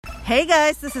Hey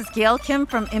guys, this is Gail Kim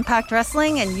from Impact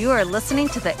Wrestling, and you are listening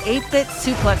to the 8-Bit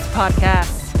Suplex Podcast.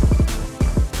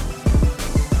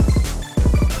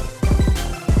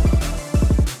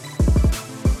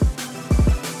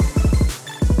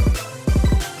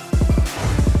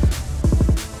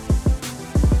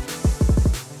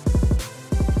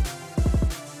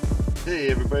 Hey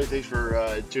everybody, thanks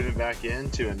for tuning back in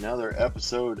to another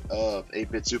episode of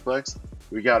 8-Bit Suplex.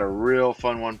 We got a real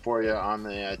fun one for you on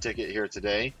the ticket here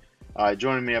today.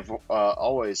 Joining me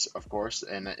always, of course,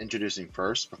 and introducing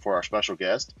first before our special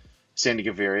guest, Sandy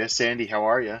Gaviria. Sandy, how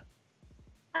are you?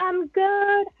 I'm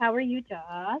good. How are you,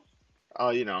 Josh? Oh,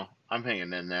 I'm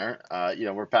hanging in there.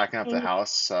 We're packing up the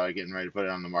house, getting ready to put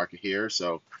it on the market here.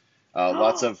 So,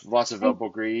 lots of elbow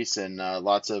grease and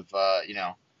lots of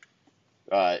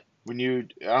when you,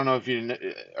 I don't know if you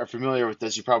are familiar with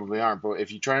this, you probably aren't, but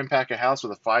if you try and pack a house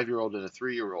with a 5-year-old and a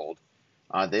 3-year-old,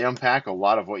 they unpack a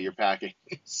lot of what you're packing,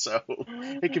 so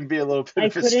it can be a little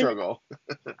bit of a struggle.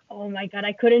 Oh my God,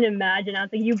 I couldn't imagine. I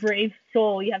was like, you brave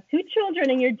soul. You have 2 children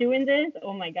and you're doing this?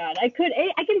 Oh my God. I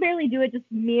can barely do it, just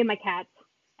me and my cats,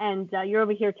 and you're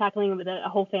over here tackling with a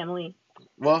whole family.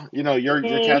 Well, your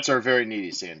cats are very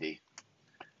needy, Sandy.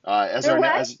 I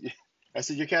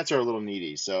said your cats are a little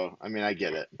needy, so I mean I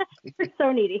get it. They're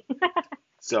so needy.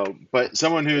 So, but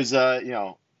someone who's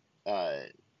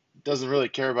doesn't really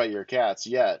care about your cats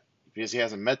yet because he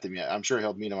hasn't met them yet. I'm sure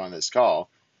he'll meet them on this call,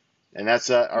 and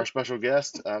that's our special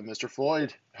guest, Mr.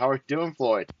 Floyd. How are you doing,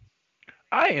 Floyd?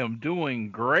 I am doing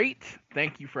great.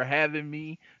 Thank you for having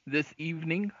me this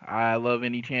evening. I love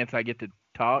any chance I get to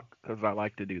talk because I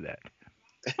like to do that.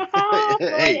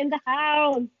 Floyd in the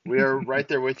house. We are right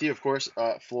there with you, of course.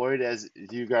 Floyd, as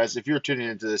you guys, if you're tuning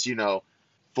into this,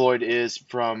 Floyd is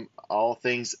from All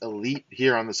Things Elite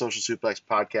here on the Social Suplex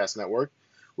Podcast Network,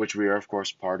 which we are, of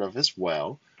course, part of as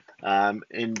well.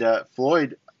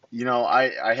 Floyd,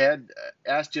 I had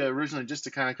asked you originally just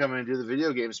to kind of come in and do the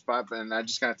video game spot, and I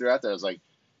just kind of threw out there. I was like,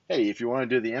 hey, if you want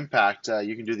to do the Impact,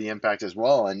 you can do the Impact as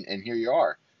well, and here you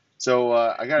are. So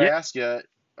I got to ask you,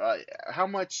 how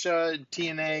much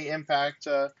TNA Impact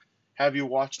have you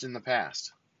watched in the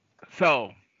past?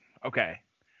 So, okay.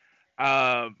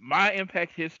 My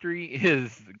Impact history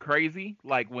is crazy.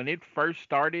 Like, when it first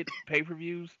started,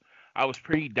 pay-per-views, I was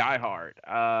pretty diehard.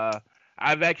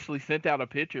 I've actually sent out a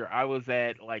picture. I was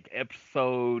at, like,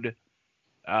 episode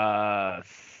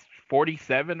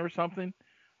 47 or something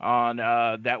on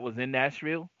that was in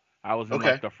Nashville. I was in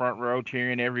like the front row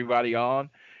cheering everybody on.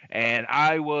 And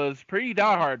I was pretty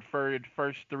diehard for the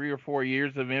first 3 or 4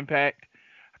 years of Impact.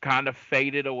 Kind of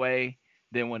faded away.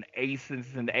 Then when Aces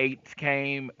and Eights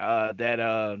came,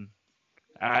 when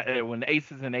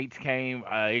Aces and Eights came,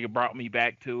 it brought me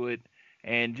back to it,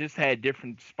 and just had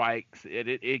different spikes.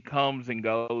 It comes and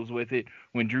goes with it.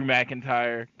 When Drew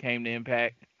McIntyre came to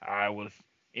Impact, I was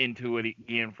into it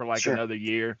again for another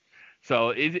year.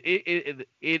 So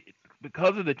it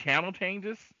because of the channel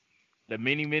changes, the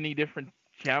many different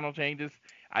channel changes,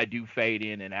 I do fade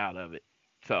in and out of it.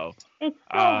 So it's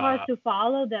so hard to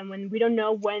follow them when we don't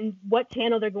know what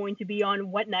channel they're going to be on,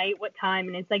 what night, what time,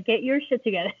 and it's like, get your shit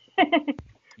together.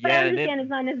 But I understand it's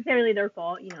not necessarily their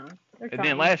fault, And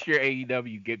then last year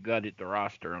AEW gutted the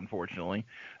roster, unfortunately.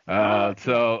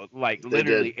 So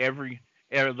literally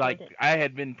I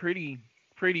had been pretty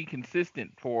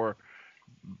consistent for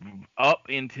up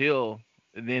until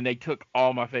then. They took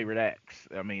all my favorite acts.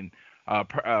 I mean, two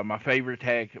of my favorite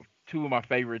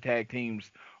tag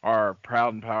teams are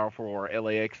Proud and Powerful, or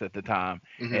LAX at the time,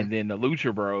 and then the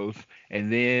Lucha Bros,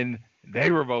 and then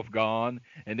they were both gone,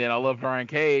 and then I love Brian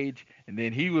Cage, and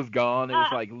then he was gone. It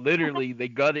was like literally they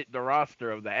gutted the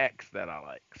roster of the acts that I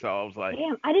like. So I was like,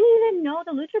 damn, I didn't even know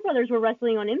the Lucha Brothers were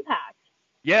wrestling on Impact.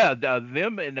 Yeah,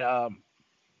 them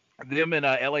and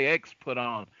LAX put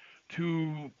on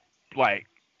 2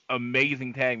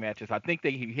 amazing tag matches. I think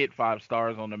they hit 5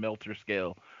 stars on the Meltzer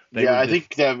scale. I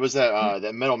think that was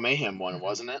that Metal Mayhem one,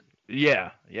 wasn't it?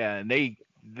 Yeah, and they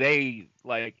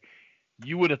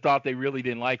you would have thought they really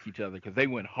didn't like each other because they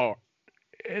went hard,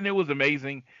 and it was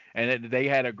amazing. And they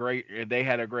had a great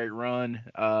run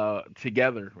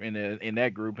together in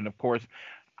that group. And of course,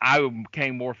 I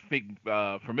became more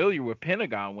familiar with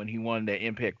Pentagon when he won the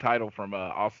Impact title from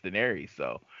Austin Aries.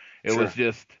 So it was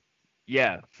just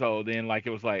So then it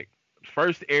was like,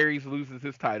 first Aries loses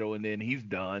his title and then he's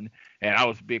done, and I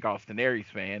was a big Austin Aries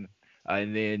fan,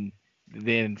 and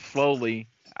then slowly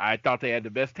I thought they had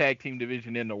the best tag team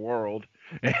division in the world,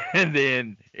 and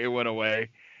then it went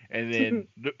away, and then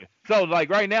so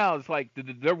right now it's like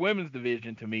their women's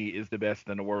division to me is the best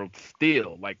in the world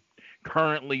still.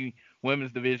 Currently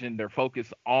women's division, they're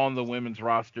focused on the women's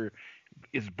roster.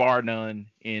 is bar none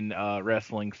in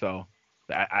wrestling. So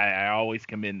I always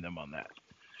commend them on that.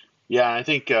 Yeah, I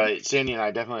think Sandy and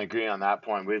I definitely agree on that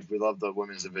point. We love the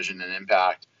women's division and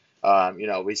Impact.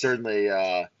 We certainly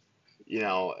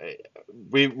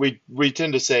we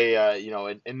tend to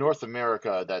say in North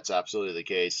America that's absolutely the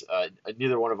case.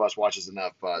 Neither one of us watches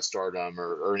enough Stardom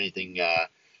or anything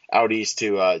out east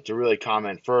to really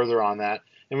comment further on that,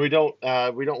 and we don't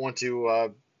want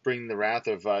to bring the wrath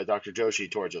of Dr. Joshi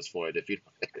towards us, Floyd. If you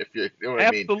know what I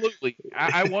mean. Absolutely.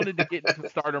 I wanted to get into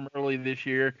Stardom early this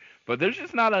year, but there's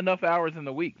just not enough hours in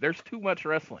the week. There's too much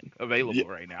wrestling available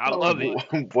right now. I love it.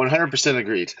 100%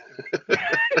 agreed.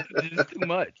 It's just too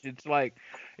much. It's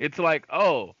like,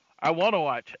 oh, I want to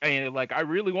watch, and like I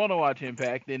really want to watch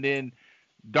Impact, and then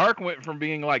Dark went from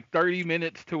being like 30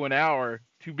 minutes to an hour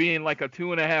to being like a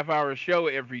 2.5-hour show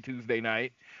every Tuesday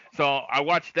night. So I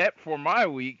watched that for my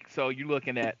week. So you're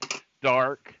looking at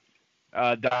Dark,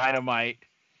 Dynamite,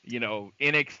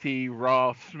 NXT,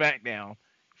 Raw, SmackDown.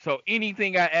 So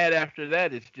anything I add after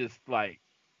that is just like,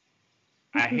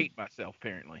 I hate myself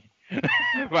apparently.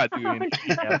 If I do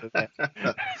anything after that.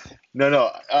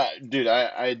 No, dude,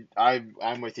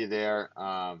 I'm with you there,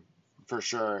 for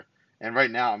sure. And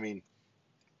right now, I mean,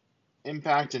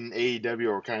 Impact and AEW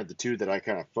are kind of the two that I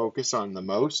kind of focus on the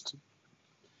most.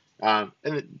 And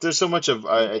there's so much of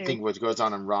I think what goes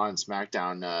on in Raw and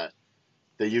SmackDown that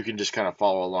you can just kind of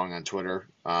follow along on Twitter.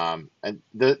 And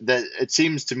it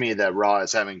seems to me that Raw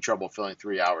is having trouble filling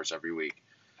 3 hours every week.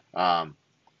 But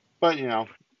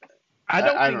I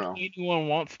don't know. think anyone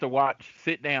wants to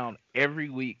sit down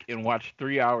every week and watch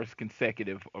 3 hours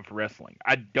consecutive of wrestling.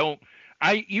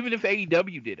 Even if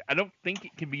AEW did, I don't think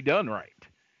it can be done right.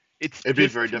 It'd be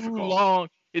very difficult. Long.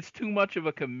 It's too much of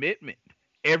a commitment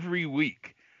every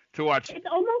week to watch. It's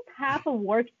almost half a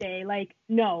work day. Like,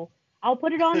 no, I'll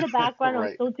put it on the background. Right.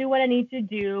 I'll still do what I need to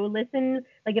do. Listen,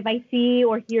 like if I see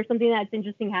or hear something that's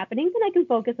interesting happening, then I can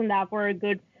focus on that for a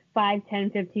good 5, 10,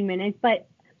 15 minutes. But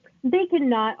they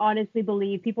cannot honestly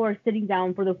believe people are sitting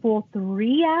down for the full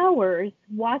 3 hours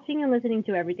watching and listening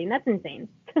to everything. That's insane.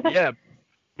 Yeah.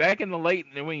 Back in the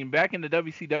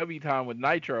WCW time with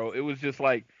Nitro, it was just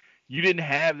like, you didn't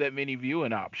have that many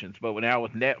viewing options, but now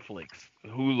with Netflix,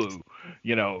 Hulu,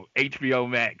 HBO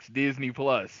Max, Disney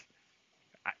Plus,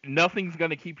 nothing's going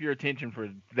to keep your attention for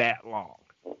that long.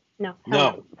 No.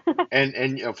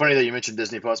 And funny that you mentioned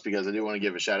Disney Plus, because I do want to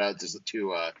give a shout out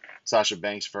to Sasha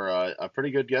Banks for a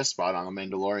pretty good guest spot on The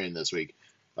Mandalorian this week.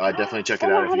 Definitely check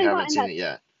it out if you haven't seen it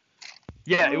yet.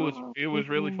 Yeah, it was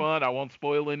really fun. I won't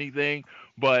spoil anything,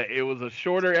 but it was a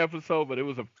shorter episode, but it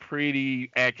was a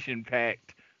pretty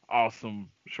action-packed, awesome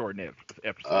short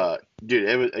episode. Dude,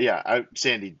 it was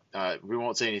Sandy. We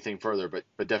won't say anything further,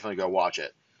 but definitely go watch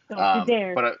it. Don't you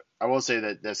dare. But I will say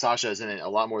that Sasha is in it a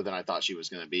lot more than I thought she was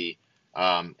going to be,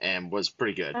 and was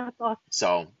pretty good. That's awesome.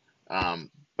 So,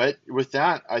 but with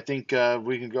that, I think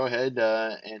we can go ahead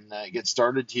and get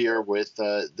started here with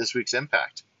this week's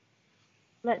Impact.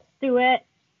 Let's do it.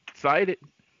 Excited.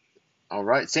 All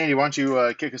right, Sandy, why don't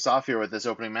you kick us off here with this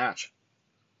opening match?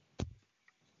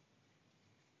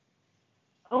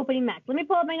 Opening match. Let me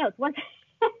pull up my notes. One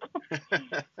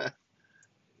second.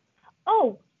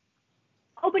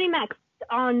 Opening match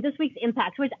on this week's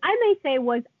Impact, which I may say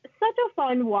was such a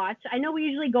fun watch. I know we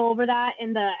usually go over that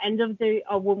in the end of the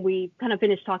when we kind of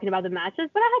finish talking about the matches,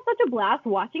 but I had such a blast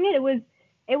watching it. It was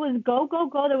go go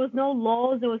go. There was no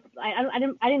lulls. I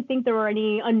didn't think there were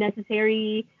any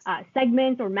unnecessary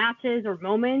segments or matches or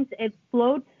moments. It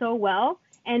flowed so well,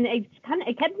 and it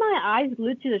kept my eyes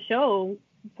glued to the show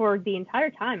for the entire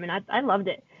time, and I loved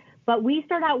it. But we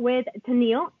start out with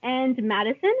Tenille and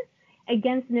Madison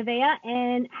against Nevaeh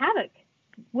and Havoc,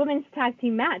 women's tag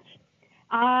team match.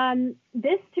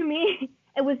 This to me,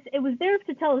 it was there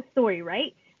to tell a story,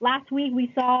 right? Last week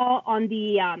we saw on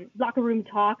the locker room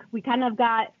talk, we kind of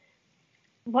got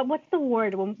what's the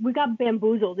word? We got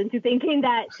bamboozled into thinking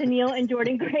that Tenille and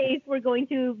Jordynne Grace were going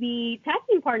to be tag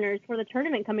team partners for the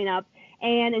tournament coming up,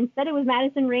 and instead it was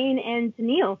Madison Rayne and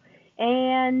Tenille.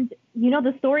 And,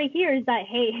 the story here is that,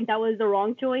 hey, that was the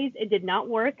wrong choice. It did not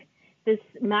work. This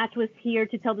match was here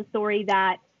to tell the story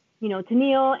that,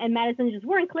 Tenille and Madison just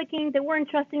weren't clicking. They weren't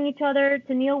trusting each other.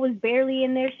 Tenille was barely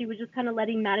in there. She was just kind of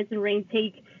letting Madison Rayne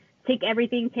take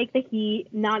everything, take the heat,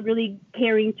 not really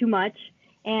caring too much.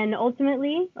 And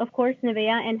ultimately, of course,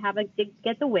 Nevaeh and Havoc did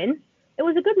get the win. It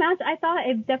was a good match. I thought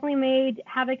it definitely made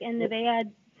Havoc and Nevaeh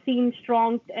seem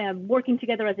strong, working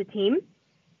together as a team.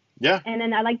 Yeah. And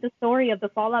then I like the story of the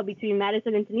fallout between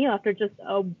Madison and Tenille after just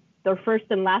their first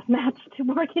and last match to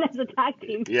working as a tag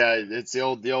team. Yeah, it's the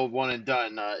old one and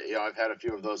done. I've had a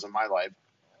few of those in my life,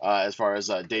 as far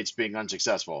as dates being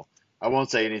unsuccessful. I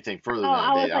won't say anything further than I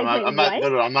that, was Dave. like, wait, I'm not.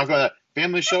 what? No, I'm not going to.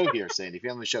 Family show here, Sandy.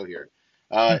 Family show here.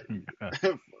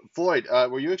 Floyd,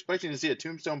 were you expecting to see a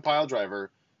Tombstone pile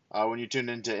driver when you tuned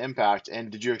into Impact, and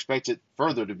did you expect it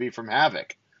further to be from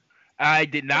Havoc? I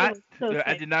did not. So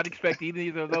I did not expect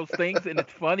either of those things, and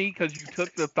it's funny because you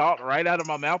took the thought right out of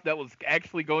my mouth. That was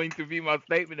actually going to be my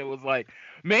statement. It was like,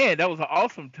 man, that was an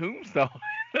awesome Tombstone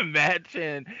match,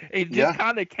 and it just Yeah,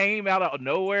 kind of came out of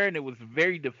nowhere, and it was a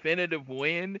very definitive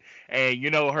win. And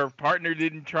her partner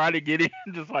didn't try to get in,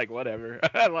 just like whatever,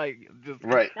 like just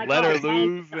right. let her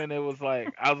lose, and it was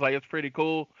like I was like, it's pretty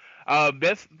cool.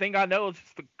 Best thing I know is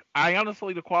just I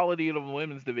honestly the quality of the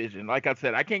women's division. Like I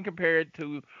said, I can't compare it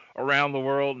to around the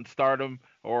world and Stardom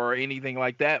or anything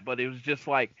like that, but it was just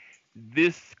like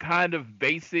this kind of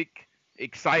basic,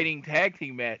 exciting tag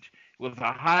team match was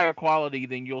a higher quality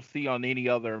than you'll see on any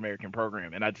other American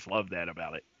program, and I just love that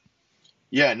about it.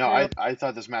 Yeah, no, I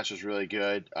thought this match was really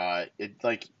good. It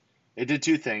did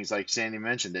two things, like Sandy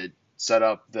mentioned. It set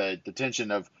up the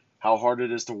tension of how hard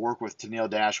it is to work with Tennille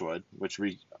Dashwood, which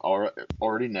we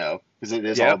already know because it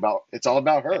is all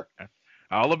about her.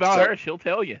 All about her. She'll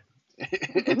tell you.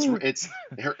 It's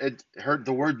her.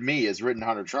 The word "me" is written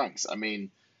on her trunks. I mean,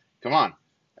 come on.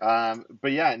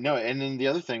 But yeah, no. And then the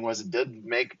other thing was it did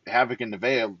make Havoc and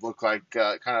Nevaeh look like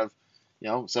kind of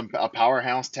a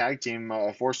powerhouse tag team,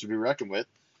 a force to be reckoned with.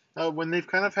 When they've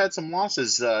kind of had some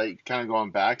losses, kind of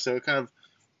going back, so it kind of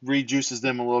rejuices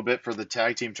them a little bit for the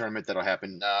tag team tournament that'll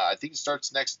happen. I think it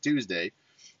starts next Tuesday,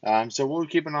 so we'll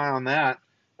keep an eye on that.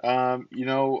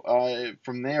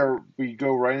 From there we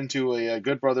go right into a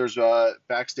Good Brothers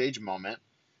backstage moment.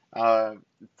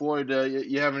 Floyd,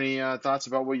 you have any thoughts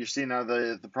about what you're seeing out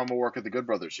of the promo work of the Good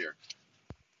Brothers here?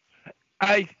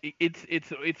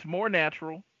 It's more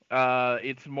natural.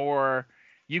 It's more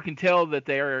you can tell that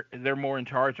they're more in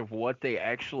charge of what they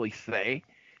actually say,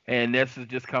 and this is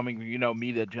just coming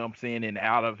me that jumps in and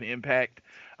out of Impact.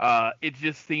 It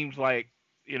just seems like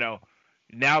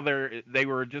now they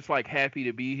were just like happy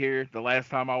to be here the last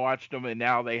time I watched them, and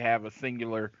now they have a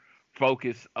singular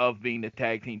focus of being the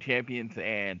tag team champions,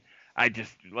 and I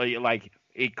just like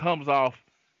it comes off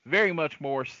very much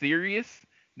more serious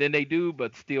than they do,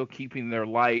 but still keeping their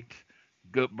light,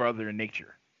 good brother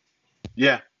nature.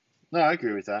 Yeah, no, I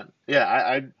agree with that. Yeah,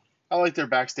 I like their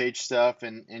backstage stuff,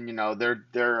 and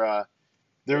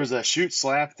there was a shoot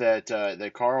slap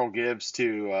that Carl gives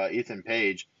to Ethan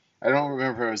Page. I don't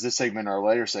remember if it was this segment or a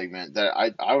later segment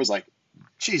that I was like,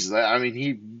 Jesus, I mean,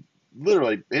 he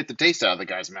literally hit the taste out of the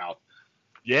guy's mouth.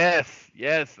 Yes,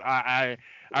 I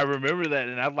remember that,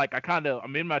 and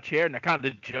I'm in my chair and I kind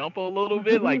of jump a little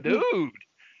bit, like, dude.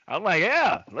 I'm like,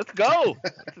 yeah, let's go.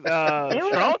 There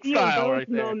were Strong a few style of those right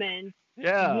there. moments.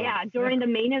 Yeah, during the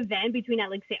main event between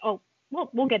Alexei. Oh, well,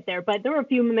 we'll get there, but there were a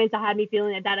few moments that had me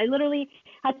feeling like that. I literally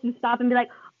had to stop and be like,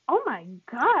 oh my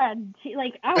God.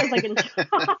 I was like in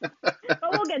shock. But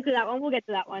we'll get to that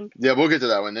one. Yeah, we'll get to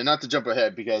that one. And not to jump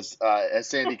ahead, because as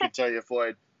Sandy can tell you,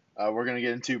 Floyd, we're going to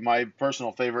get into my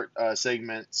personal favorite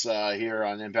segments here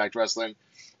on Impact Wrestling.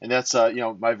 And that's,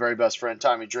 my very best friend,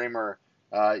 Tommy Dreamer.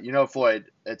 Floyd,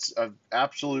 it's an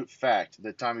absolute fact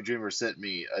that Tommy Dreamer sent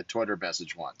me a Twitter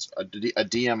message once, a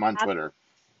DM on Twitter.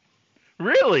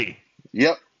 Really?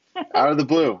 Yep. Out of the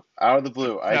blue. I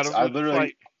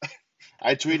literally,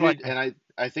 I tweeted and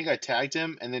I think I tagged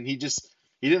him, and then he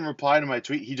didn't reply to my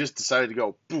tweet. He just decided to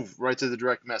go poof right to the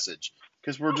direct message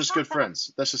because we're just good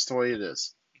friends. That's just the way it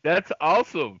is. That's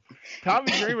awesome.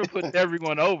 Tommy Dreamer puts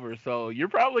everyone over, so you're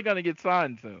probably going to get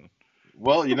signed soon.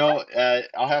 Well,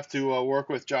 I'll have to work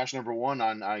with Josh number one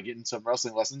on getting some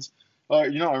wrestling lessons. Or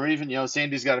or even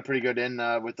Sandy's got a pretty good in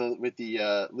with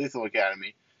the Lethal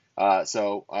Academy.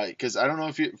 Because I don't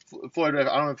know if Floyd, I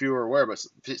don't know if you were aware, but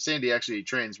Sandy actually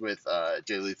trains with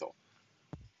Jay Lethal.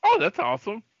 Oh, that's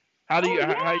awesome. How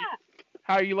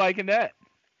are you liking that?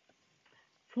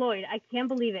 Floyd, I can't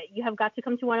believe it. You have got to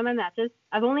come to one of my matches.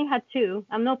 I've only had two.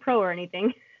 I'm no pro or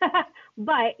anything,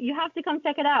 but you have to come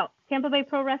check it out. Tampa Bay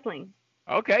Pro Wrestling.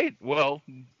 Okay, well,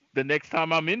 the next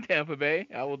time I'm in Tampa Bay,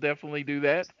 I will definitely do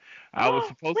that. I was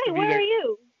supposed to be there. Where are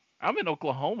you? I'm in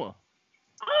Oklahoma.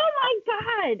 Oh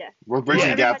my God! We're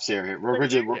bridging gaps here. We're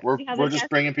just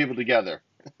bringing people together.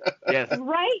 Yes.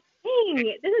 Right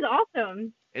thing. This is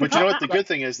awesome. But you know what the good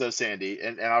thing is, though, Sandy,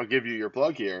 and I'll give you your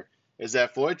plug here, is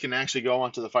that Floyd can actually go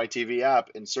onto the Fight TV app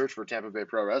and search for Tampa Bay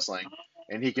Pro Wrestling,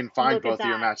 and he can find both of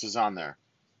your matches on there.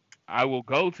 I will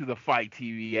go to the Fight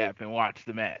TV app and watch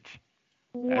the match.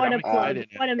 What a plug.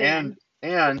 What a man.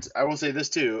 And I will say this,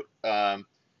 too.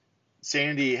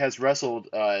 Sandy has wrestled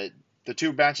the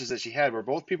two matches that she had were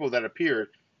both people that appeared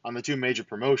on the two major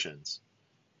promotions.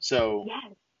 So,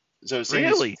 yes. So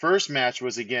Sandy's Really? first match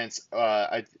was against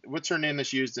what's her name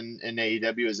that's used in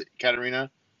AEW? Is it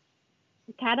Katarina?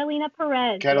 Catalina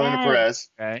Perez. Catalina Yes.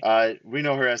 Perez. Okay. We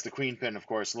know her as the Queen Pin, of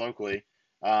course, locally.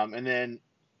 And then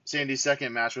Sandy's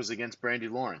second match was against Brandy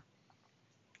Lauren.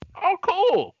 Oh,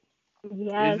 cool.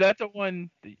 Yes. Is that the one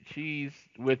she's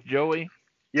with Joey?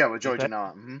 Yeah, with Joey that-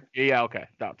 Janela. Mm-hmm. Yeah, okay.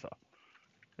 Thought so.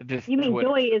 Just You mean Twitter.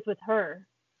 Joey is with her?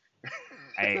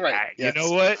 Right, You yes.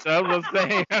 know what? I was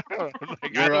saying. I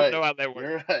don't know how that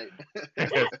works.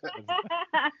 You're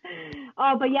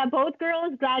right. But yeah, both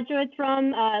girls graduates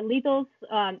from Lethal's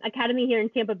academy here in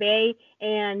Tampa Bay,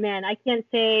 and man, I can't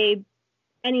say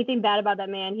anything bad about that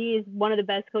man. He is one of the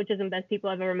best coaches and best people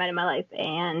I've ever met in my life.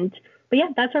 But yeah,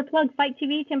 that's our plug. Fight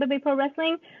TV, Tampa Bay Pro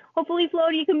Wrestling. Hopefully,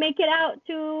 Floyd, you can make it out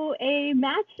to a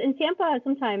match in Tampa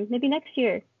sometime, maybe next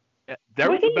year. There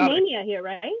We're was getting about Mania here,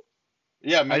 right?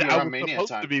 Yeah, maybe I around was Mania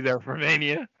supposed time. to be there for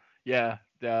Mania. Yeah,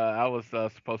 I was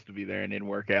supposed to be there and didn't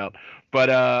work out. But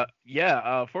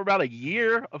for about a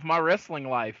year of my wrestling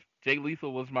life, Jay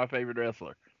Lethal was my favorite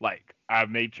wrestler. Like, I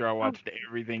made sure I watched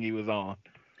everything he was on.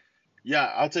 Yeah,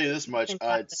 I'll tell you this much.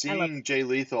 Fantastic. Seeing Jay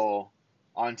Lethal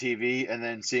on TV and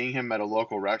then seeing him at a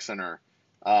local rec center,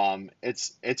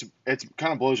 it's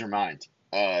kind of blows your mind,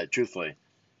 truthfully.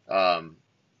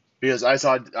 Because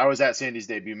I was at Sandy's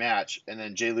debut match, and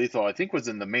then Jay Lethal, I think, was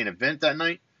in the main event that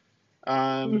night.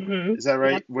 Is that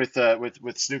right? Yep.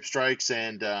 With Snoop Strikes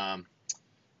and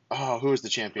who was the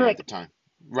champion Frick. at the time?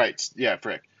 Right, yeah,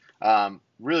 Frick.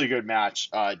 Really good match.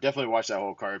 Definitely watch that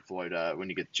whole card, Floyd, when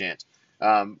you get the chance.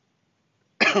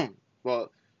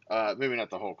 Well, maybe not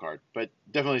the whole card, but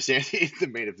definitely Sandy the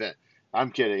main event.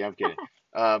 I'm kidding.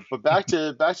 But back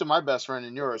to my best friend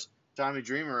and yours, Tommy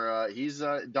Dreamer. He's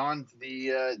donned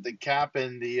the cap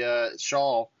and the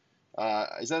shawl.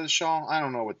 Is that a shawl? I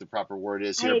don't know what the proper word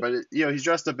is here, but he's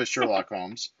dressed up as Sherlock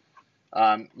Holmes.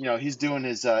 He's doing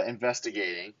his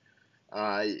investigating.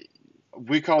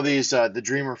 We call these the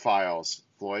Dreamer Files,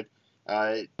 Floyd.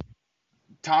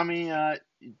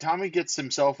 Tommy gets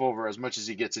himself over as much as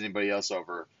he gets anybody else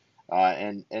over,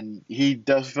 and he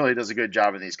definitely does a good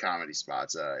job in these comedy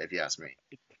spots, if you ask me.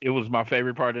 It was my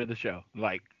favorite part of the show.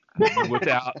 Like,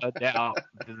 without a doubt,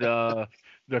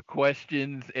 the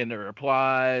questions and the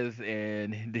replies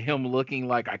and him looking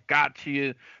like I got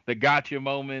you, the gotcha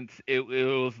moments. It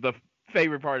was the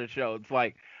favorite part of the show. It's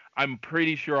like, I'm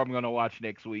pretty sure I'm gonna watch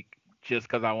next week just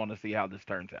because I want to see how this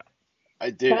turns out.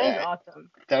 I did. That is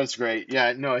awesome. That's great.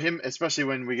 Yeah, no, him, especially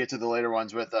when we get to the later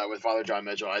ones with Father John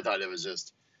Mitchell, I thought it was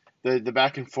just the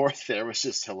back and forth there was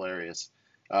just hilarious.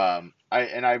 I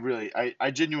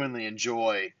genuinely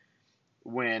enjoy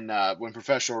when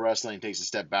professional wrestling takes a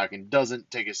step back and doesn't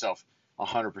take itself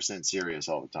 100% serious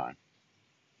all the time.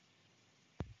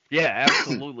 Yeah,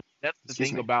 absolutely. That's the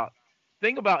thing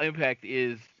about Impact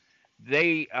is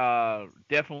they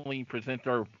definitely present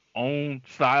their own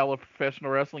style of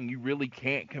professional wrestling. You really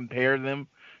can't compare them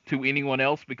to anyone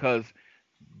else because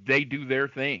they do their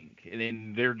thing, and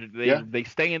then they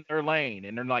stay in their lane,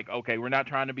 and they're like, okay, we're not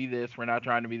trying to be this, we're not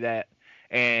trying to be that.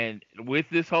 And with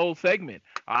this whole segment,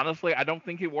 honestly, I don't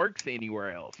think it works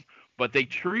anywhere else. But they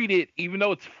treat it, even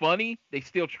though it's funny, they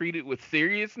still treat it with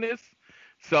seriousness.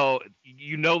 So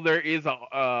there's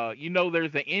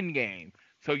an end game.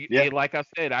 So like I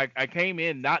said, I came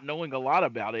in not knowing a lot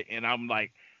about it, and I'm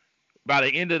like, by the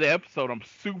end of the episode, I'm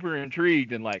super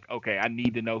intrigued and like, okay, I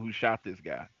need to know who shot this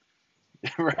guy.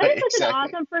 Right, that is such exactly. an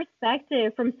awesome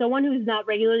perspective from someone who's not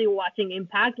regularly watching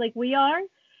Impact like we are.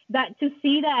 That to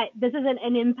see that this is an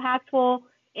impactful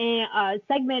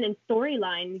segment and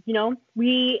storyline.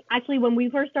 We actually, when we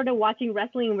first started watching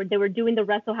wrestling, where they were doing the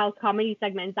Wrestle House comedy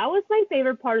segments, that was my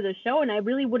favorite part of the show, and I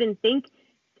really wouldn't think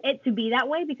it to be that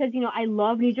way because I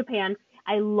love New Japan.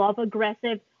 I love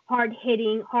aggressive, hard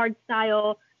hitting, hard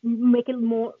style. Make it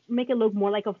look more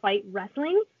like a fight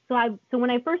wrestling. So when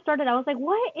I first started, I was like,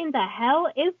 what in the hell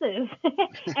is this?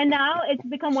 And now it's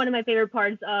become one of my favorite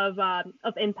parts of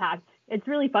Impact. It's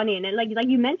really funny. And like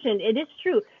you mentioned, it is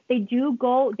true. They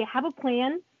have a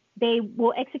plan. They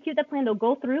will execute the plan. They'll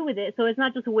go through with it. So it's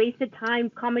not just wasted time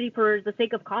comedy for the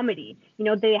sake of comedy.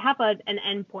 They have an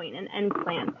end point, an end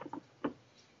plan.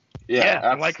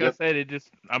 Yeah, like I said,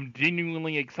 I'm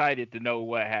genuinely excited to know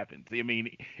what happens. I mean,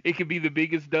 it could be the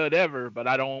biggest dud ever, but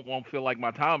I won't feel like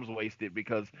my time's wasted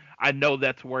because I know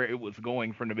that's where it was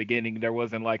going from the beginning. There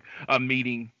wasn't like a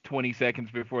meeting 20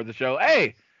 seconds before the show.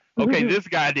 Hey, okay, this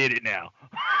guy did it now.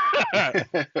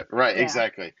 Right, yeah.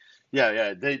 Exactly.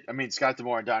 Yeah. Scott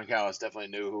D'Amore and Don Callis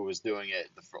definitely knew who was doing it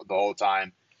the whole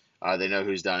time. They know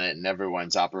who's done it, and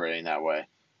everyone's operating that way.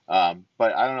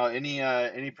 But I don't know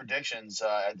any predictions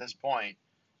at this point.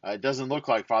 it doesn't look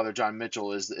like Father John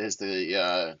Mitchell is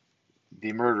the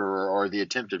murderer or the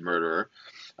attempted murderer.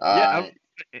 Yeah,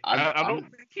 I don't I'm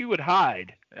think he would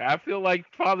hide. I feel like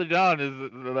Father John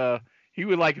is he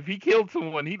would like if he killed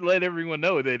someone, he'd let everyone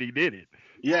know that he did it.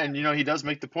 Yeah, and he does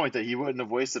make the point that he wouldn't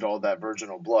have wasted all that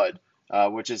virginal blood,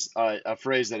 which is a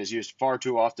phrase that is used far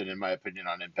too often, in my opinion,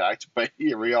 on Impact. But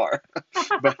here we are.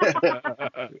 but,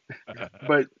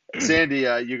 but Sandy,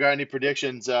 you got any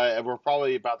predictions? We're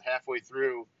probably about halfway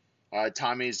through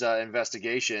Tommy's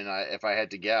investigation, if I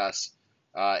had to guess.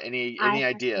 Any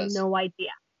ideas? No idea.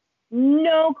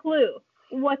 No clue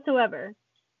whatsoever.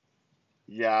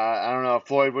 Yeah, I don't know,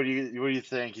 Floyd. What do you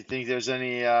think? You think there's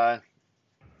any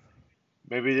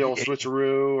maybe the old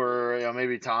switcheroo, or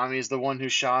maybe Tommy's the one who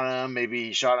shot him? Maybe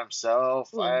he shot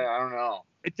himself. I don't know.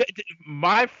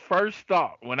 My first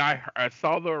thought when I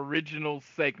saw the original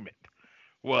segment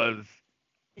was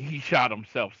he shot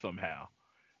himself somehow.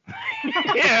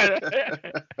 Yeah,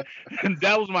 and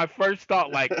that was my first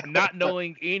thought. Like not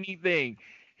knowing anything,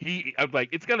 I was like,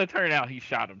 it's gonna turn out he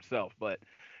shot himself. But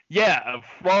yeah,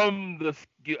 from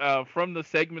the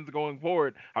segments going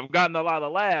forward, I've gotten a lot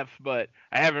of laughs, but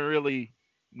I haven't really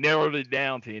narrowed it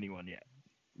down to anyone yet.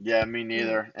 Yeah, me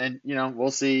neither. And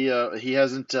we'll see. He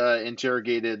hasn't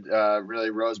interrogated really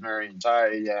Rosemary and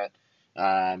Ty yet.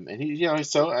 And he,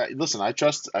 so listen. I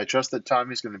trust that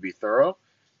Tommy's going to be thorough.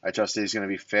 I trust that he's going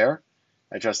to be fair.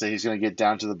 I trust that he's going to get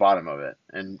down to the bottom of it.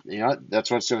 And that's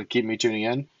what's going to keep me tuning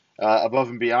in. Above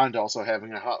and beyond, also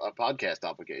having a podcast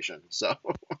obligation. So.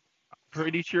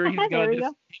 Pretty sure he's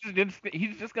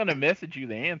just gonna message you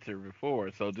the answer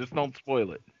before, so just don't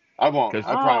spoil it. I won't. I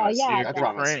promise. Yeah, I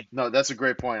promise. No, that's a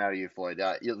great point out of you, Floyd.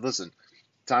 Listen,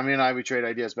 Tommy and I, we trade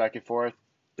ideas back and forth.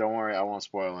 Don't worry, I won't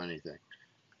spoil anything.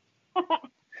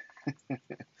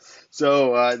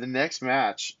 So the next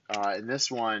match in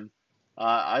this one,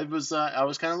 I was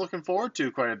kind of looking forward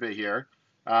to quite a bit here,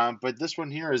 but this one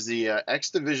here is the X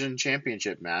Division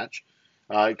Championship match.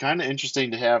 Kind of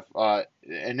interesting to have,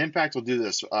 and Impact will do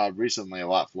this recently a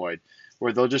lot, Floyd,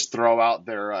 where they'll just throw out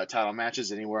their title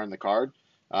matches anywhere in the card.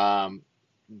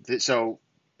 So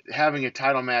having a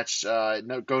title match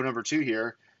go number 2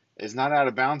 here is not out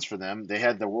of bounds for them. They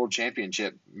had the World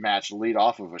Championship match lead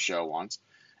off of a show once.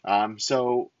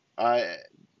 So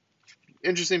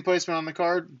interesting placement on the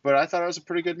card, but I thought it was a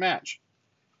pretty good match.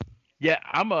 Yeah,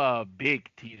 I'm a big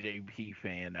TJP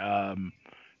fan.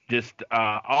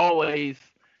 I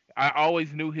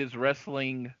always knew his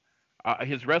wrestling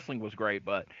was great,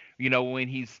 but when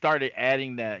he started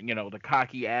adding that, the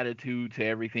cocky attitude to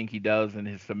everything he does and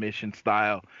his submission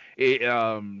style,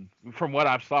 from what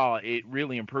I saw, it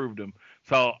really improved him.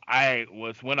 So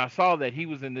when I saw that he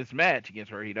was in this match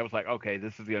against Rohit, I was like, okay,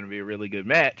 this is going to be a really good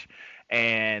match.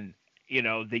 And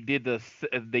they did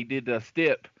the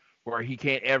stip where he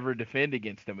can't ever defend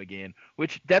against him again,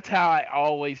 which that's how I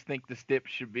always think the stip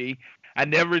should be. I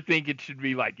never think it should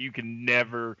be like you can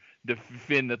never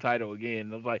defend the title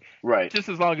again. I was like, right, just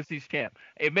as long as he's champ.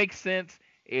 It makes sense.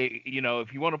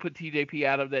 If you want to put TJP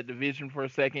out of that division for a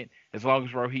second, as long as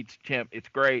Rohit's champ, it's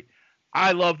great.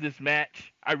 I love this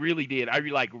match. I really did. I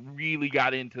really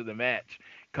got into the match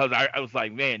because I was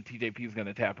like, man, TJP is going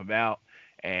to tap him out.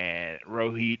 And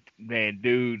Rohit, man,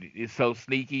 dude, is so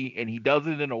sneaky, and he does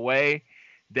it in a way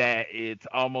that it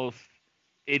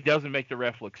doesn't make the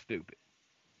ref look stupid.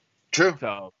 True.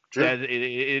 So True.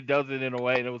 It does it in a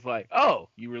way, and it was like, oh,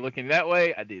 you were looking that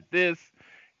way, I did this,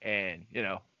 and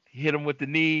hit him with the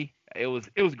knee. It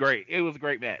was great. It was a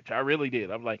great match. I really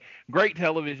did. I'm like, great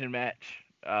television match.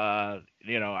 I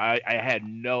had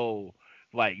no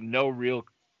real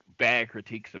bad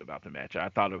critiques about the match. I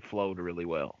thought it flowed really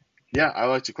well. Yeah, I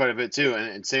liked it quite a bit too.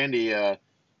 And Sandy, this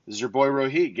is your boy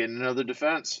Rohit getting another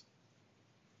defense.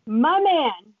 My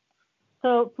man.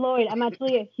 So Floyd, I'm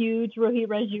actually a huge Rohit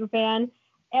Raju fan.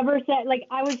 I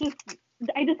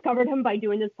discovered him by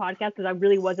doing this podcast because I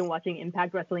really wasn't watching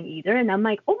Impact Wrestling either. And I'm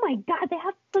like, oh my God, they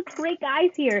have such great guys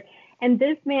here. And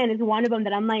this man is one of them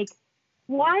that I'm like,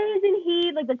 why isn't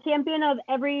he like the champion of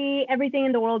everything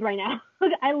in the world right now?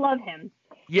 I love him.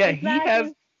 Yeah, he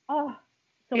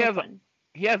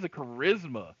has a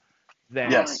charisma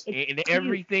that in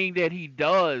everything that he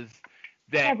does,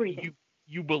 that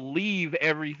you believe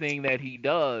everything that he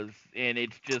does, and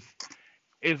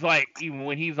it's like even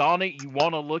when he's on it, you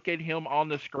want to look at him on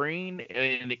the screen,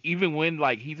 and even when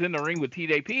he's in the ring with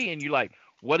TJP, and you're like,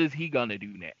 what is he gonna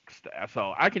do next?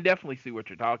 So I can definitely see what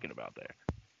you're talking about there.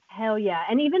 Hell yeah.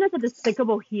 And even as a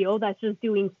despicable heel that's just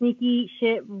doing sneaky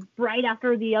shit right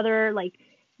after the other,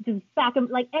 just back him,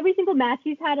 like every single match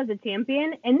he's had as a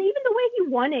champion, and even the way he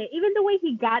won it, even the way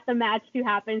he got the match to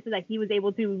happen so that he was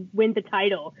able to win the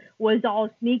title was all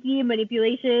sneaky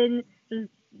manipulation, just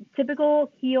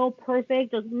typical heel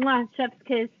perfect, just chef's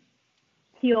kiss,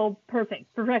 heel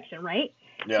perfection, right?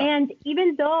 Yeah. And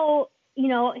even though, you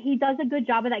know, he does a good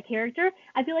job of that character,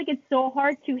 I feel like it's so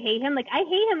hard to hate him. Like, I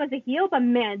hate him as a heel, but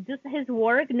man, just his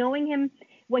work, knowing him,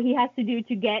 what he has to do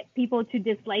to get people to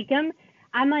dislike him,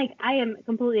 I'm like, I am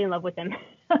completely in love with him.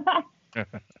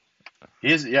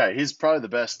 He's probably the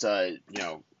best,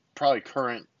 probably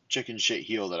current chicken shit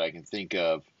heel that I can think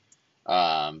of,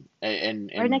 and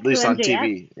right at least on MJF.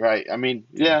 TV, right? I mean,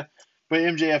 yeah, but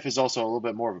MJF is also a little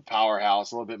bit more of a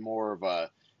powerhouse, a little bit more of a,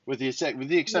 with the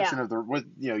exception of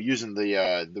using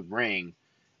the ring,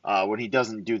 when he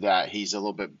doesn't do that, he's a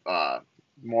little bit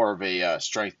more of a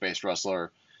strength-based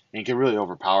wrestler and can really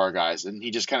overpower guys, and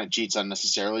he just kind of cheats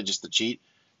unnecessarily just to cheat.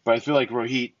 But I feel like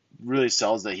Rohit really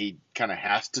sells that he kind of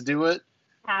has to do it.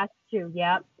 Has to,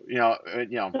 yep.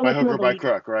 So by hook or by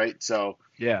crook, right? So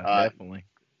yeah, definitely.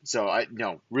 So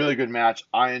really good match.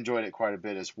 I enjoyed it quite a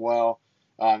bit as well.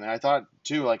 And I thought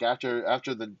too, like after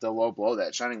the low blow,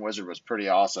 that Shining Wizard was pretty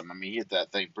awesome. I mean, he hit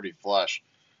that thing pretty flush.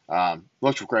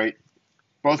 Looked great.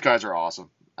 Both guys are awesome.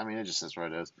 I mean, it just is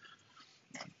what it is.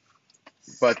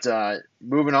 But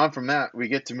moving on from that, we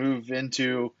get to move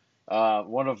into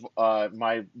one of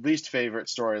my least favorite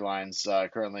storylines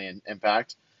currently in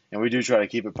Impact, and we do try to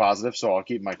keep it positive, so I'll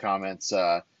keep my comments,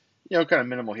 kind of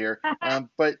minimal here.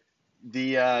 But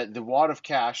the wad of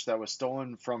cash that was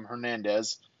stolen from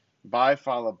Hernandez by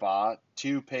Fallah Bahh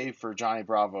to pay for Johnny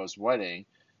Bravo's wedding,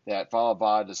 that Fallah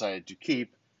Bahh decided to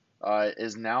keep,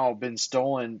 is now been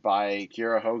stolen by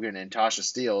Kiera Hogan and Tasha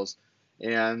Steelz.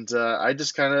 And I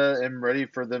just kind of am ready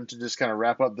for them to just kind of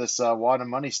wrap up this wad of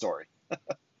money story.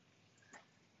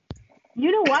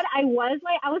 You know what? I was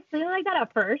feeling like that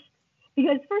at first.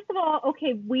 Because first of all,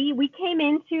 okay, we came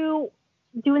into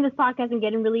doing this podcast and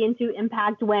getting really into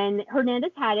Impact when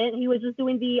Hernandez had it. He was just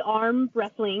doing the arm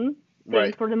wrestling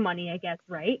thing for the money, I guess,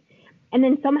 right? And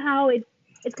then somehow it's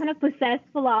kind of possessed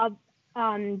Fallah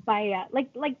by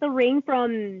like the ring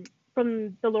from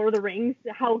the Lord of the Rings,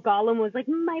 how Gollum was like,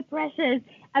 my precious.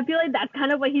 I feel like that's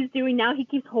kind of what he's doing now. He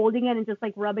keeps holding it and just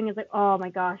like rubbing it. It's like, oh my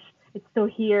gosh, it's still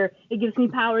here. It gives me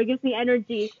power. It gives me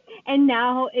energy. And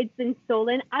now it's been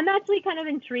stolen. I'm actually kind of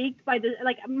intrigued by the,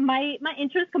 like, my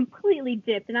interest completely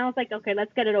dipped. And I was like, okay,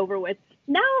 let's get it over with.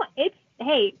 Now it's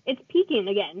peaking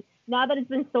again. Now that it's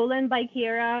been stolen by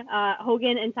Kiera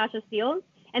Hogan and Tasha Steelz.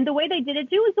 And the way they did it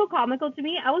too was so comical to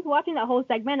me. I was watching that whole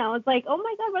segment. I was like, oh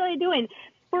my God, what are they doing?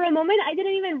 For a moment, I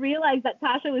didn't even realize that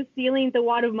Tasha was stealing the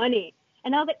wad of money.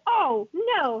 And I was like, oh,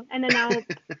 no. And then now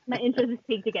my interest is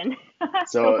peaked again.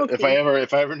 So if I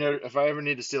ever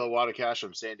need to steal a wad of cash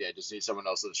from Sandy, I just need someone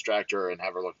else to distract her and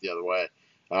have her look the other way.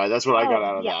 That's what I got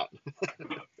out of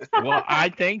that. Well, I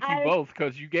thank you both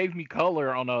because you gave me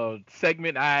color on a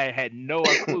segment I had no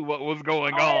clue what was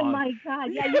going on. Oh my God!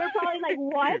 Yeah, you were probably like,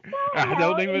 "What the hell?"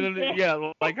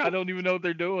 I don't even know what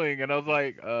they're doing, and I was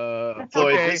like,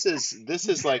 Floyd, okay. this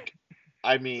is like,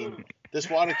 I mean, this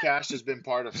wad of cash has been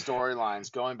part of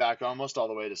storylines going back almost all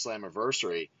the way to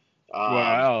Slammiversary.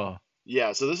 Wow.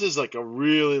 Yeah, so this is like a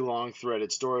really long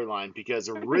threaded storyline because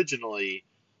originally.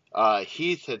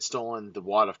 Heath had stolen the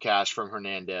wad of cash from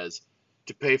Hernandez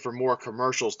to pay for more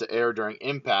commercials to air during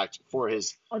Impact for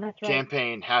his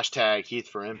campaign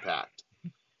 #HeathForImpact.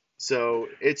 So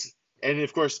and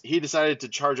of course he decided to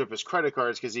charge up his credit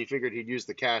cards because he figured he'd use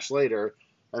the cash later,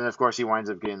 and then of course he winds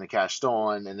up getting the cash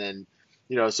stolen, and then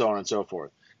so on and so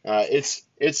forth. It's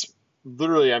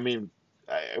literally, I mean,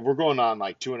 we're going on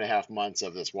like 2.5 months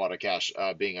of this wad of cash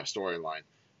being a storyline.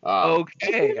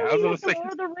 Okay, I was going to say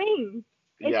Lord of the Rings.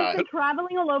 It's just been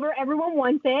traveling all over. Everyone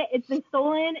wants it. It's been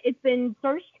stolen. It's been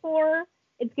searched for.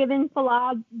 It's given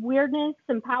Fallah weirdness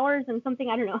and powers and something.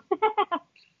 I don't know.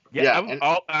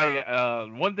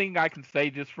 One thing I can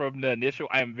say just from the initial,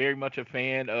 I am very much a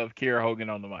fan of Kiera Hogan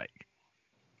on the mic.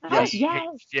 Yes,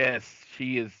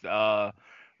 she is. I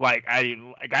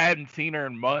haven't seen her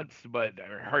in months, but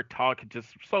her talk is just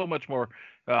so much more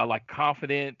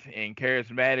confident and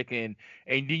charismatic,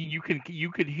 and you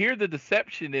could hear the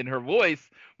deception in her voice,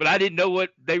 but I didn't know what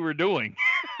they were doing.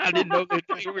 I didn't know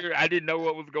I didn't know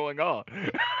what was going on.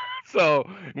 So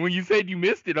when you said you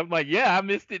missed it, I'm like, yeah, I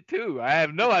missed it too. I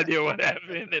have no idea what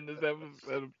happened in this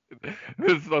episode.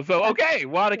 So okay,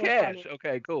 wad of cash.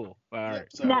 Okay, cool. All right.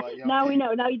 So, now we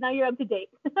know. Now you're up to date.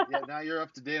 Now you're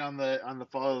up to date on the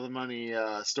follow the money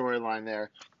storyline there,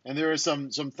 and there were some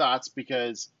thoughts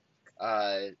because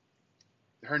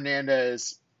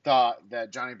Hernandez thought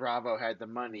that Johnny Bravo had the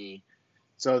money,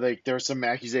 So there were some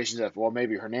accusations that, well,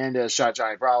 maybe Hernandez shot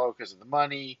Johnny Bravo because of the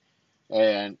money.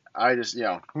 And I just,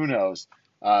 who knows?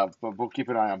 But we'll keep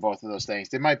an eye on both of those things.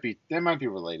 They might be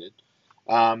related.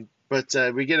 But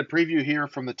we get a preview here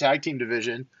from the tag team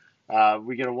division.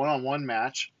 We get a one-on-one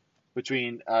match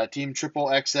between Team Triple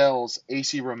XL's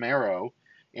AC Romero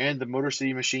and the Motor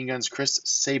City Machine Guns' Chris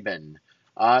Sabin.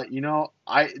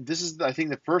 This is, I think,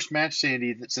 the first match,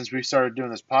 Sandy, since we started doing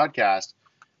this podcast,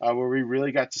 where we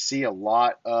really got to see a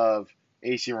lot of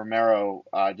AC Romero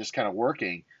just kind of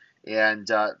working. And,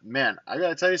 man, I got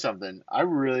to tell you something. I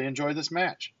really enjoyed this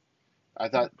match. I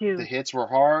thought the hits were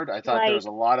hard. I thought there was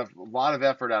a lot of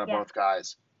effort out of both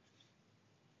guys.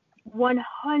 100%.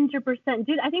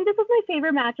 Dude, I think this was my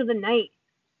favorite match of the night.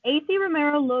 AC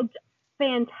Romero looked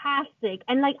fantastic.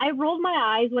 And, I rolled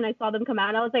my eyes when I saw them come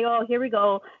out. I was like, oh, here we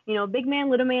go. Big man,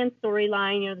 little man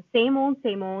storyline, the same old,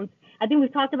 same old. I think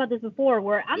we've talked about this before,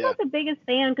 where I'm not the biggest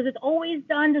fan because it's always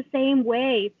done the same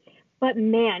way. But,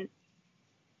 man,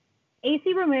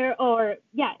 AC Romero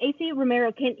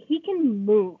can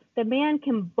move. The man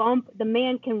can bump. The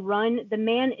man can run. The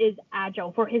man is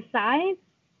agile. For his size,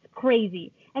 it's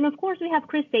crazy. And, of course, we have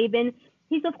Chris Sabin.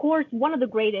 He's, of course, one of the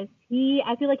greatest.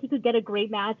 I feel like he could get a great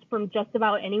match from just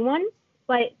about anyone,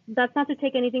 but that's not to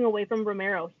take anything away from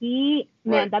Romero.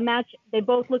 That match, they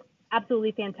both look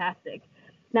absolutely fantastic.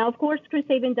 Now, of course, Chris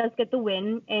Sabin does get the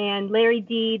win, and Larry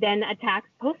D then attacks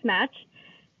post-match.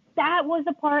 That was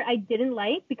the part I didn't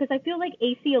like because I feel like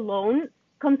AC alone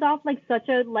comes off like such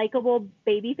a likable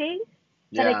babyface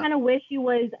that I kind of wish he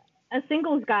was a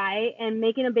singles guy and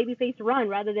making a babyface run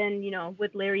rather than,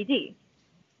 with Larry D.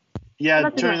 Yeah,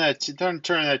 turning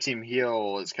that team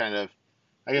heel is kind of,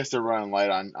 I guess they're running light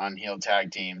on heel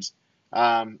tag teams.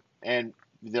 And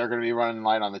they're going to be running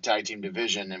light on the tag team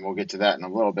division, and we'll get to that in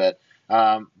a little bit.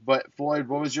 But Floyd,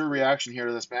 what was your reaction here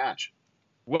to this match?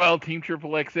 Well, Team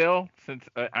Triple XL, since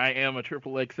I am a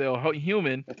Triple XL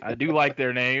human, I do like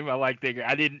their name. I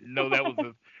didn't know that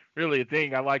was really a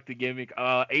thing. I like the gimmick.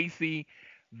 AC,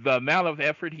 the amount of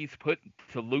effort he's put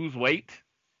to lose weight,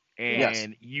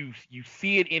 and you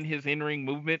see it in his in-ring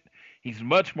movement. He's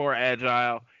much more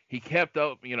agile. He kept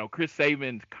up, Chris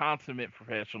Sabin's consummate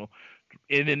professional,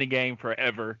 in the game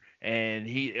forever. And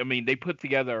they put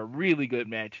together a really good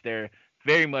match there.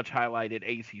 Very much highlighted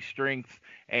AC's strengths,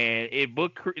 and they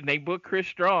booked Chris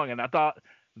strong. And I thought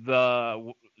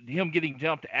him getting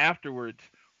jumped afterwards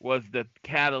was the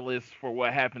catalyst for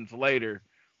what happens later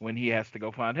when he has to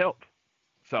go find help.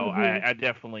 So I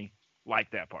definitely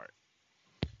like that part.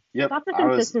 Yep, lots of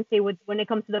consistency when it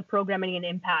comes to the programming and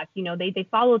Impact. They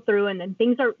follow through, and then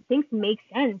things make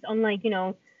sense. Unlike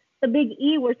the Big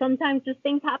E, where sometimes just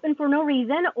things happen for no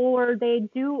reason, or they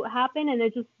do happen and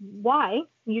it's just why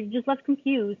you're just left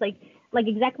confused. Like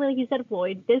exactly like you said,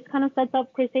 Floyd. This kind of sets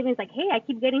up Chris Sabin. It's like, hey, I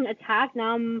keep getting attacked.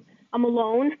 Now I'm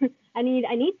alone. I need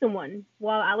someone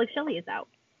while Alex Shelley is out.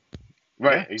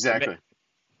 Right. Exactly.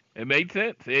 It made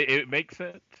sense. It makes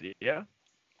sense. Yeah.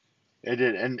 It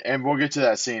did, and we'll get to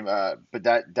that scene. But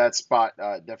that spot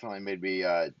definitely made me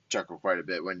chuckle quite a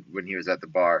bit when he was at the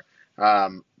bar.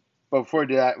 But before we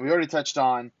do that, we already touched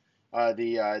on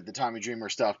the Tommy Dreamer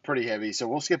stuff pretty heavy, so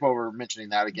we'll skip over mentioning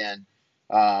that again,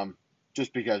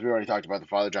 just because we already talked about the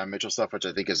Father John Mitchell stuff, which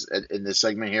I think is in this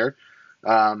segment here.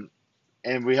 And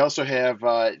we also have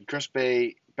Chris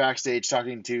Bay backstage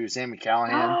talking to Sami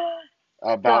Callihan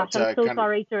about. Gosh, I'm so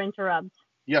sorry to interrupt.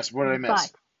 Yes, what did I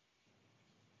miss?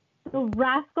 But the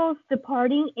Rascals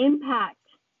departing Impact.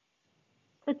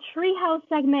 The Treehouse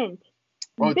segment.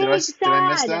 Oh, did I miss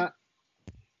that?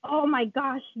 Oh my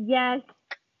gosh, yes.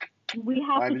 We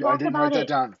have to talk about it. I didn't write that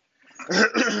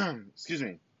down. Excuse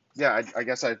me. Yeah, I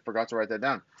guess I forgot to write that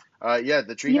down. The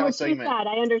Treehouse segment. You're sad,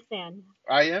 I understand.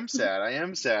 I am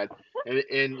sad.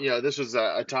 And this was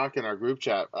a talk in our group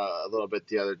chat a little bit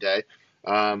the other day.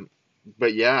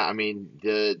 But yeah,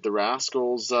 the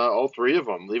Rascals, all three of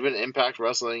them, leaving Impact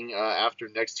Wrestling after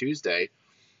next Tuesday.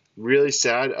 Really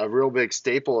sad. A real big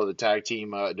staple of the tag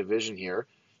team division here.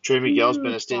 Trey Miguel's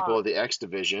been a staple of the X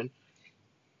division.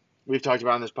 We've talked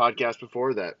about on this podcast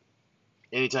before that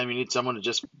anytime you need someone to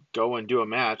just go and do a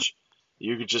match,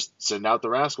 you could just send out the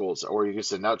Rascals, or you could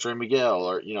send out Trey Miguel,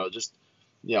 or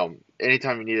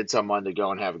anytime you needed someone to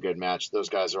go and have a good match, those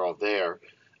guys are all there.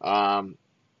 I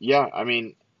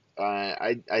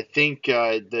think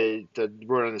the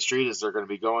word on the street is they're going to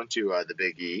be going to the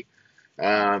Big E.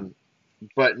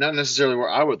 But not necessarily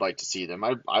where I would like to see them.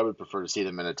 I would prefer to see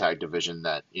them in a tag division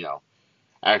that,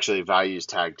 actually values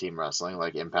tag team wrestling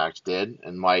like Impact did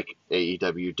and like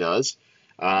AEW does.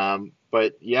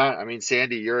 But yeah,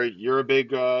 Sandy, you're a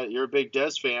big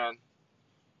Dez fan.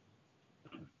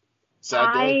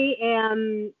 Sad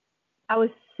day? I was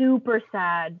super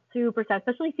sad,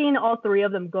 especially seeing all three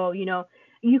of them go.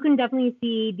 You can definitely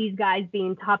see these guys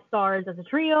being top stars as a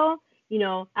trio,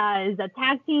 as a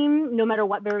tag team, no matter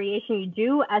what variation you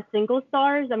do, as single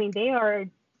stars. I mean,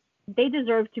 they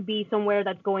deserve to be somewhere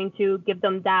that's going to give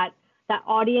them that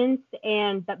audience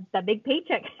and that big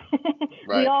paycheck.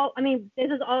 Right.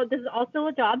 This is all still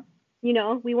a job. We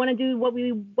want to do what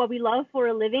we love for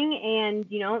a living, and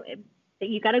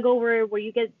you got to go where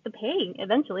you get the pay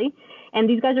eventually. And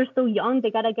these guys are still young.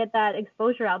 They got to get that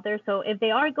exposure out there. So if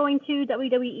they are going to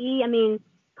WWE,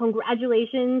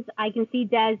 congratulations. I can see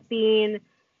Dez being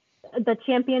the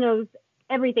champion of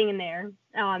everything in there.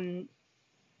 Man,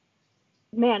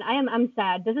 I'm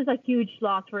sad. This is a huge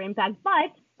loss for Impact.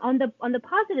 But on the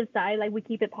positive side, like we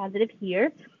keep it positive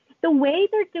here, the way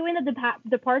they're doing the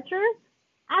departure,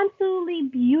 absolutely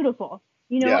beautiful.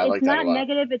 It's not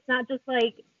negative. It's not just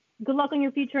like, good luck on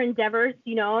your future endeavors.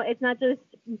 It's not just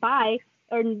bye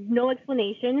or no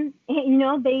explanation.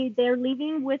 They're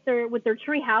leaving with their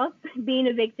tree house being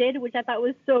evicted, which I thought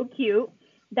was so cute.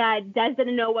 That Dez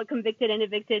didn't know what convicted and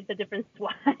evicted the difference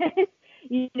was.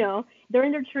 They're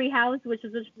in their tree house, which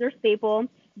is their staple.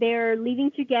 They're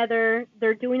leaving together.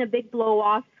 They're doing a big blow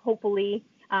off, hopefully.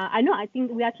 I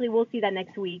think we actually will see that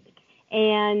next week.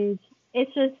 And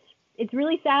it's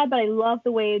really sad, but I love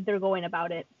the way they're going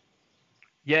about it.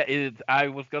 Yeah, I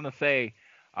was gonna say,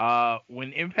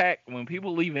 when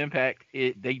people leave Impact,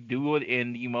 they do it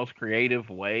in the most creative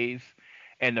ways,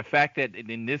 and the fact that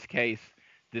in this case,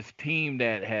 this team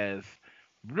that has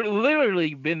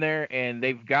literally been there and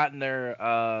they've gotten their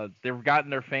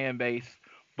fan base,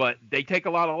 but they take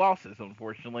a lot of losses,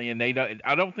 unfortunately, and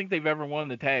I don't think they've ever won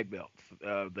the tag belts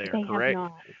there. They correct? Have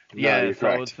not. Yeah,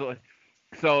 no,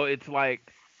 so it's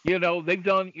like. They've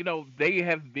done, they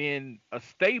have been a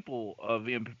staple of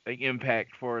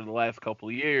Impact for the last couple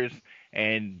of years,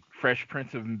 and Fresh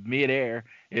Prince of Midair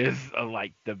is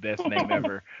like the best name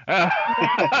ever.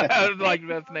 Like the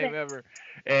best name ever.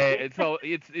 And so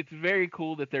it's very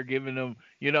cool that they're giving them,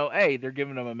 they're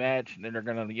giving them a match, and then they're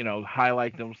going to,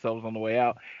 highlight themselves on the way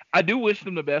out. I do wish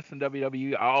them the best in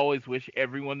WWE. I always wish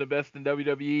everyone the best in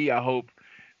WWE. I hope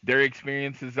their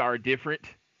experiences are different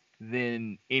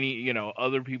than any,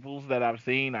 other people's that I've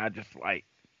seen. I just like,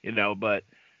 but,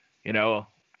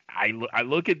 I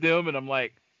look at them and I'm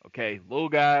like, okay, little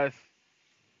guys,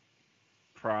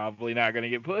 probably not going to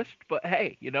get pushed, but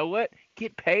hey, you know what?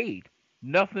 Get paid.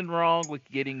 Nothing wrong with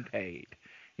getting paid.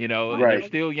 And they're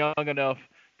still young enough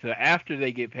to, after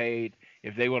they get paid,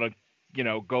 if they want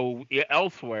to, go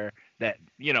elsewhere, that,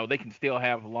 they can still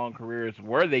have long careers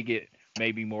where they get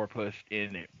maybe more pushed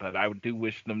in it. But I do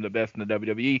wish them the best in the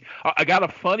WWE. I got a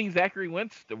funny Zachary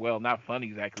Wentz. Well, not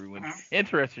funny Zachary Wentz.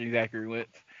 Interesting Zachary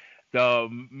Wentz.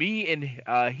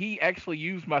 He actually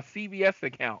used my CBS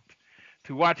account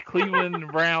to watch Cleveland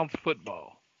Browns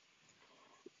football.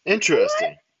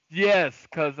 Interesting. Yes,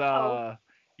 because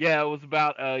it was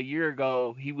about a year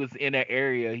ago. He was in an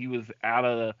area. He was out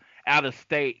of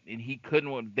state, and he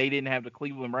couldn't. They didn't have the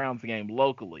Cleveland Browns game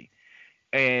locally.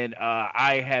 And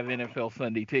I have NFL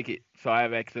Sunday ticket, so I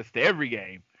have access to every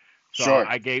game. So sure.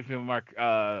 I gave him my.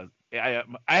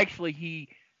 He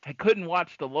couldn't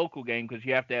watch the local game because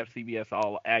you have to have CBS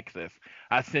All Access.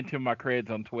 I sent him my creds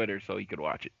on Twitter so he could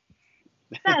watch it.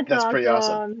 That's pretty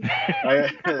awesome.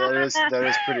 that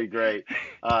is pretty great.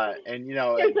 And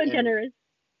you're so generous.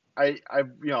 I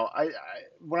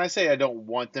when I say I don't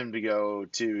want them to go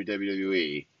to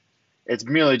WWE, it's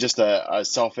merely just a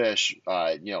selfish,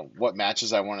 what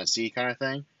matches I want to see kind of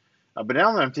thing. But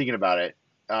now that I'm thinking about it,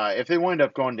 if they wind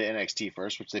up going to NXT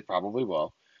first, which they probably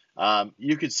will,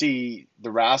 you could see the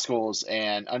Rascals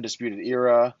and Undisputed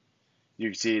Era. You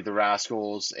could see the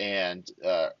Rascals and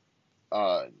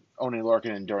Oney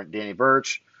Lorcan and Danny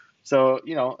Burch. So,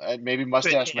 maybe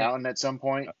Mustache Mountain at some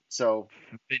point. So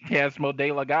Fantasmo De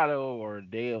Legado or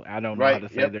Dale, I don't know how to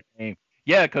say their name.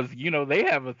 Yeah, because, they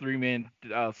have a 3-man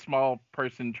small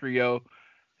person trio.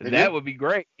 That would be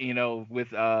great, with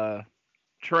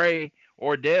Trey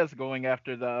or Dez going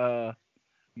after the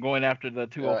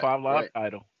 205 Live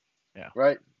title. Yeah.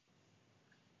 Right.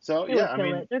 So, they're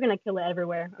going to kill it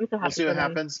everywhere. I'm so happy. We'll see what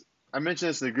happens. I mentioned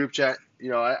this in the group chat.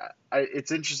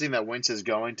 It's interesting that Wentz is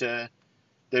going to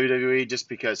WWE just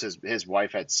because his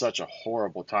wife had such a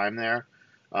horrible time there.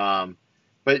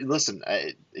 But listen,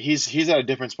 he's at a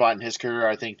different spot in his career,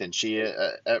 I think, than she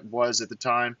was at the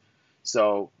time.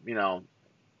 So,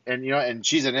 and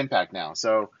she's at Impact now.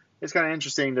 So it's kind of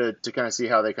interesting to kind of see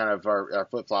how they kind of are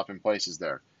flip-flopping places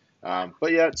there.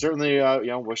 But yeah, certainly,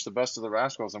 wish the best of the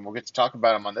Rascals, and we'll get to talk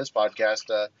about them on this podcast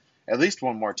at least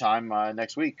one more time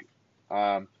next week.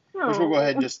 which we'll go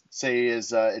ahead and just say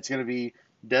is it's going to be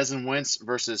Desmond Wentz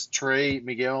versus Trey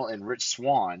Miguel and Rich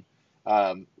Swann,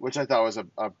 which I thought was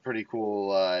a pretty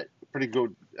cool, pretty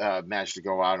good match to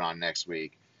go out on next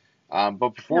week.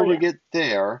 But before we get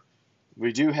there,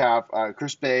 we do have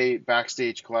Chris Bey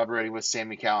backstage collaborating with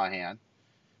Sami Callihan.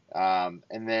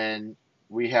 And then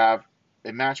we have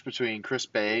a match between Chris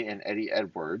Bey and Eddie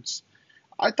Edwards.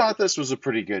 I thought this was a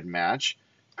pretty good match.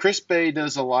 Chris Bey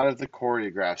does a lot of the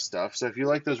choreographed stuff. So if you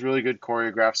like those really good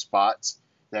choreographed spots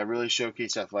that really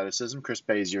showcase athleticism, Chris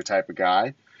Bey is your type of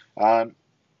guy.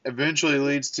 Eventually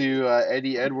leads to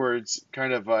Eddie Edwards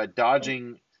kind of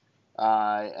dodging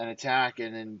an attack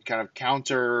and then kind of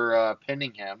counter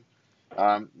pinning him,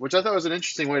 which I thought was an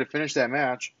interesting way to finish that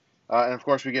match. And of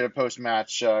course, we get a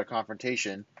post-match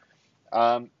confrontation.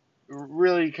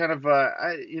 Really kind of,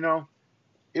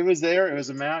 it was there. It was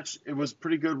a match. It was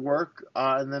pretty good work.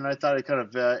 And then I thought it kind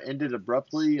of ended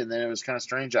abruptly, and then it was kind of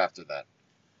strange after that.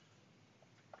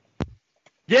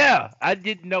 Yeah, I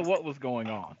didn't know what was going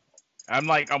on.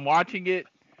 I'm watching it,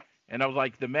 and I was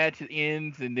like, the match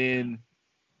ends, and then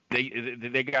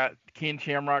they got Ken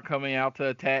Shamrock coming out to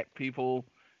attack people,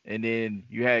 and then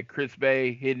you had Chris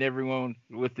Bey hitting everyone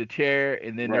with the chair,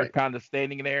 and then they're kind of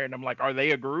standing there, and I'm like, are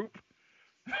they a group?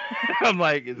 I'm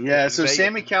like, so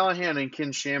Sami Callihan and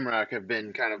Ken Shamrock have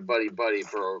been kind of buddy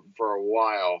for a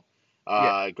while,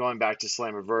 going back to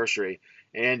Slammiversary,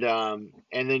 and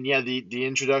then the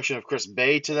introduction of Chris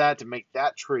Bey to that to make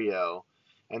that trio,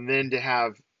 and then to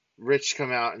have Rich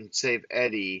come out and save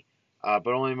Eddie, but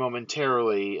only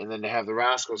momentarily, and then to have the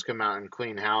Rascals come out and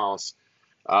clean house.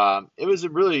 I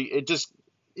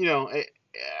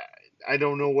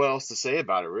don't know what else to say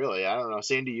about it, really. I don't know.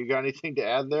 Sandy, you got anything to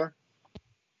add there?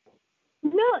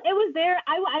 No, it was there.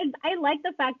 I like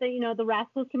the fact that, the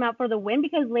Rascals came out for the win,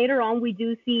 because later on we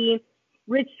do see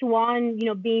Rich Swann,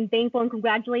 being thankful and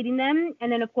congratulating them.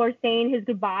 And then, of course, saying his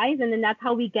goodbyes. And then that's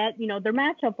how we get, their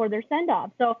matchup or their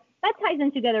send-off. So that ties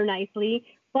in together nicely.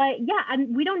 But, yeah,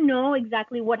 we don't know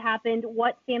exactly what happened,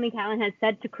 what Sami Callihan had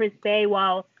said to Chris Bey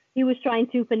while he was trying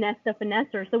to finesse the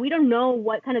finesser. So we don't know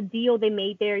what kind of deal they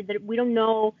made there. That we don't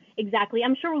know exactly.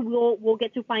 I'm sure we'll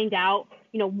get to find out,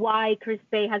 why Chris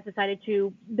Bey has decided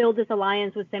to build this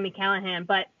alliance with Sami Callihan.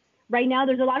 But right now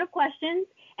there's a lot of questions,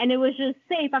 and it was just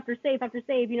save after save after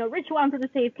save. Rich Swann for the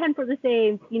save, Ken for the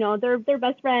save. They're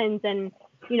best friends, and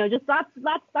just lots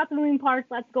of moving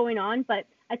parts, lots going on. But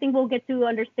I think we'll get to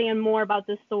understand more about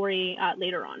this story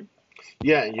later on.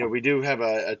 Yeah, we do have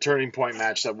a turning point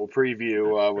match that we'll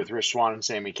preview with Rich Swann and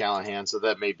Sami Callihan, so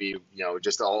that may be,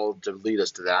 just all to lead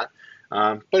us to that.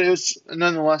 But it was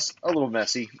nonetheless a little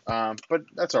messy, but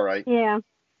that's all right. Yeah.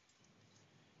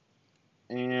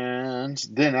 And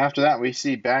then after that, we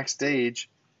see backstage,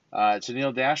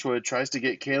 Tennille Dashwood tries to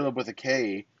get Caleb with a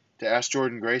K to ask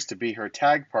Jordynne Grace to be her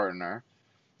tag partner.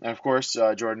 And of course,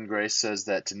 Jordynne Grace says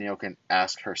that Tennille can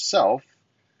ask herself.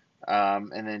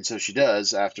 And then so she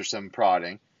does after some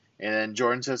prodding, and then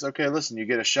Jordynne says, "Okay, listen, you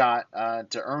get a shot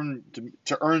to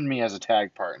earn me as a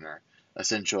tag partner,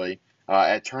 essentially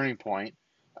at Turning Point."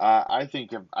 I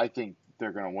think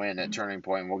they're going to win at Turning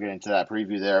Point. We'll get into that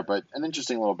preview there, but an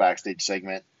interesting little backstage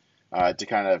segment to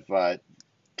kind of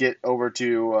get over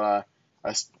to.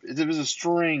 There was a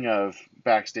string of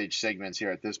backstage segments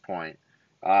here at this point.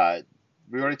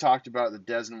 We already talked about the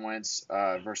Desmond Wentz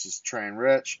versus Trey and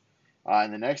Rich.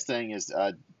 And the next thing is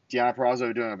Deonna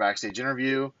Purrazzo doing a backstage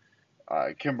interview.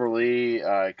 Kimberly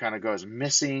kind of goes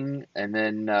missing, and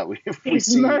then we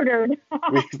see murdered.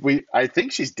 I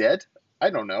think she's dead. I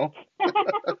don't know.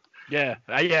 Yeah.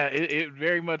 It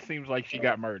very much seems like she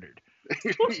got murdered.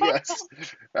 Yes.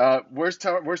 Where's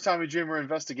Tommy Dreamer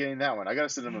investigating that one? I gotta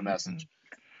send him a message.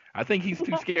 I think he's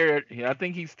too scared. I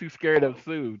think he's too scared of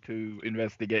Sue to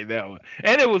investigate that one.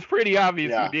 And it was pretty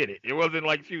obvious who did it. It wasn't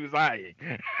like she was lying.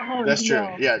 That's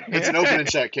true. Yeah, it's an open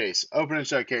and shut case. Open and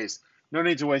shut case. No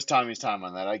need to waste Tommy's time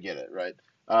on that. I get it, right?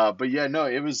 But yeah, no,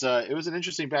 it was an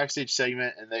interesting backstage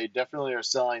segment, and they definitely are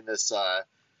selling this,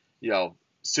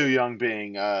 Su Yung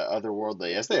being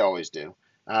otherworldly, as they always do.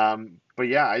 But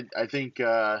yeah, I think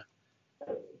Deonna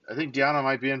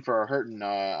might be in for a hurting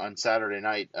on Saturday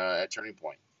night at Turning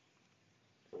Point.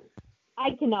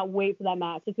 I cannot wait for that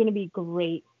match. It's going to be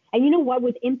great. And you know what?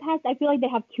 With Impact, I feel like they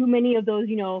have too many of those,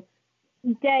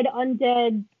 dead,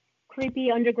 undead, creepy,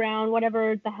 underground,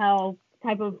 whatever the hell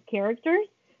type of characters.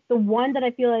 The one that I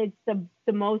feel like is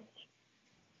the most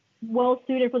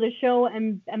well-suited for the show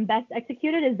and best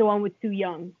executed is the one with Su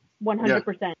Yung,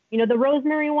 100%. Yeah. The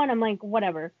Rosemary one, I'm like,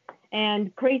 whatever.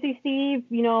 And Crazy Steve,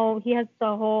 he has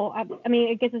the whole, I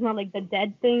guess it's not like the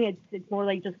dead thing. It's more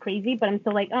like just crazy, but I'm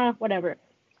still like, whatever.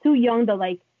 Su Yung, the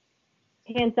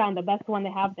hands down the best one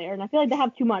they have there. And I feel like they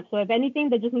have too much. So if anything,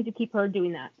 they just need to keep her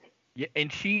doing that. Yeah,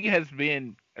 and she has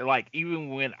been like, even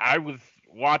when I was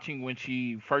watching when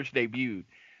she first debuted,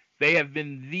 they have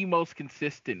been the most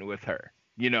consistent with her.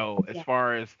 As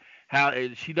far as how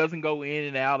she doesn't go in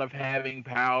and out of having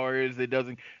powers. It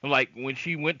doesn't, like when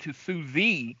she went to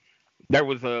Suzy,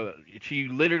 she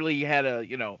literally had a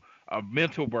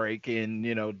mental break, and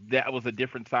that was a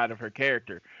different side of her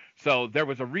character. So there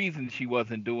was a reason she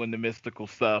wasn't doing the mystical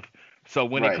stuff. So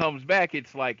when it comes back,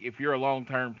 it's like, if you're a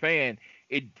long-term fan,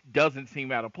 it doesn't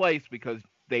seem out of place because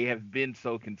they have been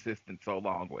so consistent so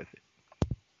long with it.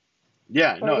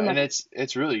 Yeah, no, and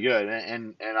it's really good,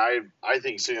 and I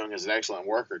think Soo-young is an excellent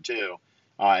worker too,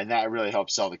 and that really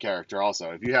helps sell the character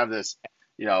also. If you have this,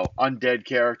 undead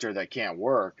character that can't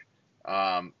work,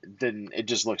 then it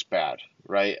just looks bad,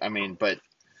 right? I mean, but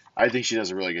I think she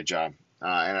does a really good job,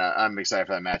 and I'm excited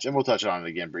for that match, and we'll touch on it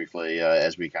again briefly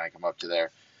as we kind of come up to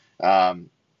there. And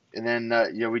then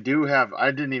we do have.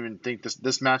 I didn't even think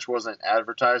this match wasn't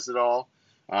advertised at all,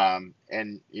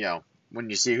 and when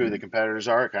you see who the competitors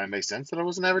are, it kind of makes sense that it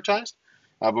wasn't advertised.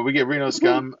 But we get Reno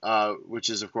Scum, which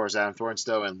is, of course, Adam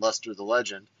Thornstowe and Lester the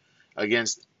Legend,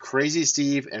 against Crazy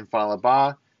Steve and Fallah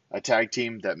Bahh, a tag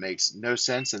team that makes no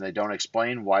sense, and they don't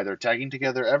explain why they're tagging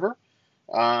together ever.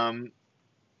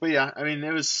 But yeah, I mean,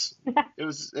 it was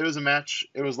a match.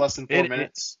 It was less than 4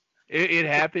 minutes. It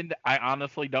happened. I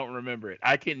honestly don't remember it.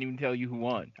 I can't even tell you who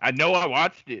won. I know I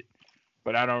watched it,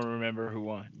 but I don't remember who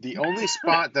won. The only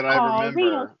spot that I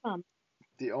remember.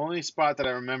 The only spot that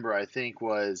I remember, I think,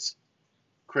 was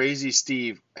Crazy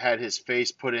Steve had his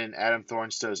face put in Adam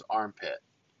Thornstowe's armpit.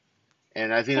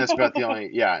 And I think that's about the only,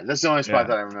 that's the only spot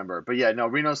that I remember. But yeah, no,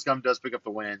 Reno Scum does pick up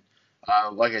the win.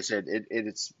 Like I said,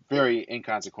 it's very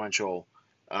inconsequential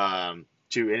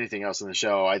to anything else in the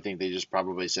show. I think they just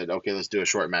probably said, okay, let's do a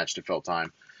short match to fill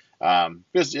time.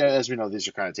 Because as we know, these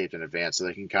are kind of taped in advance, so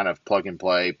they can kind of plug and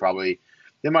play. Probably,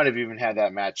 they might have even had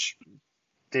that match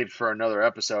taped for another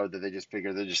episode that they just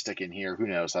figure they'll just stick in here. Who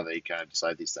knows how they kind of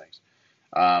decide these things.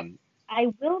 I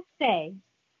will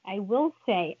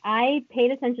say, I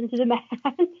paid attention to the match.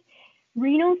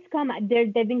 Reno Scum,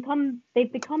 they've become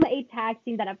a tag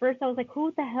team that at first I was like,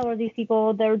 who the hell are these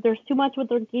people? There's too much with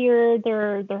their gear,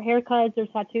 their haircuts, their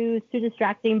tattoos, too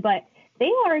distracting. But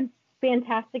they are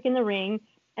fantastic in the ring,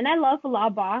 and I love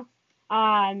Fallah Bahh.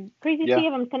 Crazy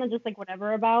Steve, I'm kind of just like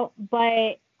whatever about,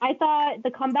 but I thought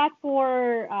the comeback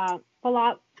for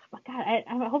Fallah, God,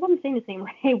 I hope I'm saying his name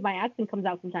right. My accent comes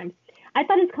out sometimes. I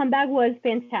thought his comeback was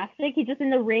fantastic. He's just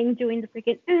in the ring doing the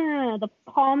freaking the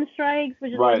palm strikes,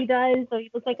 which is what he does. So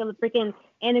he looks like a freaking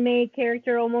anime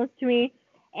character almost to me.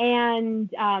 And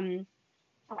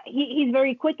he's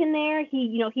very quick in there.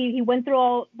 He went through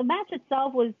all the match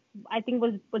itself was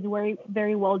very,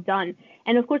 very well done.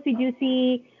 And of course we do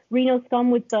see Reno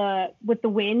Scum with the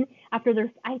win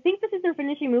after I think this is their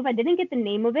finishing move. I didn't get the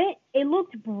name of it. It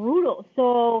looked brutal.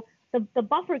 So the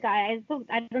buffer guy,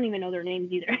 I don't even know their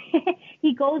names either.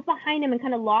 He goes behind him and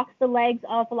kind of locks the legs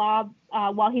of Fallah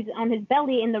while he's on his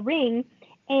belly in the ring.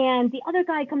 And the other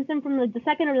guy comes in from the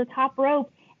second or the top rope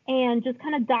and just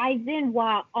kind of dives in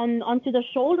onto the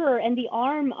shoulder and the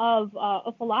arm of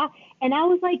Fallah. And I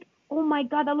was like, oh my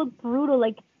God, that looked brutal.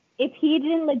 Like, if he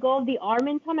didn't let go of the arm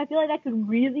in time, I feel like that could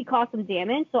really cause some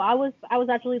damage. So I was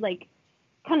actually like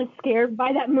kind of scared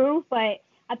by that move, but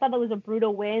I thought that was a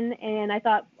brutal win, and I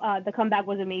thought the comeback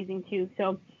was amazing too.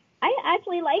 So I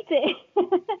actually liked it.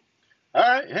 All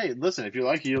right, hey, listen, if you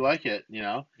like it, you like it.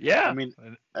 Yeah. I mean,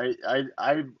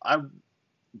 I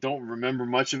don't remember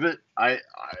much of it. I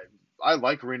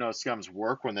like Reno Scum's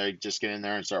work when they just get in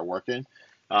there and start working.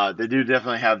 They do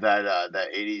definitely have that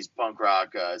 80s punk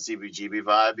rock CBGB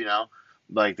vibe,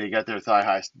 like they got their thigh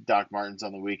high Doc Martens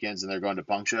on the weekends and they're going to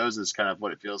punk shows. Is kind of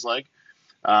what it feels like.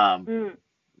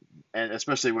 And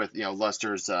especially with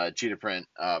Lester's cheetah print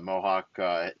mohawk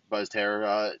buzzed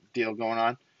hair deal going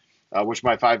on, which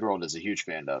my 5-year-old is a huge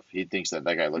fan of. He thinks that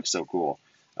guy looks so cool,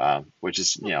 which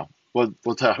is we'll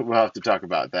have to talk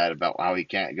about that, about how he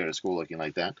can't go to school looking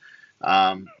like that.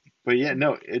 But yeah,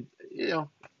 no, it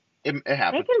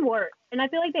happens. They can work, and I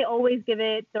feel like they always give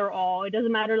it their all. It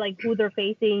doesn't matter like who they're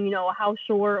facing, how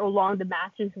short or long the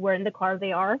matches, where in the car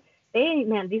they are.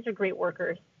 These are great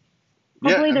workers.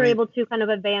 Hopefully they're able to kind of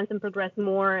advance and progress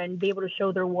more and be able to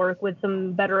show their work with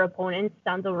some better opponents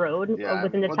down the road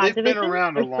within the tag division. They've been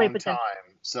around a long time,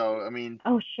 so I mean.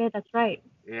 Oh shit, that's right.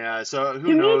 Yeah, so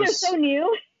who knows? To me, they're so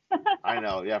new. I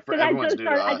know, yeah, for everyone's new to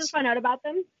us. I just found out about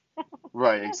them.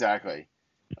 Right, exactly.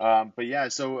 But yeah,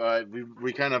 so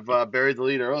we kind of buried the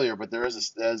lead earlier, but there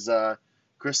is as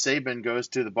Chris Sabin goes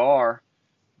to the bar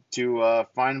to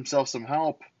find himself some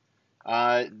help.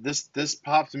 This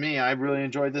popped me. I really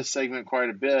enjoyed this segment quite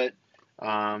a bit,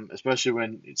 especially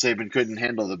when Saban couldn't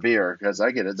handle the beer, because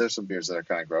I get it. There's some beers that are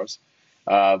kind of gross,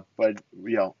 but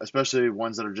especially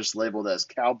ones that are just labeled as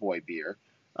cowboy beer.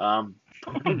 But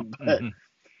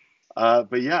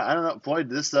yeah, I don't know, Floyd.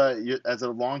 This as a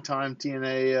longtime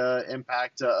TNA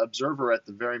Impact observer at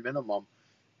the very minimum,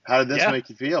 how did this Yeah. make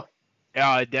you feel?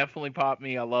 Yeah, it definitely popped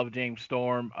me. I love James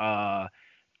Storm.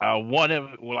 One of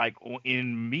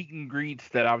in meet and greets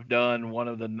that I've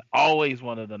done, always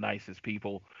one of the nicest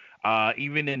people.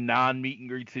 Even in non meet and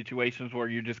greet situations where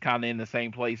you're just kind of in the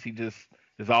same place, he just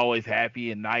is always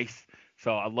happy and nice.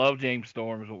 So I love James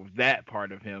Storm with that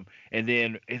part of him. And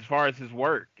then as far as his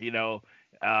work,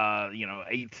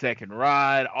 8-second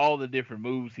ride, all the different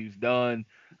moves he's done.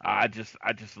 I just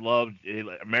loved it.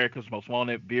 America's Most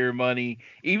Wanted, Beer Money.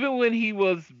 Even when he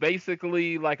was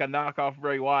basically like a knockoff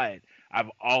Bray Wyatt, I've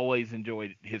always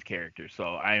enjoyed his character, so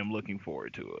I am looking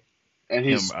forward to it. And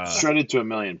he's shredded to a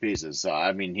million pieces. So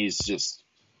I mean, he's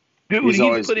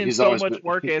put in so much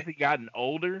work as he gotten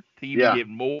older to even get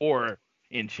more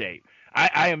in shape.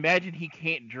 I imagine he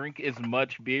can't drink as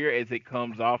much beer as it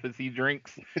comes off as he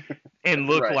drinks and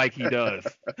look like he does.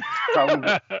 Probably,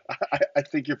 I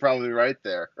think you're probably right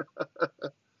there.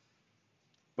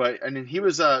 But I mean, he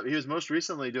was most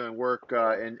recently doing work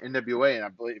in NWA, and I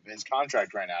believe his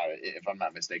contract ran out, if I'm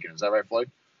not mistaken. Is that right, Floyd?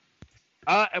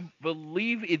 I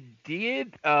believe it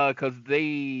did, because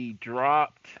they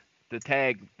dropped the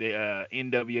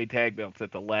NWA tag belts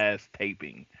at the last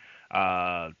taping.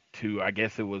 To, I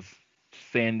guess it was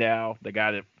Sandow, the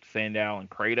guy that Sandow and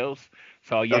Kratos.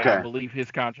 So yeah, okay. I believe his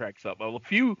contract's up. Well, a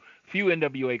few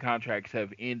NWA contracts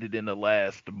have ended in the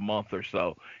last month or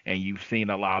so, and you've seen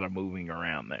a lot of moving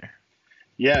around there.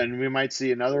 Yeah, and we might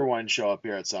see another one show up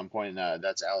here at some point.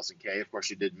 That's Allison Kay. Of course,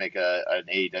 she did make an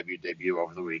AEW debut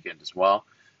over the weekend as well.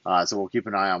 So we'll keep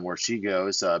an eye on where she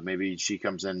goes. Maybe she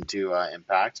comes into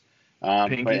Impact.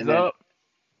 Pinky's up.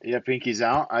 Yeah, Pinky's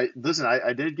out. I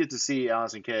did get to see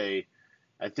Allison Kay.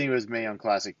 I think it was Mae Young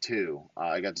Classic 2.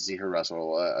 I got to see her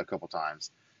wrestle a couple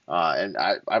times. And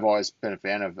I've always been a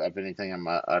fan of anything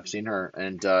I've seen her.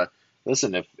 And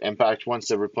listen, if Impact wants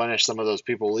to replenish some of those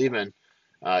people leaving,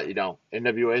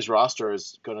 NWA's roster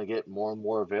is going to get more and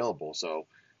more available. So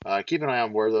keep an eye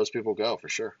on where those people go for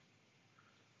sure.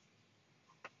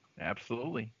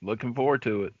 Absolutely. Looking forward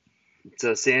to it.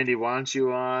 So Sandy, why don't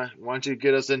you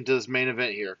get us into this main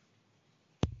event here?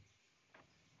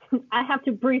 I have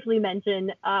to briefly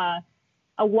mention a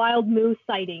wild moose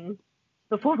sighting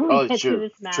before we get to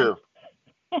this match. True.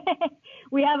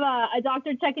 We have a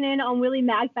doctor checking in on Willie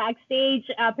Mack backstage.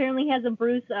 Apparently he has a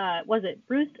bruised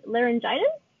laryngitis?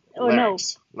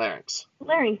 Larynx. Larynx.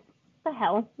 What the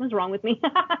hell was wrong with me?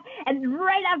 And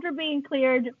right after being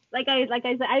cleared, like I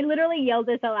said, I literally yelled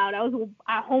this out loud. I was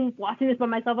at home watching this by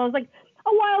myself. I was like, a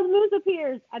wild moose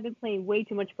appears. I've been playing way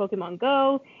too much Pokemon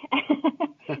Go.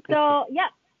 So yeah.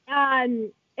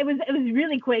 It was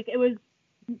really quick. It was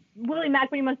Willie Mack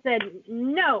pretty much said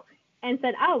no and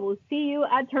said, "I will see you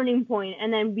at Turning Point."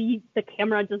 And then the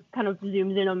camera just kind of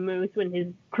zooms in on Moose with his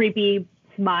creepy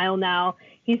smile. Now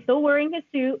he's still wearing his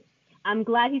suit. I'm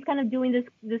glad he's kind of doing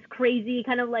this crazy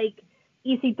kind of like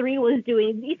EC3 was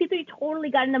doing. EC3 totally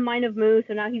got in the mind of Moose,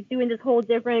 and now he's doing this whole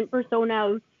different persona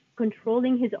of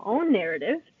controlling his own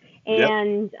narrative.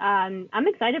 And I'm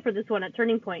excited for this one at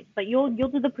Turning Point. But you'll do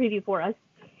the preview for us.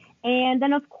 And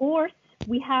then, of course,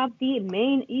 we have the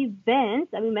main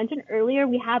event that we mentioned earlier.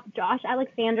 We have Josh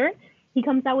Alexander. He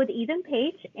comes out with Ethan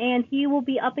Page, and he will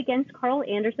be up against Carl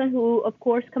Anderson, who, of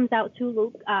course, comes out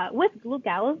to with Luke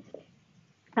Gallows,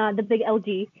 the big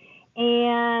LG.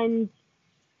 And,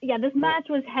 yeah, this match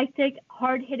was hectic,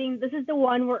 hard-hitting. This is the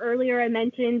one where earlier I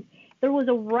mentioned there was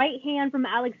a right hand from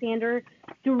Alexander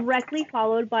directly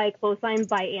followed by a clothesline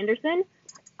by Anderson.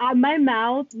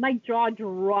 My jaw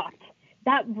dropped.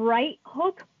 That right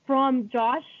hook from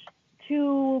Josh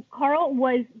to Carl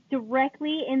was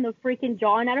directly in the freaking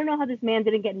jaw, and I don't know how this man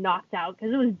didn't get knocked out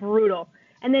because it was brutal.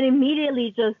 And then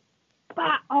immediately just,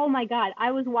 oh my God,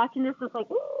 I was watching this just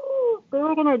like, ooh, they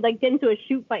were gonna like get into a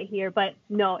shoot fight here, but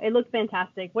no, it looked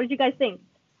fantastic. What did you guys think?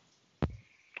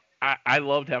 I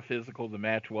loved how physical the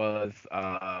match was.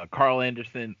 Carl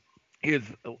Anderson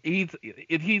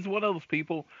he's one of those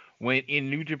people when in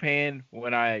New Japan,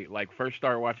 when I first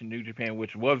started watching New Japan,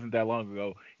 which wasn't that long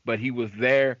ago, but he was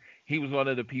there. He was one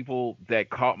of the people that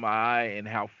caught my eye and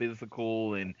how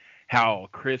physical and how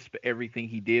crisp everything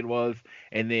he did was.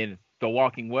 And then the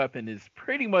Walking Weapon is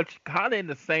pretty much kind of in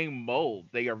the same mold.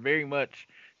 They are very much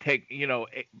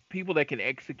people that can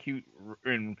execute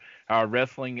in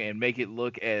wrestling and make it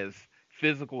look as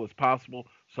physical as possible.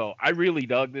 So I really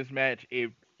dug this match.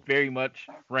 It very much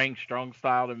rang strong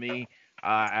style to me.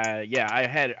 I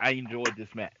enjoyed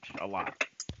this match a lot.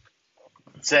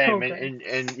 Same, Okay.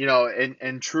 and you know,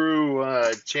 in true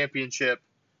championship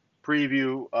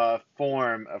preview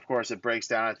form, of course, it breaks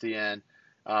down at the end.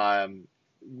 Um,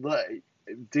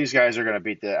 these guys are going to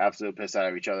beat the absolute piss out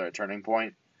of each other at Turning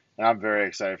Point, and I'm very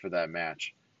excited for that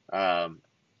match. But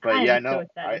yeah, I'm so no,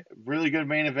 excited. really good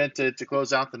main event to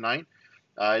close out the night.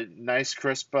 Nice,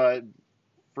 crisp,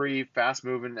 free, fast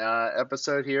moving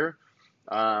episode here.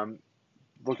 Um,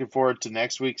 Looking forward to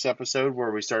next week's episode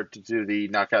where we start to do the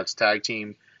Knockouts Tag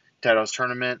Team Titles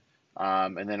Tournament.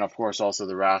 And then, of course, also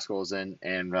the Rascals and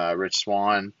Rich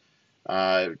Swann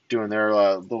doing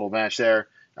their little match there.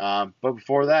 But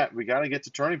before that, we got to get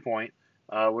to Turning Point,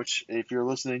 which, if you're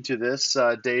listening to this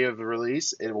day of the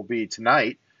release, it will be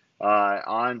tonight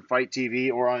on Fight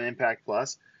TV or on Impact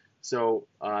Plus. So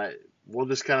we'll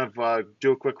just kind of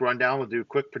do a quick rundown. We'll do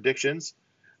quick predictions,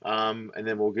 and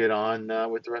then we'll get on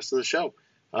with the rest of the show.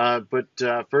 But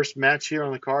first match here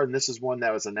on the card, and this is one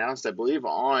that was announced, I believe,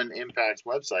 on Impact's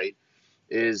website,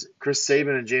 is Chris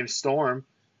Sabin and James Storm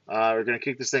are going to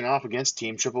kick this thing off against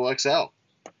Team Triple XL.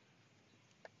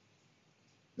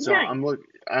 So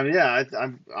Nice.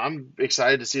 I'm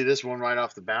excited to see this one right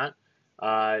off the bat.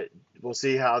 We'll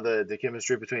see how the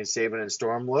chemistry between Sabin and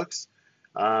Storm looks.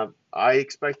 I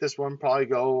expect this one probably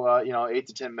go 8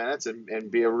 to 10 minutes and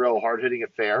be a real hard hitting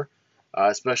affair.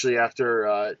 Especially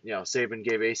after Sabin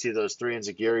gave AC those 3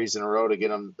 enziguris in a row to get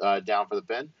him down for the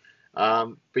pin.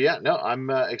 But yeah, no, I'm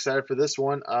excited for this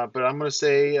one. But I'm gonna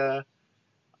say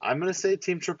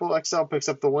Team Triple XL picks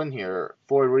up the win here.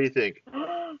 Floyd, what do you think?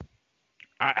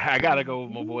 I gotta go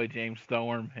with my boy James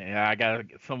Storm. Yeah,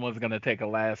 someone's gonna take a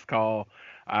last call.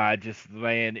 It's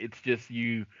just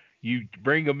you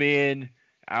bring him in.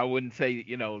 I wouldn't say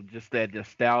just that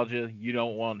nostalgia. You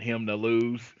don't want him to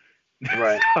lose.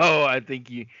 Right. So I think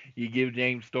you give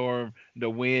James Storm the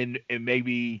win, and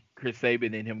maybe Chris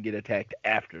Sabin and him get attacked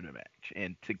after the match,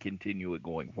 and to continue it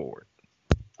going forward.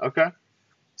 Okay.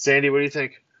 Sandy, what do you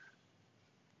think?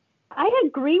 I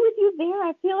agree with you there.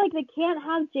 I feel like they can't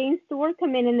have James Storm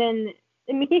come in and then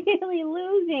immediately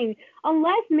losing,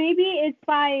 unless maybe it's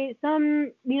by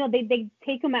some, they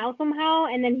take him out somehow,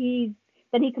 and then he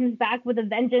comes back with a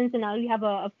vengeance, and now you have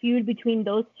a feud between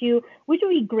those two, which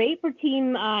would be great for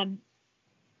Team.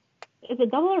 Is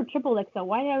it double or triple XL?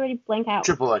 Why did I already blank out?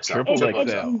 Triple XL. Triple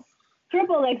XL.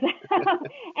 Triple XL.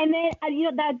 And then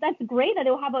that's great that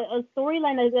they'll have a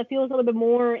storyline that feels a little bit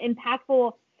more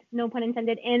impactful, no pun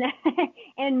intended,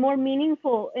 and more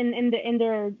meaningful in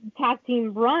their tag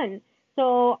team run.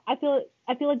 So I feel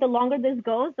like the longer this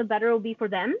goes, the better it will be for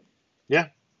them. Yeah.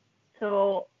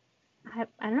 So I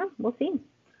don't know. We'll see.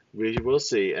 We will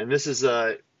see. And this is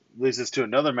leads us to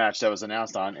another match that was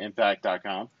announced on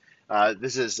Impact.com.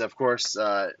 This is, of course,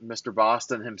 Mr.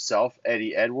 Boston himself,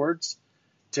 Eddie Edwards,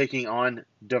 taking on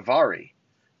Daivari.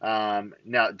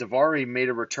 Now, Daivari made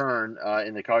a return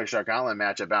in the Kali Shark Gauntlet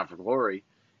match at Bound for Glory,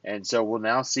 and so we'll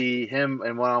now see him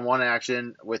in one-on-one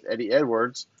action with Eddie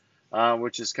Edwards,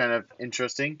 which is kind of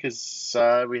interesting because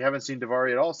we haven't seen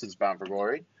Daivari at all since Bound for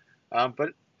Glory.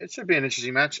 But it should be an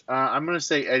interesting match. I'm going to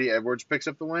say Eddie Edwards picks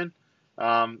up the win,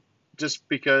 just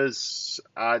because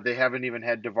they haven't even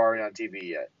had Daivari on TV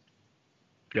yet.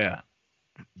 Yeah,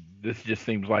 this just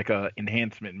seems like a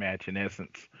enhancement match in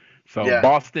essence. So yeah.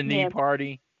 Boston Knee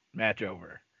Party, match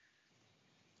over.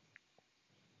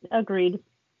 Agreed.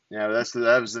 Yeah,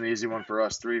 that was an easy one for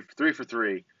us. Three for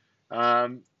three.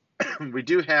 We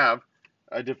do have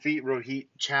a Defeat Rohit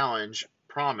challenge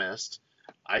promised.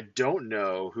 I don't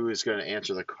know who is going to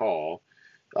answer the call.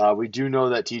 We do know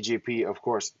that TJP, of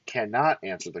course, cannot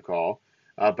answer the call.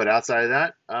 But outside of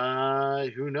that,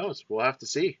 who knows? We'll have to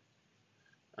see.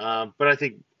 But I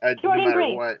think no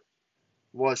matter what,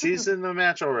 well, she's in the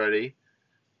match already.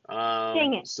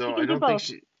 Dang it. So I don't think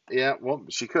she. Yeah, well,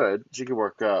 she could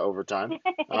work overtime.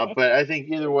 But I think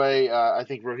either way, I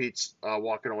think Rohit's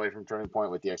walking away from Turning Point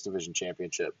with the X Division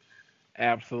Championship.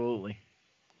 Absolutely.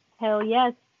 Hell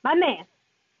yes, my man.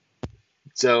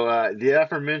 So the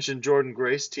aforementioned Jordynne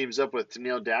Grace teams up with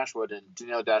Tenille Dashwood in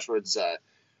Tenille Dashwood's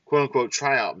quote-unquote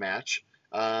tryout match.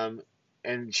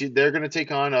 And they're going to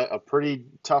take on a pretty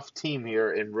tough team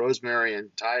here in Rosemary and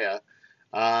Taya.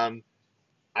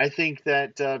 I think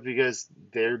that because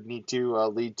they need to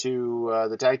lead to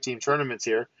the tag team tournaments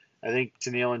here, I think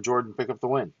Tenille and Jordynne pick up the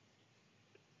win.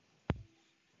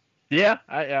 Yeah,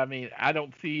 I mean, I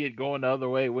don't see it going the other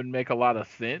way. It wouldn't make a lot of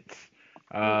sense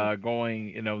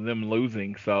going, them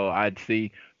losing. So I'd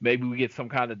see maybe we get some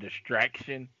kind of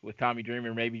distraction with Tommy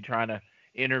Dreamer maybe trying to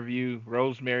interview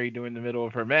Rosemary during the middle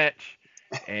of her match.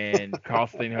 and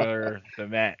costing her the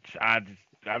match. I'm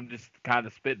just kind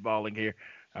of spitballing here.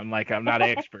 I'm not an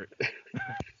expert.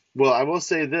 Well, I will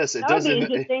say this: it That would does be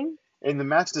interesting. in the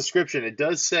match description. It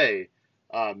does say,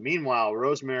 meanwhile,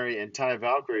 Rosemary and Ty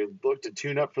Valkyrie look to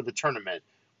tune up for the tournament,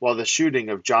 while the shooting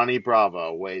of Johnny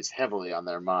Bravo weighs heavily on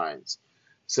their minds.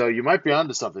 So you might be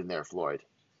onto something there, Floyd.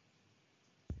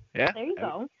 Yeah. There you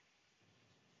go.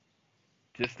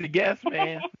 Just a guess,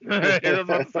 man. I was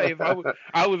about to say, if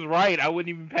I was right, I wouldn't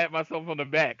even pat myself on the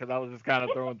back because I was just kind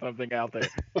of throwing something out there.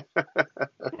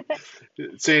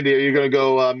 Sandy, are you going to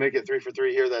go make it 3 for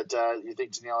 3 here that you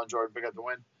think Tennille and Jordan pick up the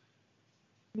win?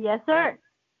 Yes, sir.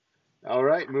 All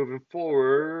right, moving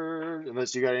forward,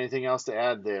 unless you got anything else to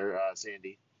add there,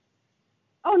 Sandy.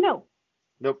 Oh, no.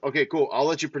 Nope. Okay, cool. I'll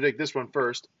let you predict this one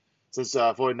first, since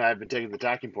Floyd and I have been taking the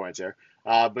talking points there.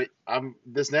 But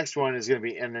this next one is going to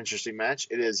be an interesting match.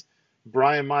 It is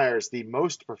Brian Myers, the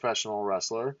most professional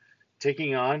wrestler,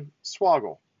 taking on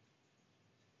Swoggle.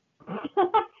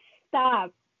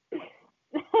 Stop.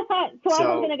 Swaggle's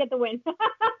going to get the win.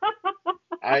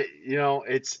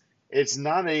 It's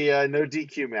not a no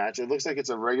DQ match. It looks like it's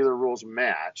a regular rules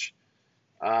match.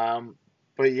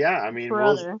 But yeah, I mean,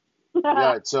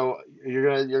 yeah. So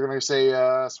you're gonna say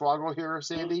Swoggle here,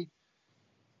 Sandy?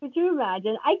 Could you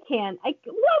imagine? I can't. Why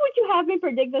would you have me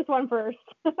predict this one first?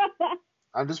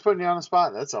 I'm just putting you on the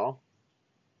spot. That's all.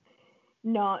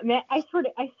 No, man. I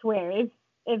swear,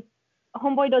 if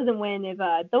Homeboy doesn't win, if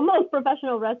the most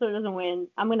professional wrestler doesn't win,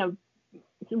 I'm gonna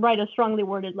write a strongly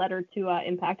worded letter to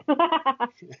Impact.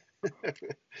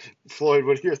 Floyd,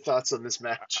 what are your thoughts on this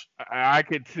match? I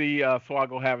could see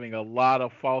Swoggle having a lot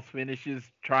of false finishes,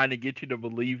 trying to get you to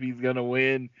believe he's gonna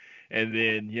win, and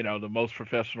then the most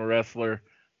professional wrestler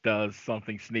does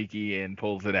something sneaky and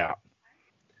pulls it out.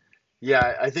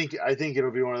 Yeah, I think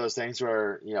it'll be one of those things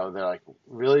where they're like,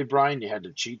 really, Brian, you had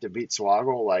to cheat to beat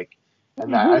Swoggle,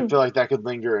 and I feel like that could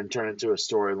linger and turn into a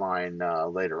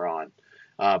storyline later on.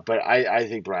 But I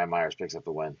think Brian Myers picks up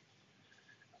the win.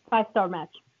 5-star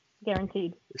match,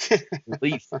 guaranteed. At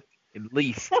least.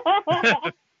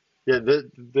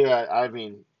 Yeah, I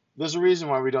mean, there's a reason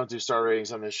why we don't do star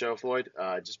ratings on this show, Floyd.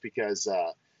 Just because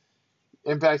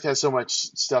Impact has so much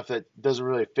stuff that doesn't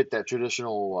really fit that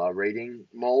traditional rating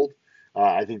mold.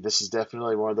 I think this is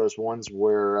definitely one of those ones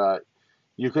where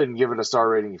you couldn't give it a star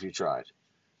rating if you tried.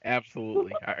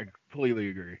 Absolutely. I completely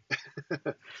agree.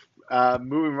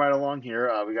 Moving right along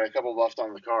here, we got a couple left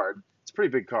on the card. It's a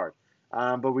pretty big card.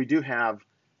 But we do have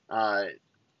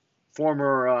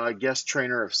former guest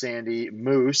trainer of Sandy,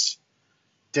 Moose,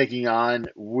 taking on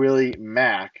Willie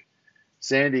Mack.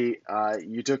 Sandy,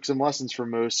 you took some lessons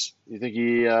from Moose. You think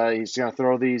he's going to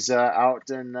throw these out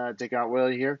and take out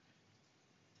Willie here?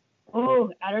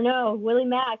 Oh, I don't know. Willie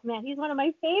Mack, man, he's one of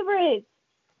my favorites.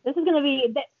 This is going to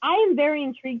be – I am very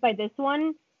intrigued by this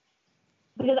one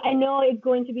because I know it's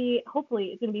going to be – hopefully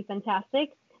it's going to be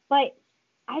fantastic. But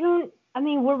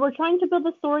we're trying to build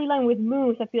a storyline with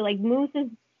Moose. I feel like this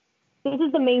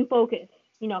is the main focus.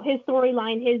 His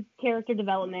storyline, his character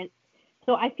development.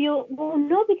 So I feel, well,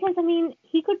 no, because,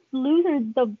 he could lose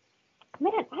in the –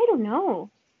 man, I don't know.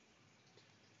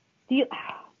 I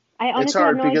honestly it's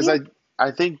hard have no because idea. I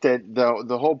think that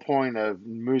the whole point of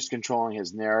Moose controlling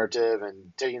his narrative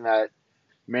and taking that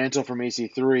mantle from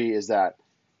EC3 is that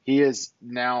he is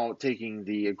now taking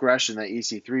the aggression that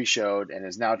EC3 showed and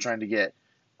is now trying to get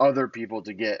other people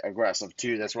to get aggressive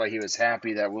too. That's why he was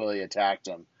happy that Willie attacked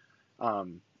him.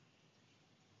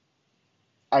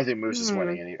 I think Moose is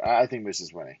winning. I think Moose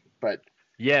is winning. But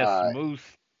yes, Moose,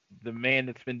 the man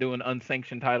that's been doing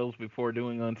unsanctioned titles before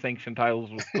doing unsanctioned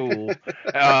titles was cool.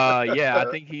 I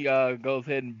think he goes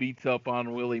ahead and beats up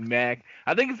on Willie Mack.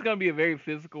 I think it's going to be a very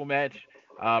physical match.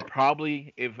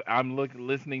 Probably, if I'm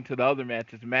listening to the other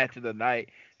matches, match of the night,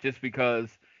 just because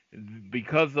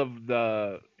of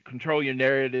the control your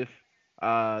narrative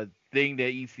thing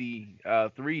that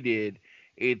EC3 did.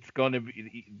 It's going to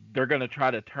be they're going to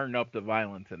try to turn up the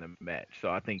violence in the match.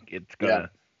 So I think it's going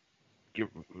to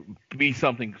be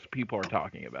something people are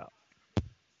talking about.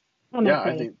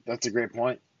 I think that's a great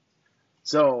point.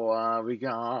 So we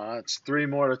got 3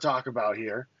 more to talk about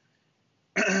here.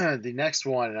 The next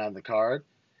one on the card,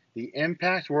 the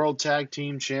Impact World Tag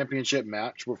Team Championship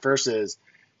match. Well, first is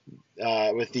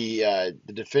with the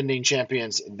defending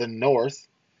champions, the North,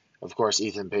 of course,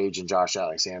 Ethan Page and Josh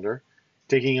Alexander,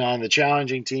 taking on the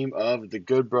challenging team of the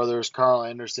Good Brothers, Carl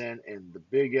Anderson, and the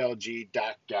Big LG,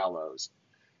 Doc Gallows.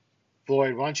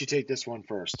 Floyd, why don't you take this one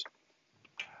first?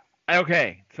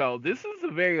 Okay, so this is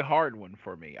a very hard one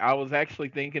for me. I was actually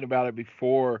thinking about it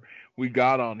before we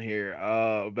got on here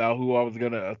about who I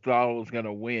thought I was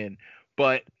gonna win,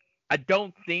 but I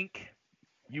don't think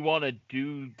you want to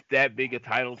do that big a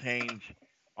title change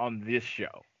on this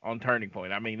show, on Turning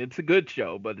Point. I mean, it's a good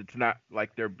show, but it's not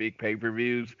like their big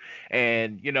pay-per-views.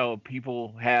 And,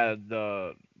 people have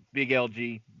the Big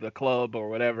LG, the club or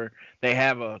whatever, they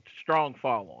have a strong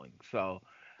following. So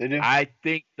They do. I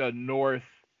think the North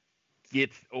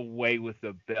gets away with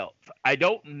the belts. I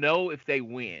don't know if they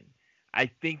win.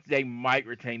 I think they might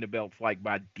retain the belts like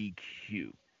by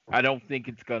DQ. I don't think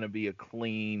it's going to be a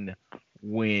clean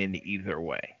win either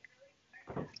way.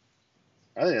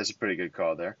 I think that's a pretty good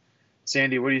call there.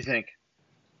 Sandy, what do you think?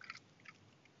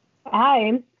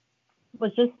 I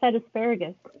was just fed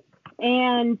asparagus.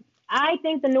 And I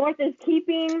think the North is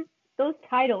keeping those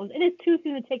titles. It is too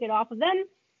soon to take it off of them.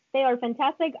 They are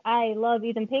fantastic. I love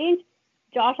Ethan Page.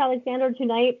 Josh Alexander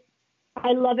tonight,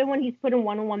 I love it when he's put in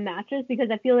one-on-one matches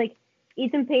because I feel like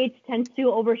Ethan Page tends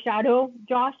to overshadow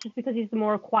Josh just because he's the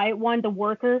more quiet one, the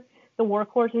worker, the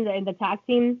workhorse in the tag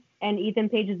team, and Ethan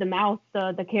Page is the mouth,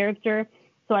 the character.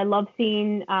 So I love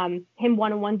seeing him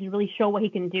one-on-one to really show what he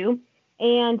can do.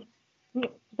 And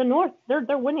the North,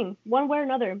 they're winning one way or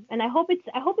another, and I hope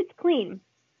it's clean,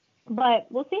 but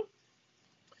we'll see.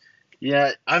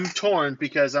 Yeah, I'm torn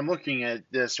because I'm looking at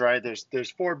this, right? There's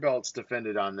 4 belts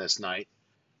defended on this night.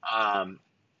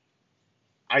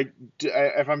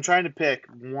 If I'm trying to pick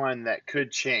one that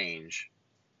could change,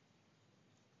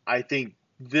 I think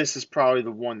this is probably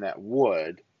the one that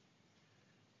would.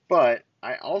 But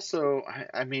I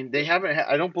mean, they haven't.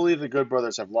 I don't believe the Good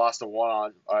Brothers have lost a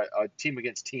team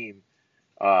against team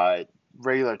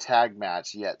regular tag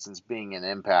match yet since being in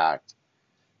Impact.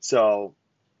 So,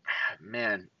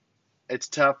 man, it's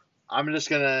tough. I'm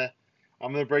gonna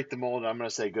break the mold. And I'm gonna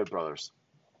say Good Brothers.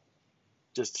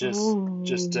 Just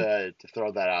to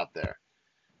throw that out there.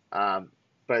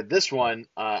 But this one,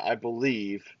 I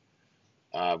believe,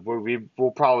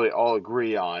 we'll probably all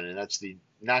agree on, and that's the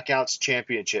Knockouts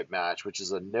Championship match, which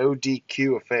is a no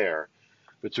DQ affair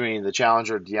between the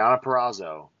challenger Deonna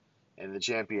Purrazzo and the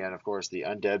champion, of course, the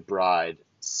Undead Bride,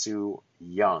 Su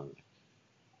Yung.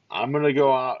 I'm going to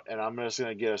go out, and I'm just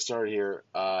going to get us started here.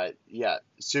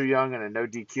 Su Yung in a no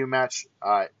DQ match,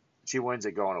 she wins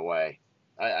it going away.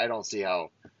 I don't see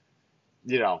how,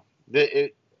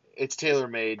 it's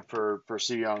tailor-made for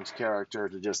Su Young's character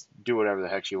to just do whatever the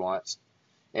heck she wants.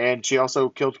 And she also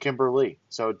killed Kimber Lee,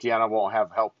 so Deonna won't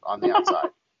have help on the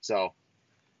outside. So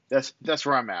that's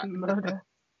where I'm at. Murder.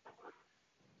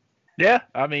 Yeah,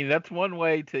 I mean, that's one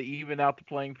way to even out the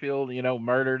playing field,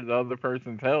 murder the other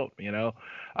person's help,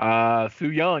 Su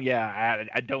Yung, yeah,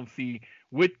 I don't see,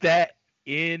 with that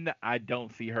I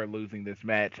don't see her losing this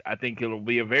match. I think it'll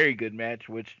be a very good match,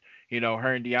 which,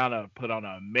 her and Deonna put on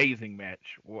an amazing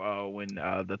match when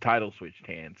the title switched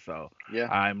hands. So yeah,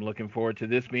 I'm looking forward to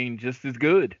this being just as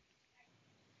good.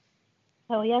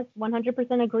 Oh, yes,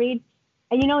 100% agreed.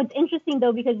 And, it's interesting,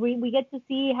 though, because we get to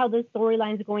see how this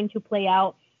storyline is going to play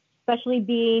out, especially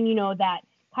being, that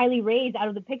Kylie Rae's out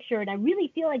of the picture. And I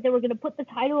really feel like they were going to put the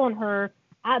title on her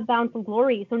at Bound for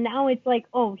Glory. So now it's like,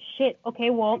 oh, shit. Okay,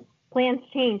 well, plans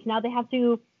change. Now they've had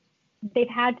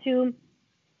to,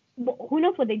 who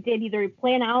knows what they did, either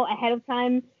plan out ahead of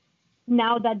time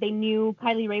now that they knew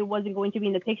Kylie Rae wasn't going to be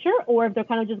in the picture, or if they're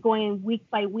kind of just going week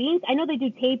by week. I know they do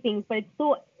tapings, but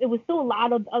it was still a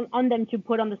lot on them to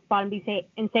put on the spot and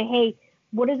say, hey,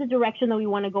 what is the direction that we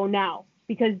want to go now?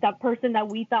 Because that person that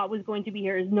we thought was going to be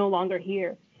here is no longer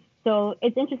here. So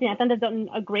it's interesting. I thought they've done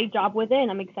a great job with it, and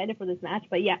I'm excited for this match.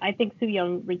 But yeah, I think Su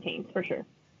Yung retains for sure.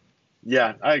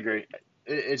 Yeah, I agree.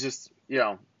 It's just,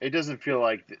 it doesn't feel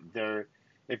like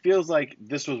it feels like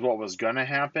this was what was going to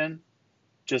happen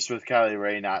just with Kylie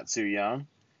Rae, not Su Yung.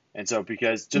 And so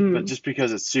just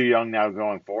because it's Su Yung now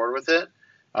going forward with it,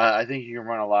 I think you can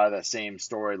run a lot of that same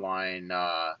storyline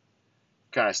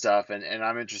kind of stuff. And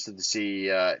I'm interested to see,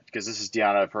 because this is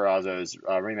Deonna Purrazzo's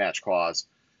rematch clause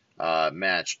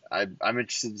match. I'm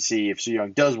interested to see if Su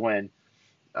Yung does win,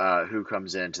 who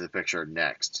comes into the picture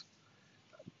next.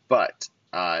 But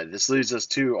this leads us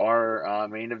to our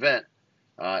main event.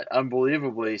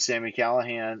 Unbelievably, Sami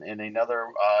Callihan in another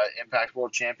Impact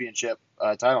World Championship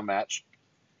title match.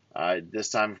 This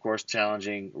time, of course,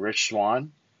 challenging Rich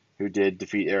Swann, who did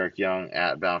defeat Eric Young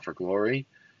at Bound for Glory.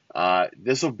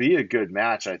 This will be a good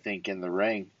match, I think, in the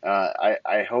ring.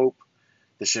 I hope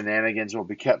the shenanigans will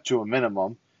be kept to a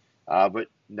minimum. But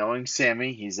knowing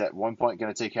Sami, he's at one point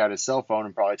going to take out his cell phone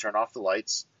and probably turn off the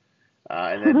lights.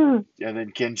 And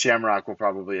then Ken Shamrock will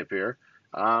probably appear.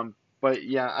 But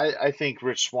yeah, I think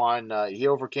Rich Swann, he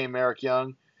overcame Eric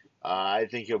Young. I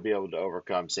think he'll be able to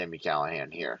overcome Sami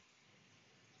Callihan here.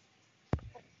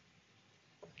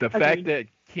 The fact that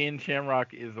Ken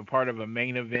Shamrock is a part of a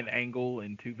main event angle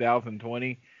in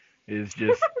 2020 is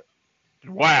just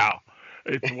wow.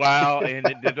 It's wow, and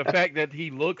the fact that he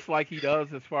looks like he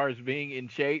does as far as being in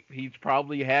shape, he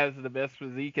probably has the best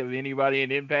physique of anybody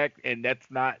in Impact, and that's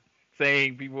not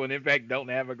saying people in Impact don't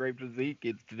have a great physique.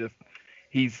 It's just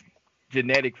he's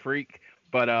genetic freak.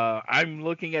 But I'm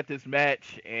looking at this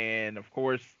match, and of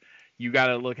course, you got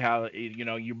to look how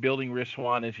you're building Rich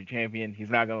Swann as your champion.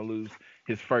 He's not going to lose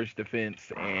his first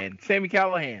defense, and Sami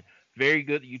Callihan, very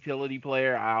good utility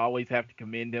player. I always have to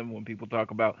commend him when people talk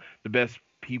about the best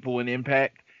people in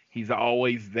Impact. He's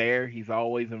always there. He's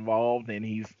always involved, and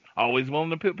he's always willing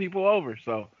to put people over.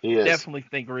 So definitely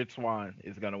think Rich Swann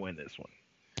is going to win this one.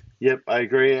 Yep, I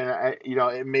agree. And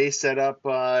it may set up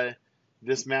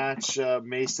this match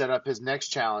may set up his next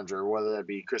challenger, whether that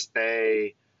be Chris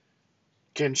Bay.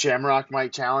 Ken Shamrock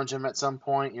might challenge him at some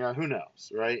point. Who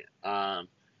knows, right?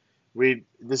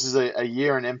 This is a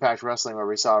year in Impact Wrestling where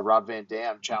we saw Rob Van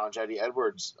Dam challenge Eddie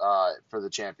Edwards for the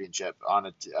championship on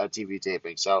a TV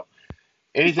taping. So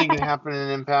anything can happen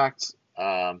in Impact.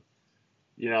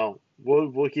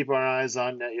 We'll keep our eyes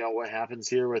on what happens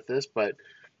here with this. But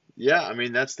yeah, I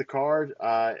mean that's the card.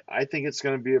 I think it's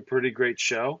going to be a pretty great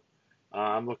show.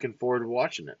 I'm looking forward to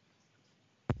watching it.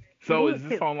 So is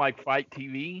this on like Fight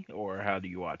TV, or how do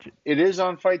you watch it? It is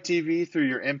on Fight TV through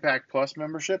your Impact Plus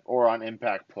membership or on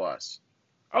Impact Plus.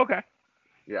 Okay.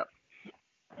 Yeah.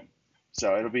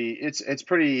 So it's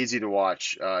pretty easy to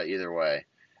watch either way.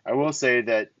 I will say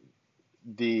that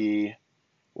the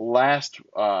last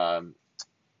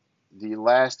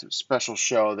special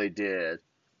show they did,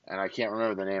 and I can't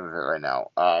remember the name of it right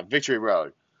now, Victory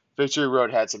Road. Victory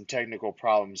Road had some technical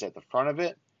problems at the front of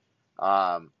it.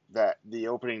 That the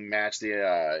opening match,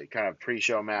 the kind of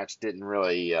pre-show match, didn't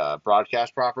really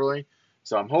broadcast properly.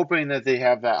 So I'm hoping that they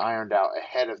have that ironed out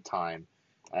ahead of time.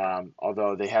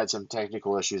 Although they had some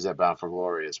technical issues at Bound for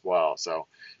Glory as well. So,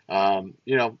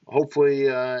 hopefully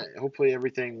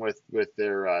everything with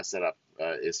their setup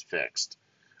is fixed,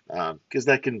 because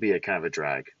that can be a kind of a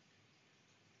drag.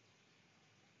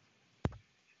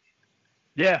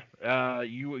 Yeah,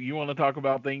 you want to talk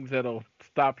about things that'll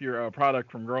stop your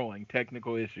product from growing,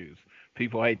 technical issues.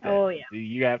 People hate that. Oh, yeah.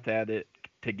 You have to have it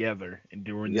together, and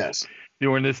during this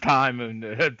time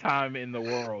and time in the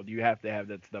world, you have to have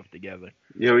that stuff together.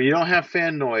 You don't have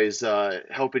fan noise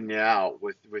helping you out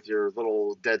with your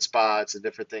little dead spots and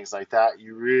different things like that.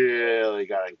 You really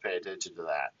got to pay attention to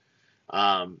that.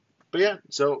 But yeah,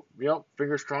 so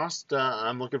fingers crossed.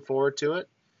 I'm looking forward to it.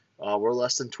 We're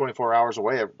less than 24 hours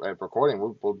away at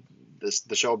recording.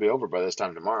 The show will be over by this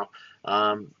time tomorrow.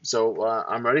 So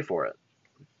I'm ready for it.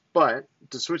 But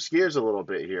to switch gears a little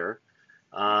bit here,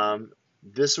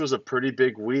 this was a pretty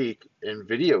big week in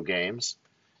video games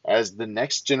as the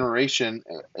next generation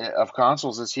of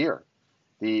consoles is here.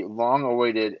 The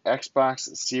long-awaited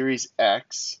Xbox Series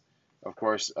X, of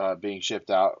course, being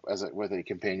shipped out with a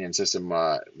companion system,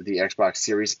 the Xbox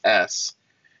Series S,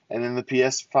 and then the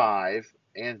PS5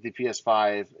 and the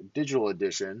PS5 Digital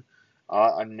Edition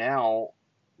are now,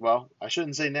 well, I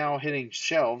shouldn't say now hitting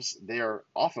shelves. They are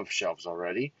off of shelves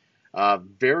already.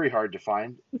 Very hard to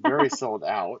find, very sold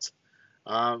out.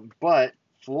 But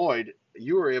Floyd,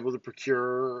 you were able to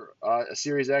procure a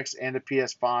Series X and a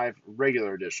PS5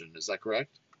 regular edition. Is that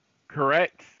correct?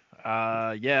 Correct.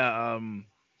 Yeah,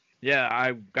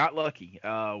 I got lucky.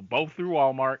 Both through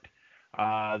Walmart.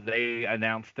 They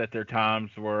announced that their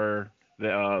times were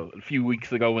a few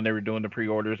weeks ago when they were doing the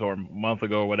pre-orders, or a month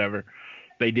ago or whatever.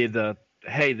 They did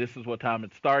hey, this is what time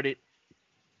it started.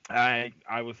 I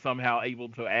was somehow able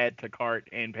to add to cart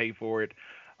and pay for it,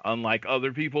 unlike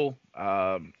other people.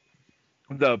 The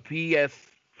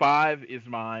PS5 is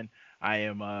mine. I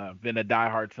am been a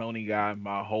diehard Sony guy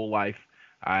my whole life.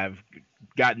 I've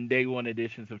gotten day one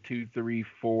editions of 2, 3,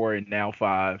 4, and now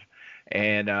 5.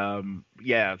 And and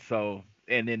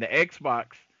then the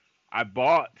Xbox I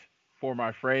bought for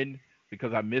my friend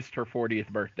because I missed her 40th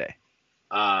birthday.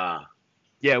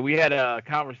 Yeah, we had a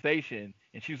conversation,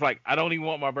 and she was like, I don't even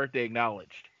want my birthday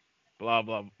acknowledged. Blah,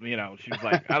 blah. She was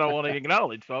like, I don't want to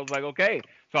acknowledge. So I was like, okay.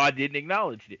 So I didn't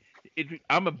acknowledge it.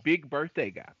 I'm a big birthday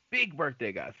guy.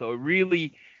 So it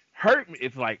really hurt me.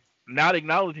 It's like not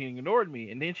acknowledging and ignored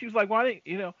me. And then she was like, why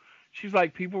didn't, she's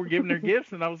like, people were giving her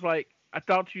gifts. And I was like, I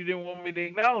thought you didn't want me to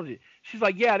acknowledge it. She's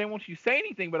like, yeah, I didn't want you to say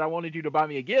anything, but I wanted you to buy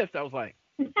me a gift. I was like,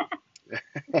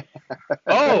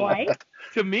 oh, what?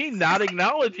 To me, not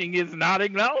acknowledging is not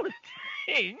acknowledging.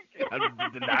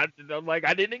 I'm like,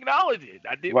 I didn't acknowledge it.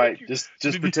 I didn't. Right. Just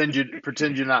pretend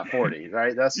you're not 40,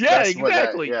 right? That's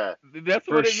exactly. That's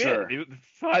what it sure. meant.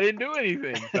 So I didn't do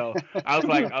anything. So I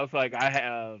was like,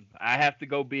 I have to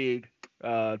go big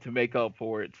to make up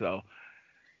for it. So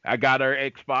I got her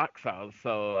Xbox house,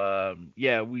 so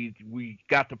yeah, we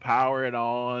got to power it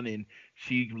on, and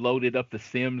she loaded up the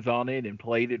Sims on it and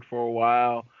played it for a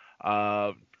while.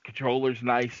 Uh, Controller's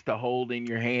nice to hold in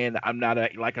your hand. I'm not a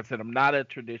like I said, I'm not a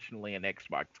traditionally an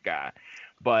Xbox guy,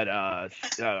 but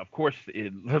of course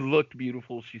it looked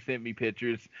beautiful. She sent me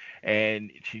pictures,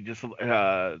 and she just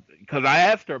because I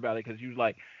asked her about it because she was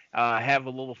like. Have a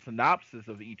little synopsis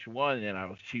of each one,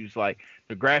 and she was like,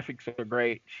 the graphics are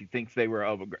great. She thinks they were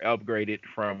upgraded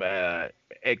from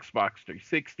Xbox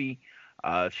 360.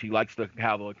 She likes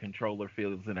how the controller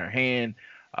feels in her hand.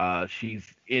 She's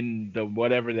in the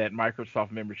whatever that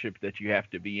Microsoft membership that you have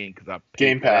to be in because I paid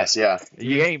Game for that. Pass, yeah.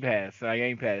 Game Pass.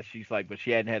 Game Pass. She's like, but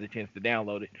she hadn't had a chance to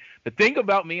download it. The thing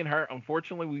about me and her,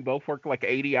 unfortunately, we both work like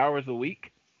 80 hours a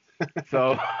week.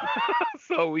 So,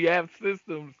 so we have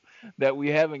systems that we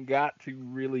haven't got to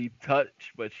really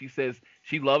touch. But she says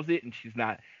she loves it, and she's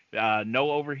not no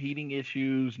overheating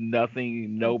issues,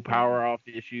 nothing, no power off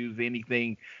issues,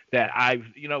 anything that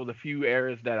the few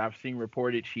errors that I've seen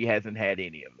reported, she hasn't had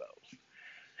any of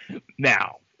those.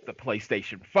 Now, the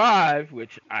PlayStation 5,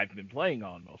 which I've been playing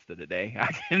on most of the day,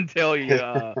 I can tell you,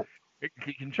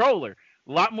 controller,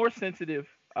 a lot more sensitive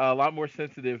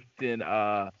than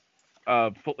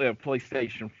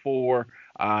PlayStation 4.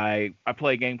 I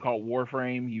play a game called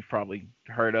Warframe. You've probably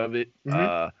heard of it.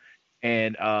 Mm-hmm.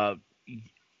 And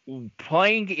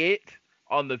playing it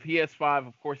on the PS5,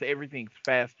 of course, everything's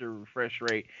faster, refresh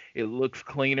rate. It looks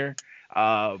cleaner.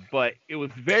 But it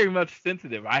was very much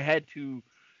sensitive. I had to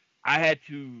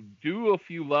do a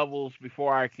few levels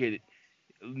before I could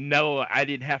know I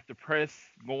didn't have to press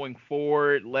going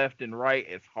forward, left and right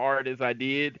as hard as I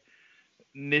did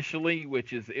initially,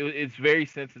 which is it's very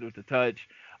sensitive to touch.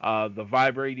 The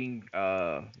vibrating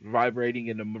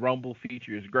and the rumble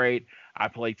feature is great. I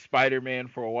played Spider-Man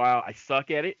for a while. I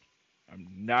suck at it. I'm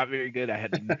not very good.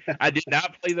 I did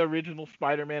not play the original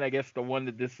Spider-Man. I guess the one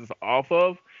that this is off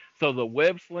of. So the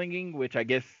web slinging, which I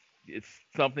guess it's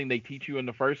something they teach you in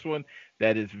the first one,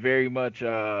 that is very much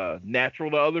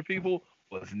natural to other people,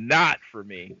 was not for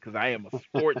me because I am a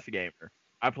sports gamer.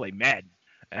 I play Madden.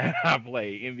 And I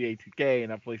play NBA 2K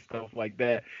and I play stuff like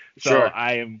that. So Sure.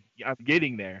 I'm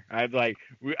getting there. I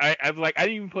didn't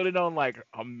even put it on like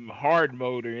hard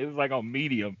mode, or it was like on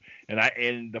medium.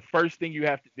 And the first thing you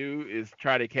have to do is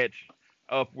try to catch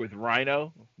up with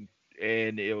Rhino.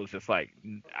 And it was just like,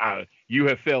 you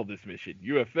have failed this mission.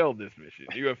 You have failed this mission.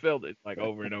 You have failed it, like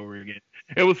over and over again.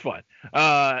 It was fun.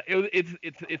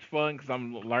 It's fun because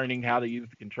I'm learning how to use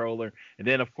the controller. And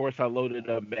then of course I loaded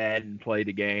up Madden and played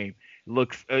the game.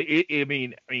 Looks, it's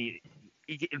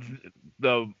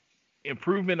the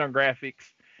improvement on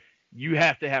graphics. You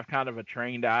have to have kind of a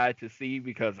trained eye to see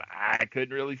because I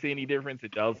couldn't really see any difference.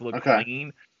 It does look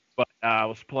clean, but I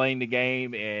was playing the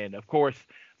game, and of course,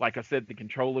 like I said, the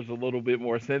controller's a little bit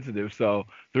more sensitive, so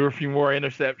there were a few more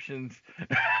interceptions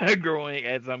growing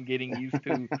as I'm getting used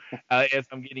to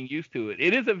it.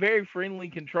 It is a very friendly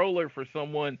controller for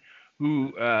someone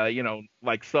who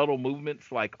like subtle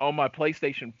movements. Like on my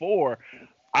PlayStation 4,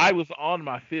 I was on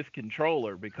my fifth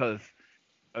controller because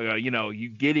you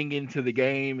getting into the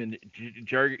game and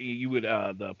you would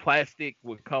the plastic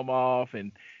would come off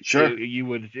and Sure. it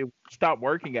would stop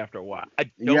working after a while.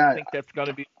 I don't think that's going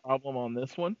to be a problem on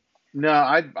this one. No,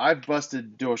 I've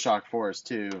busted DualShock 4s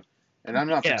too, and I'm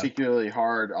not particularly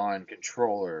hard on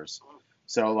controllers.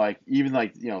 So like even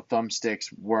like thumbsticks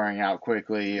wearing out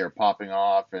quickly or popping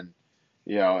off, and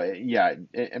so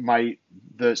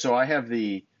I have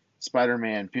the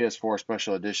Spider-Man PS4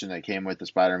 Special Edition that came with the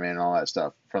Spider-Man and all that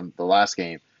stuff from the last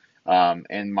game.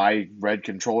 And my red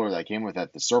controller that came with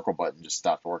that, the circle button just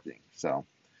stopped working. So,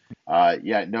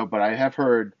 but I have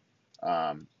heard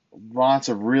lots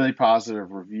of really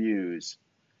positive reviews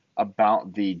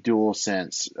about the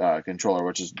DualSense controller,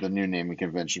 which is the new naming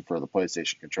convention for the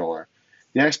PlayStation controller.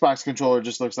 The Xbox controller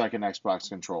just looks like an Xbox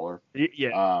controller.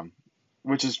 Yeah.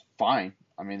 Which is fine.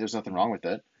 I mean, there's nothing wrong with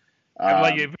it.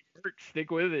 Like if it works, stick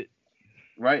with it.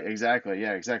 Right, exactly.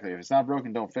 Yeah, exactly. If it's not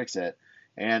broken, don't fix it.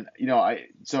 And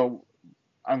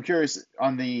I'm curious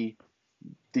on the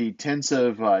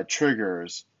tensive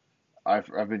triggers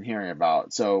I've been hearing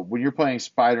about. So when you're playing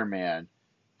Spider-Man,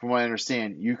 from what I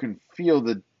understand, you can feel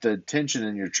the tension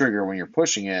in your trigger when you're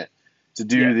pushing it to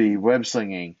do the web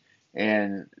slinging,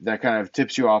 and that kind of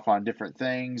tips you off on different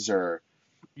things, or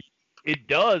it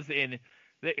does. And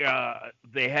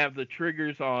they have the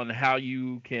triggers on how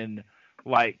you can,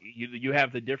 like, you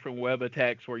have the different web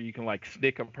attacks where you can like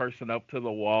stick a person up to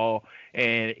the wall,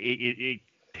 and it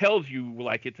tells you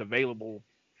like it's available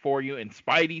for you. In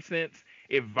Spidey sense,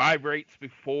 it vibrates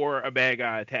before a bad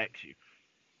guy attacks you.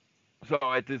 So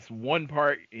at this one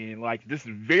part in like this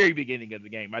very beginning of the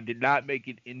game, I did not make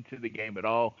it into the game at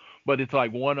all. But it's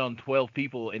like 1 on 12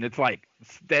 people, and it's like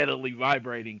steadily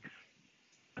vibrating.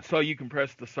 So you can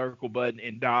press the circle button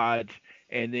and dodge,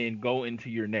 and then go into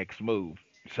your next move.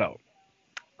 So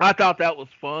I thought that was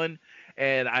fun,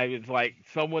 and I was like,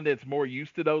 someone that's more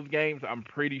used to those games, I'm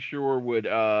pretty sure would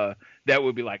that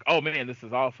would be like, oh man, this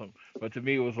is awesome. But to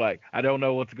me, it was like, I don't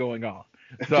know what's going on.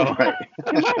 So Right.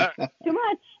 Too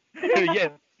much.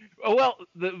 yes. Well,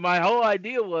 my whole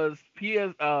idea was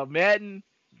Madden,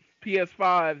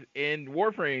 PS5, and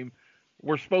Warframe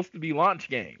were supposed to be launch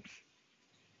games.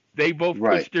 They both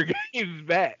Right. pushed their games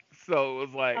back, so it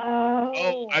was like, oh,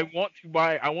 Oh. I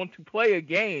want to play a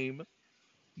game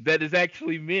that is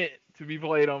actually meant to be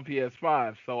played on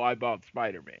PS5. So I bought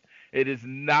Spider-Man. It is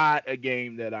not a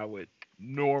game that I would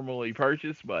normally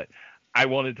purchase, but I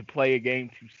wanted to play a game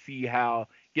to see how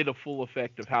get a full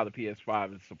effect of how the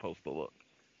PS5 is supposed to look,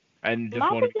 and just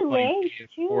Lots wanted of to play delays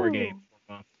PS4 too. games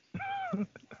for fun.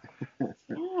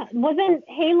 Yeah, wasn't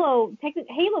Halo?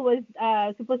 Halo was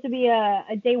supposed to be a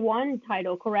day one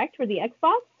title, correct, for the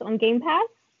Xbox on Game Pass,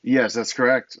 Yes, that's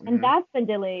correct. and that's been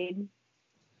delayed.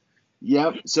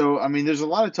 Yep. So, I mean, there's a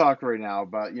lot of talk right now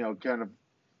about, kind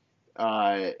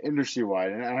of industry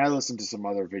wide. And I listen to some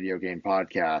other video game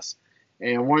podcasts.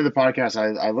 And one of the podcasts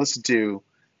I listened to,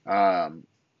 one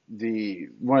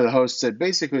of the hosts said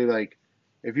basically, like,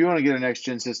 if you want to get a next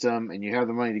gen system and you have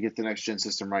the money to get the next gen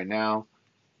system right now,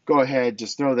 go ahead.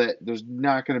 Just know that there's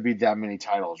not going to be that many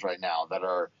titles right now that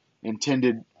are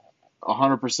intended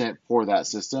 100% for that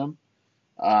system.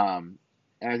 And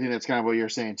I think that's kind of what you're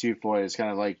saying too, Floyd. It's kind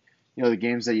of like, the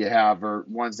games that you have are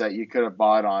ones that you could have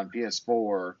bought on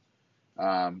PS4,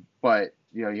 but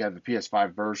you have the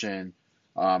PS5 version,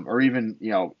 or even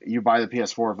you buy the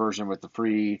PS4 version with the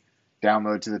free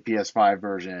download to the PS5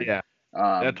 version. Yeah,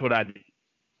 Um, that's what I did.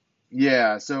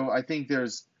 yeah, so I think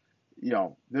there's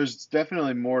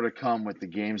definitely more to come with the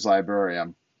games library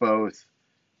on both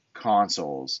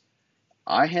consoles.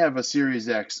 I have a Series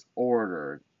X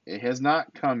ordered. It has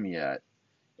not come yet.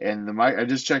 And I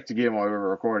just checked the game while we were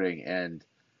recording, and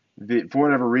for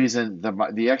whatever reason, the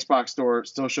Xbox store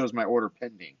still shows my order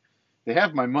pending. They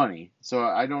have my money, so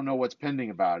I don't know what's pending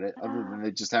about it, other than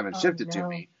they just haven't shipped it to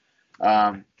me.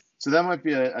 So that might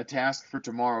be a task for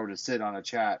tomorrow to sit on a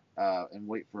chat and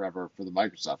wait forever for the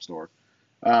Microsoft store.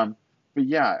 But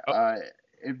yeah,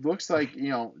 it looks like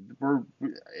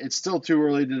it's still too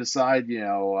early to decide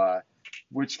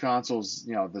which console's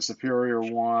the superior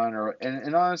one,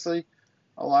 and honestly,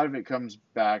 a lot of it comes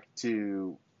back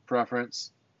to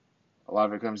preference. A lot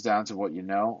of it comes down to what you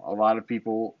know. A lot of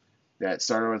people that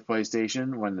started with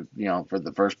PlayStation when the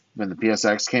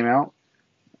PSX came out,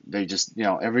 they just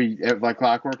every like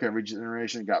clockwork, every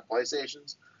generation got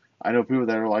PlayStations. I know people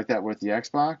that are like that with the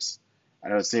Xbox. I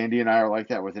know Sandy and I are like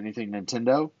that with anything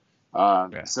Nintendo.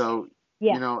 Yeah. So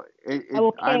Yeah, I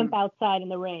will camp outside in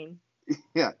the rain.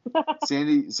 Yeah,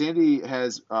 Sandy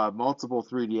has multiple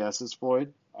 3DSs,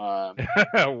 Floyd.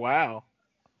 Wow.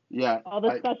 Yeah. All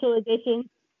the special editions.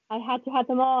 I had to have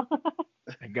them all.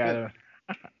 I gotta.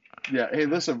 Yeah. Hey,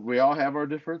 listen, we all have our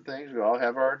different things. We all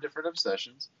have our different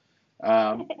obsessions.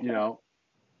 But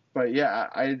yeah,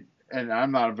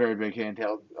 I'm not a very big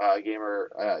handheld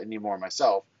gamer anymore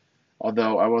myself.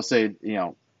 Although I will say,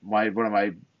 one of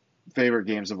my favorite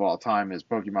games of all time is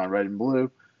Pokemon Red and Blue,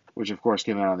 which of course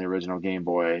came out on the original Game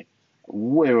Boy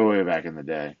way, way, way back in the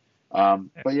day.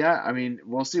 But yeah, I mean,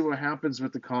 we'll see what happens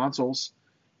with the consoles.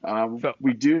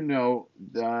 We do know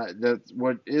that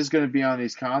what is going to be on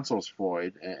these consoles,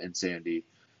 Floyd and Sandy,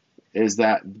 is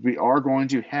that we are going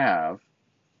to have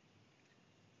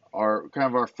our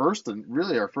first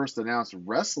announced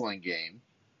wrestling game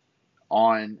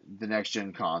on the next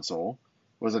gen console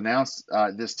was announced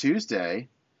this Tuesday,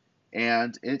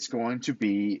 and it's going to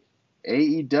be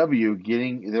AEW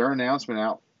getting their announcement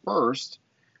out first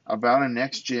about a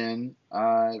next gen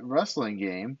wrestling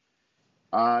game.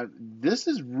 This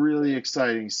is really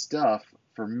exciting stuff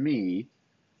for me,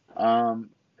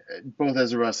 both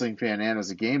as a wrestling fan and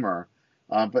as a gamer,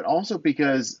 but also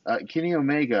because Kenny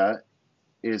Omega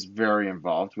is very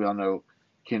involved. We all know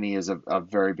Kenny is a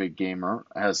very big gamer,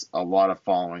 has a lot of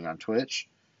following on Twitch,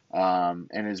 and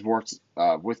has worked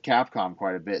with Capcom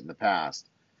quite a bit in the past.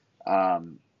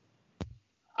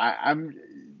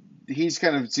 He's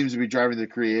kind of seems to be driving the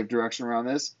creative direction around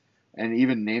this, and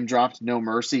even name dropped No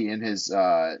Mercy in his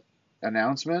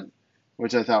announcement,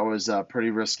 which I thought was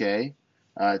pretty risque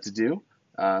to do.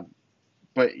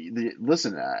 But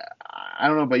listen, I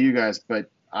don't know about you guys,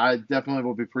 but I definitely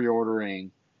will be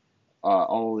pre-ordering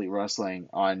All Elite Wrestling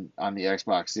on the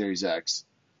Xbox Series X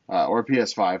or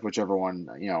PS5, whichever one,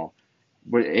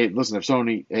 But hey, listen, if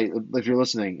Sony, hey, if you're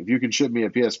listening, if you can ship me a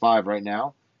PS5 right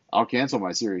now, I'll cancel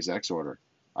my Series X order.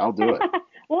 I'll do it.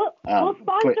 We'll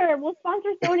sponsor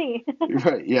Sony.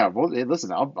 Right, yeah. Well, hey,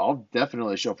 listen, I'll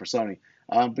definitely show for Sony.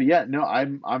 But yeah, no,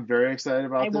 I'm very excited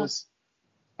about this.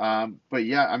 But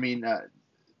yeah, I mean,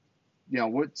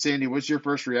 Sandy, what's your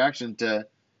first reaction to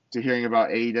hearing about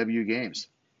AEW games?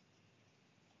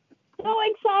 So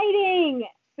exciting,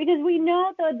 because we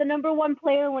know the number one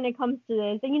player when it comes to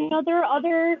this, and there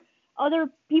are other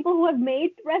people who have made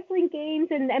wrestling games,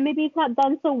 and maybe it's not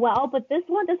done so well, but this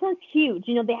one's huge.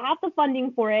 They have the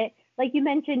funding for it. Like you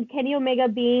mentioned, Kenny Omega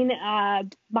being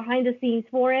behind the scenes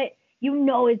for it,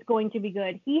 it's going to be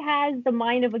good. He has the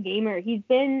mind of a gamer. He's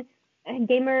been a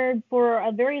gamer for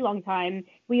a very long time.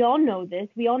 We all know this.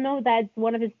 We all know that's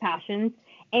one of his passions.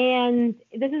 And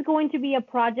this is going to be a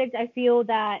project, I feel,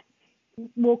 that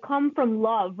will come from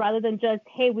love rather than just,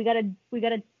 hey, we gotta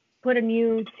put a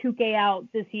new 2K out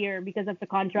this year because of the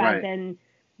contract, right. And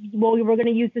we're gonna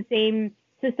use the same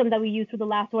system that we used for the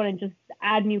last one and just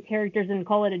add new characters and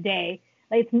call it a day.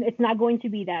 Like, it's not going to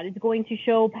be that. It's going to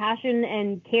show passion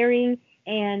and caring,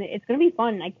 and it's gonna be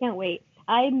fun. I can't wait.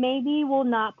 I maybe will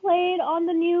not play it on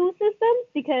the new systems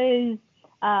because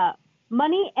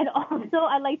money, and also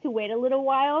I like to wait a little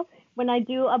while. When I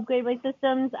do upgrade my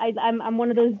systems, I'm one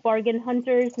of those bargain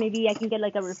hunters. Maybe I can get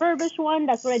like a refurbished one.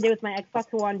 That's what I did with my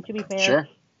Xbox One, to be fair. Sure.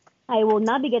 I will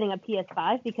not be getting a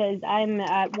PS5 because I'm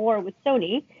at war with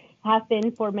Sony, have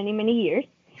been for many, many years.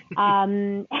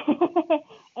 And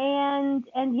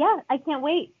yeah, I can't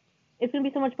wait. It's going to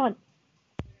be so much fun.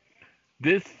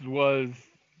 This was,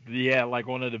 like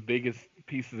one of the biggest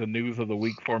pieces of news of the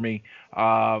week for me.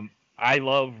 I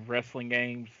love wrestling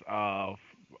games.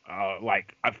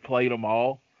 Like I've played them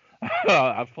all.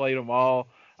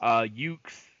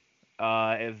 Yuke's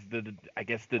as I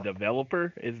guess the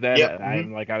developer is that. Yep.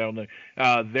 I don't know.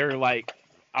 They're like,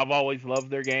 I've always loved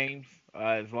their games.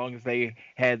 As long as they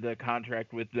had the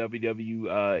contract with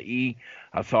WWE,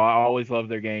 so I always loved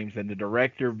their games. And the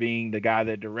director being the guy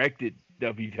that directed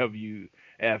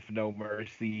WWF No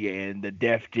Mercy and the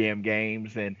Def Jam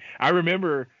games. And I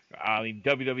remember,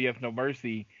 WWF No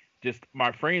Mercy, just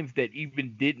my friends that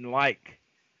even didn't like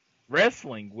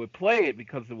wrestling would play it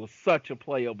because it was such a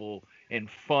playable and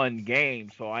fun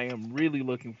game. So I am really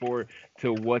looking forward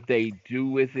to what they do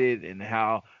with it and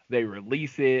how they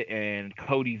release it, and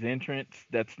Cody's entrance.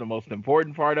 That's the most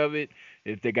important part of it.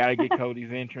 If they got to get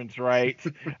Cody's entrance right.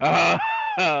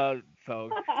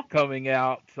 So coming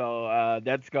out. So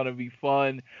that's going to be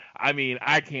fun. I mean,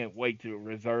 I can't wait to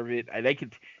reserve it. They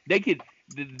could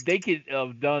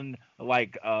have done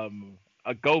like a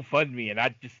GoFundMe, and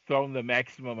I'd just thrown the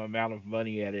maximum amount of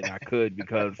money at it I could,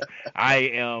 because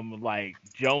I am like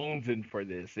jonesing for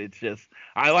this. It's just,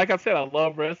 like I said, I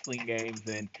love wrestling games,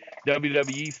 and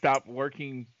WWE stopped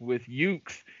working with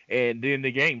Ukes, and then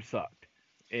the game sucked,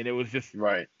 and it was just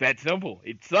that simple.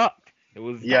 It sucked. It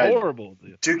was horrible.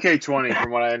 2K20,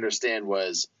 from what I understand,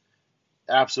 was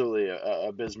absolutely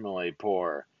abysmally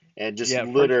poor, and just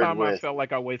littered first time with. I felt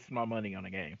like I wasted my money on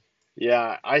a game.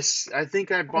 Yeah, I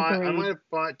think I might have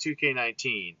bought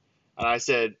 2K19, and I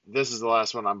said, this is the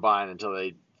last one I'm buying until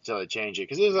they change it,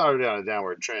 because it was already on a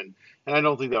downward trend, and I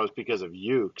don't think that was because of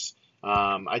Ukes.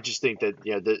 I just think that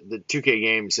the 2K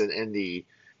games and the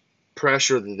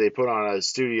pressure that they put on a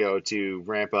studio to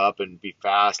ramp up and be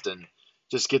fast and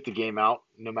just get the game out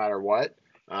no matter what,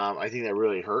 I think that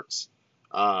really hurts,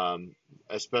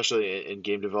 especially in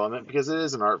game development, because it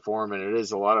is an art form and it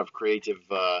is a lot of creative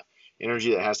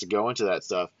energy that has to go into that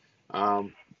stuff.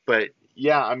 But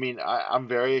yeah, I mean, I'm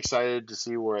very excited to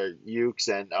see where Ukes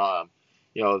and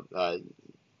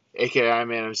AKI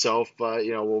Man himself,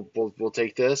 will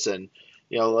take this. And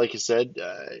like I said,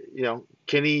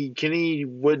 Kenny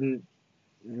wouldn't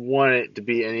want it to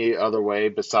be any other way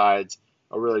besides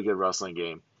a really good wrestling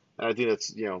game. And I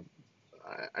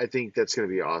think that's going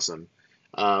to be awesome.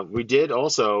 We did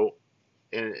also.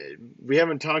 And we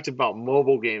haven't talked about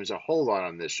mobile games a whole lot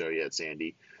on this show yet,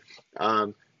 Sandy.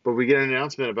 But we get an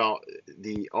announcement about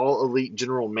the All Elite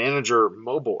General Manager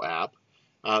mobile app.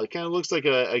 It kind of looks like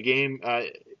a game.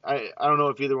 I don't know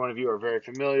if either one of you are very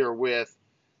familiar with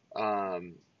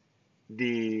the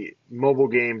mobile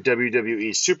game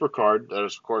WWE Supercard, that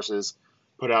of course is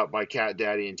put out by Cat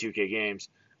Daddy and 2K Games.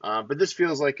 But this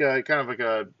feels like kind of like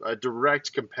a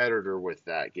direct competitor with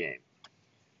that game.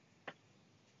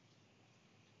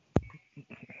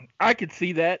 I could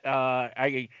see that.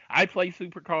 I play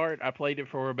Supercard. I played it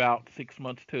for about 6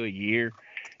 months to a year,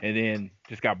 and then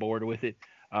just got bored with it.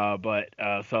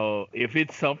 So if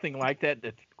it's something like that,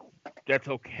 that's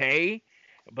okay.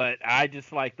 But I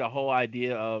just like the whole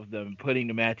idea of them putting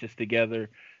the matches together,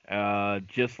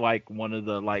 just like one of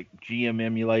the like GM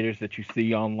emulators that you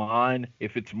see online.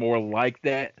 If it's more like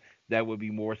that, that would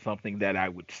be more something that I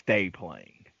would stay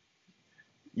playing.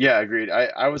 Yeah, agreed.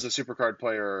 I was a Supercard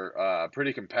player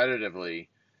pretty competitively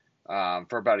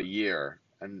for about a year,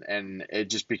 and it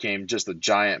just became just a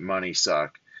giant money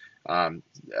suck. Um,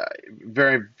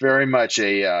 very, very much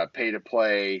a pay to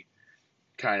play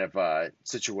kind of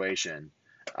situation.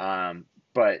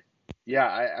 But yeah,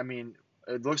 I mean,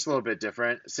 it looks a little bit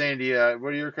different. Sandy, what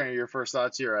are your kind of your first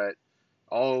thoughts here at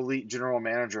All Elite General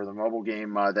Manager, the mobile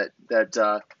game that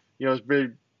is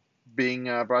being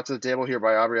brought to the table here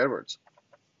by Aubrey Edwards?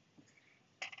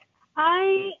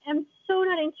 I am so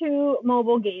not into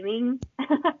mobile gaming.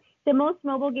 The most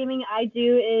mobile gaming I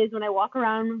do is when I walk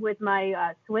around with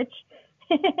my Switch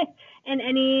and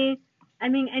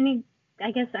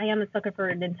I guess I am a sucker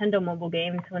for Nintendo mobile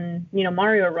games when,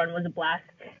 Mario Run was a blast.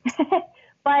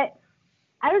 But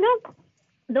I don't know.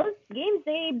 Those games,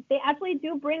 they actually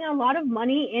do bring a lot of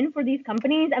money in for these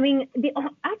companies. I mean,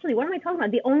 actually, what am I talking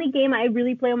about? The only game I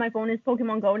really play on my phone is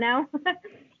Pokemon Go now.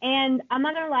 And I'm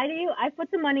not gonna lie to you, I put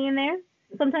some money in there.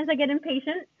 Sometimes I get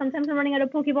impatient. Sometimes I'm running out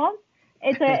of Pokeballs.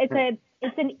 It's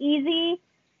easy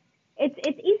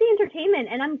entertainment,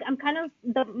 and I'm kind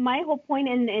of my whole point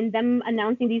in them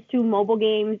announcing these two mobile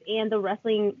games and the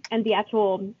wrestling and the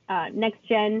actual next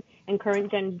gen and current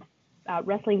gen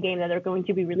wrestling game that they're going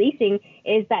to be releasing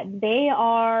is that they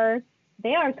are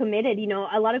committed.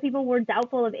 A lot of people were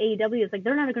doubtful of AEW. It's like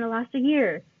they're not going to last a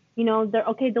year. They're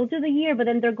okay. They'll do the year, but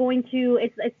then they're going to.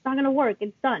 It's not going to work.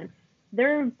 It's done.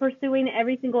 They're pursuing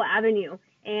every single avenue,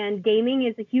 and gaming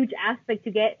is a huge aspect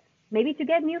to get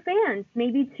new fans,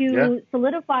 maybe to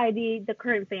solidify the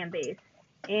current fan base.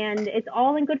 And it's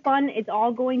all in good fun. It's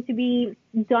all going to be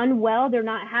done well. They're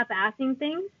not half-assing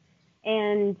things,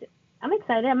 and I'm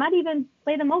excited. I might even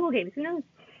play the mobile games. Who knows?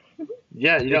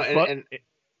 Yeah, and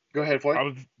go ahead, Floyd.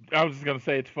 I was just gonna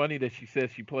say it's funny that she says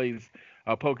she plays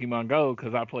Pokemon Go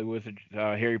because I play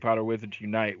Harry Potter Wizards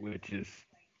Unite, which is,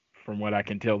 from what I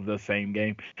can tell, the same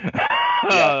game.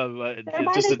 They're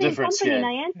just a different skin.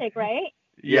 Niantic, right?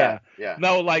 Yeah.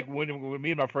 No, like when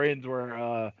me and my friends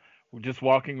were just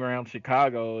walking around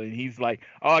Chicago, and he's like,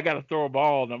 "Oh, I gotta throw a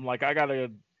ball," and I'm like, "I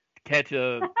gotta catch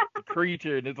a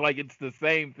creature," and it's the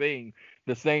same thing,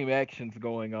 the same actions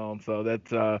going on. So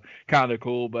that's kind of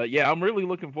cool. But yeah, I'm really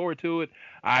looking forward to it.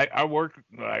 I work.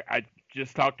 I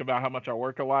just talked about how much I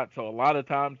work a lot, so a lot of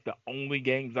times the only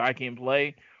games I can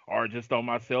play are just on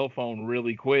my cell phone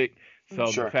really quick. So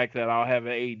Sure. the fact that I'll have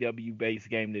an AEW based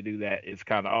game to do that is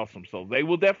kind of awesome. So they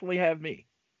will definitely have me.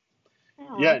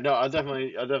 Yeah, no, I'll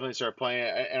definitely start playing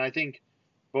it. And I think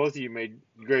both of you made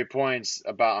great points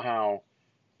about how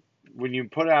when you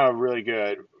put out a really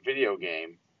good video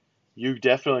game, you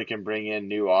definitely can bring in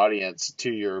new audience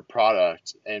to your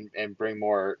product and bring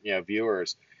more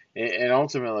viewers. And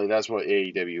ultimately, that's what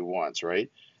AEW wants, right?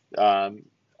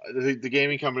 The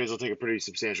gaming companies will take a pretty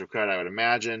substantial cut, I would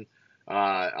imagine,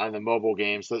 on the mobile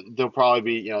games. They'll probably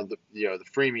be the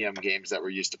freemium games that we're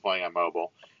used to playing on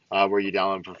mobile, where you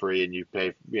download for free and you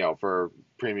pay for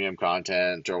premium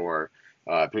content or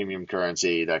premium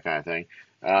currency, that kind of thing.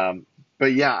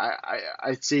 But yeah,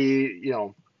 I see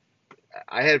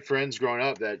I had friends growing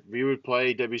up that we would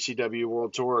play WCW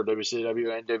World Tour or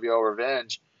WCW NWO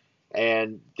Revenge,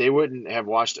 and they wouldn't have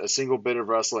watched a single bit of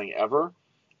wrestling ever.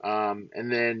 And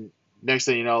then next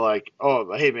thing you know, like,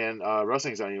 oh, hey man,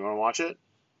 wrestling's on. You want to watch it?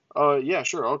 Yeah,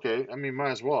 sure, okay. I mean,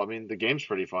 might as well. I mean, the game's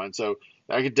pretty fun. So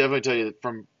I could definitely tell you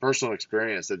from personal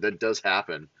experience that does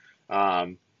happen.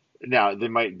 Now they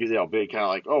might be be kind of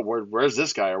like, oh, where's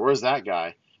this guy or where's that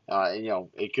guy? And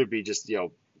it could be just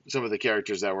some of the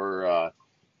characters that were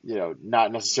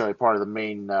not necessarily part of the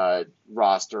main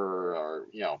roster or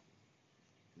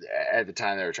at the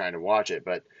time they were trying to watch it.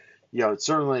 But it's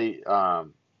certainly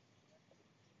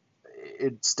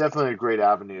it's definitely a great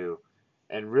avenue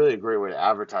and really a great way to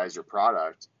advertise your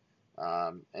product.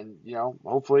 And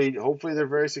hopefully they're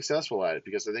very successful at it,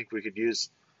 because I think we could use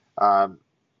a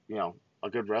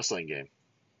good wrestling game.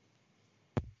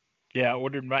 Yeah, I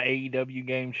ordered my AEW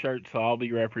game shirt, so I'll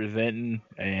be representing,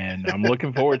 and I'm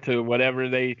looking forward to whatever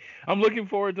they. I'm looking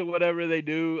forward to whatever they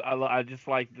do. I just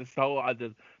like this whole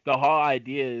the whole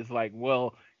idea is like,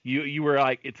 well, you were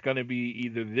like, it's gonna be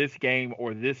either this game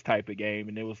or this type of game,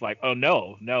 and it was like, oh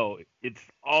no, it's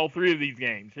all three of these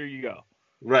games. Here you go.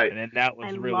 Right. And then that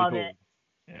was really cool. It.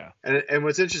 Yeah. And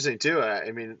what's interesting too,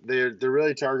 I mean, they're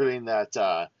really targeting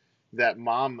that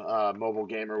mom mobile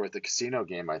gamer with the casino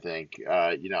game. I think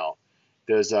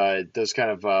those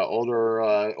kind of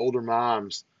older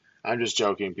moms I'm just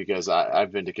joking because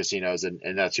I've been to casinos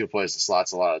and that's who plays the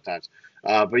slots a lot of times.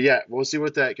 But yeah, we'll see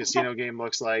what that casino game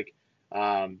looks like.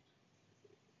 Um,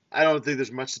 I don't think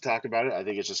there's much to talk about it. I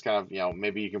think it's just kind of,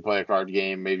 maybe you can play a card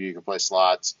game, maybe you can play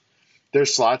slots.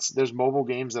 There's mobile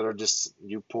games that are just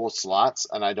you pull slots,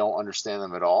 and I don't understand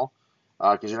them at all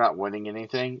because you're not winning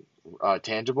anything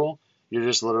tangible. You're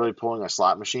just literally pulling a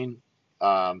slot machine.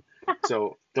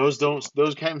 So those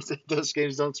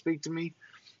games don't speak to me.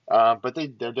 But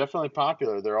they're definitely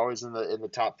popular. They're always in the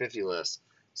top 50 list.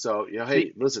 So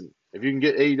hey, listen, if you can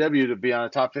get AEW to be on a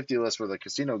top 50 list with a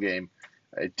casino game,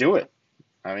 do it.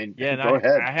 I mean, Yeah, and go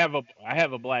ahead. I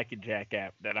have a Black and Jack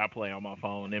app that I play on my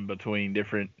phone in between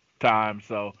different times.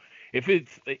 So I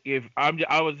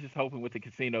was just hoping with the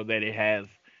casino that it has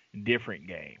different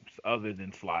games other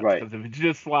than slots. Right. Because if it's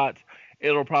just slots,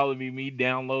 it'll probably be me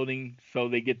downloading so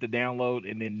they get the download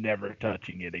and then never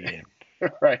touching it again.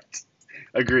 Right.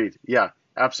 Agreed. Yeah,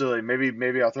 absolutely.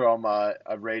 Maybe I'll throw them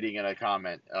a rating and a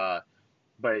comment.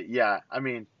 But yeah, I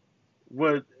mean,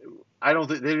 I don't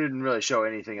think they didn't really show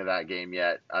anything of that game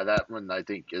yet. That one I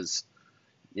think is,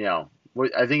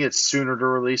 I think it's sooner to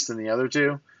release than the other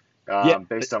two,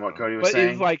 based on what Cody was saying.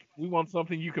 But it's like we want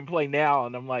something you can play now,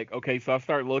 and I'm like, okay, so I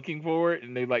start looking for it,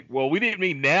 and they're like, well, we didn't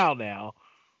mean now.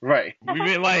 Right. We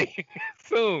meant like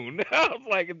soon. I was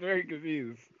like, it's very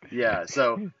confused. Yeah.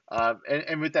 So,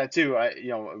 and with that too,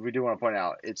 we do want to point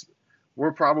out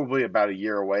we're probably about a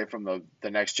year away from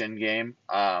the next gen game.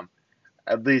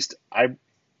 At least I'm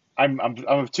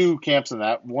of two camps in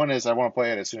that. One is I want to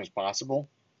play it as soon as possible,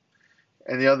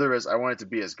 and the other is I want it to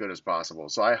be as good as possible.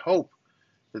 So I hope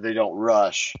that they don't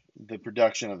rush the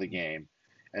production of the game,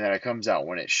 and that it comes out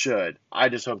when it should. I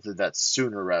just hope that that's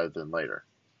sooner rather than later.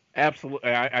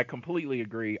 Absolutely, I completely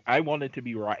agree. I want it to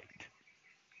be right.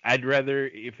 I'd rather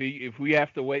if we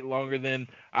have to wait longer than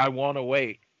I want to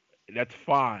wait, that's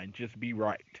fine. Just be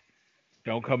right.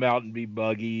 Don't come out and be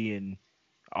buggy and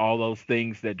all those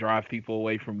things that drive people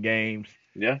away from games.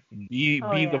 Yeah. Be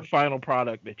the final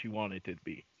product that you want it to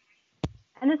be.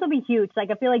 And this will be huge.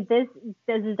 Like I feel like this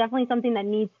is definitely something that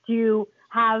needs to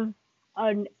have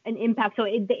an impact. So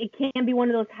it can't be one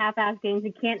of those half-assed games.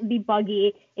 It can't be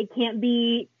buggy. It can't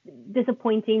be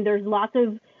disappointing. There's lots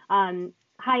of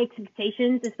high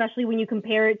expectations, especially when you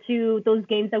compare it to those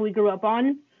games that we grew up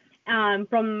on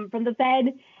from the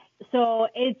Fed. So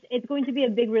it's going to be a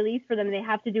big release for them. They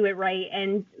have to do it right.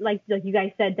 And like you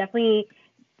guys said, definitely,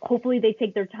 hopefully they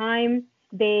take their time.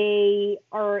 They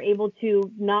are able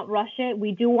to not rush it.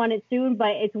 We do want it soon,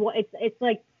 but it's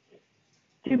like,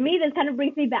 to me, this kind of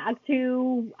brings me back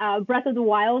to Breath of the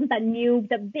Wild,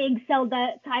 that big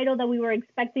Zelda title that we were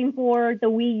expecting for the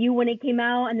Wii U when it came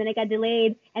out, and then it got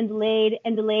delayed and delayed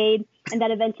and delayed, and that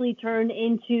eventually turned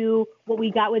into what we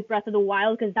got with Breath of the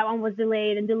Wild, because that one was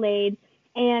delayed and delayed.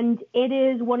 And it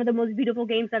is one of the most beautiful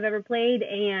games I've ever played,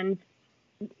 and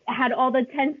had all the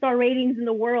 10-star ratings in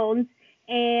the world,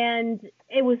 and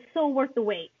it was so worth the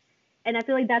wait. And I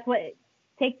feel like that's what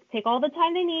take all the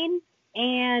time they need.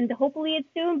 And hopefully it's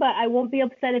soon, but I won't be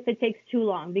upset if it takes too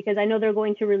long because I know they're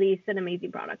going to release an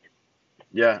amazing product.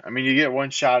 Yeah, I mean, you get one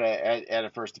shot at a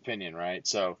first opinion, right?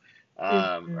 So,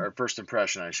 or first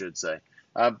impression, I should say.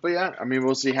 But yeah, I mean,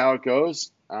 we'll see how it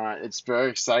goes. It's very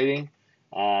exciting.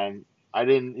 I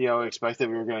didn't, expect that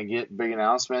we were going to get big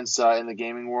announcements in the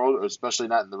gaming world, especially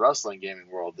not in the wrestling gaming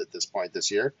world at this point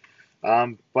this year.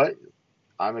 But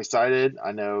I'm excited.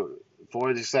 I know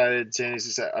Floyd's excited. Sandy's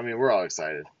excited. I mean, we're all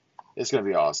excited. It's going to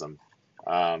be awesome.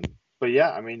 But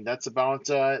yeah, I mean, that's about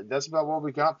what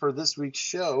we got for this week's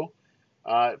show.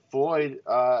 Floyd,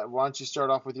 why don't you start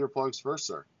off with your plugs first,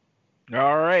 sir?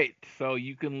 All right. So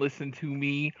you can listen to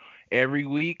me every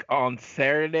week on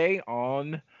Saturday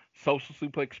on Social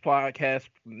Suplex Podcast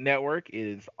Network.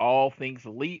 It is All Things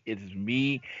Elite. It is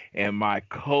me and my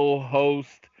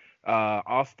co-host,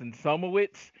 Austin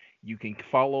Sumowitz. You can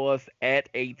follow us at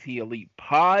AT Elite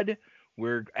Pod.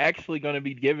 We're actually going to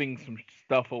be giving some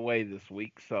stuff away this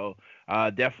week, so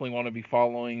definitely want to be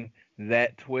following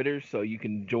that Twitter so you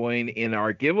can join in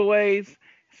our giveaways.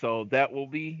 So that will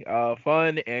be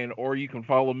fun, or you can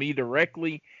follow me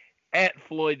directly at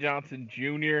Floyd Johnson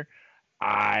Jr.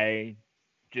 I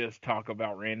just talk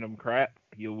about random crap.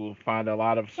 You will find a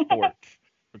lot of sports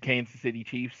for Kansas City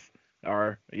Chiefs.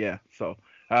 But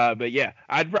yeah,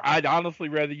 I'd honestly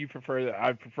rather you prefer that.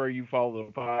 I prefer you follow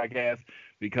the podcast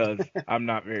because I'm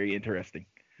not very interesting.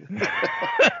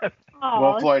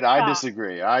 Well, Floyd, I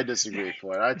disagree,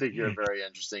 Floyd. I think you're a very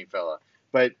interesting fella.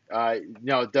 But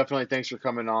definitely thanks for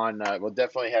coming on. We'll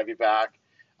definitely have you back.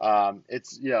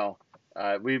 It's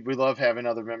we love having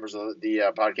other members of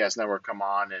the podcast network come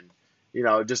on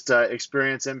just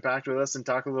experience Impact with us and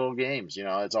talk a little games.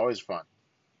 It's always fun.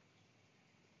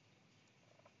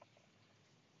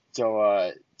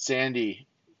 So, Sandy,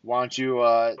 why don't you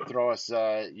throw us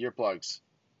your plugs?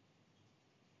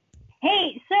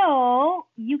 Hey, so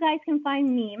you guys can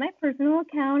find me, my personal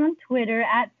account on Twitter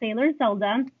at Sailor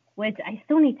Zelda, which I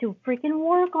still need to freaking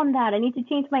work on that. I need to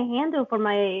change my handle for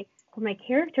my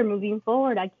character moving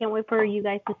forward. I can't wait for you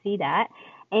guys to see that.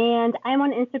 And I'm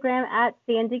on Instagram at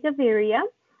Sandy Gaviria.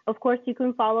 Of course, you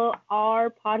can follow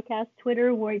our podcast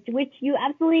Twitter, which you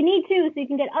absolutely need to, so you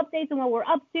can get updates on what we're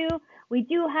up to. We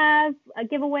do have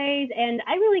giveaways, and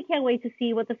I really can't wait to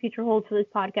see what the future holds for this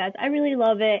podcast. I really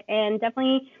love it, and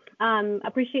definitely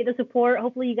appreciate the support.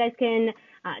 Hopefully, you guys can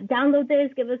download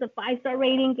this, give us a 5-star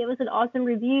rating, give us an awesome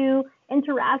review,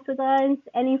 interact with us.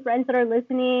 Any friends that are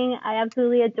listening, I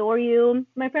absolutely adore you.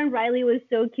 My friend Riley was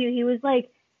so cute. He was like,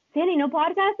 Sandy, no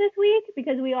podcast this week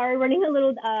because we are running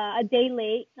a day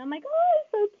late. And I'm like, oh,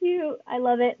 so cute. I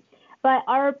love it. But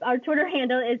our Twitter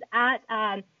handle is at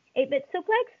 8-Bit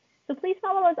Suplex. So please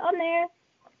follow us on there.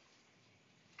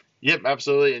 Yep,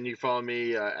 absolutely. And you can follow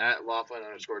me at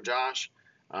Laughlin_Josh,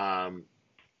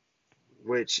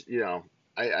 which,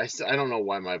 I don't know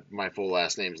why my full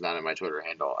last name is not in my Twitter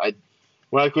handle.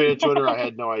 When I created Twitter, I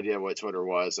had no idea what Twitter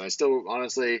was. And I still,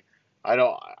 honestly,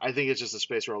 I think it's just a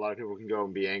space where a lot of people can go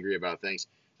and be angry about things.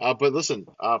 But listen,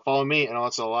 follow me, and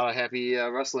it's a lot of happy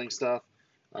wrestling stuff.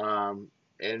 And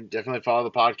definitely follow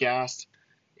the podcast.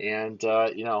 And,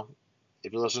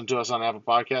 if you're listening to us on Apple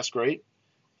Podcasts, great.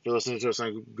 If you're listening to us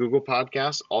on Google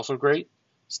Podcasts, also great.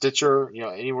 Stitcher,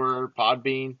 anywhere,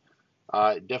 Podbean.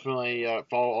 Definitely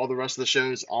follow all the rest of the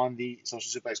shows on the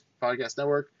Social Suplex Podcast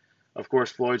Network. Of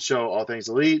course, Floyd's show, All Things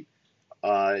Elite.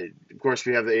 Of course,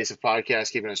 we have the Ace of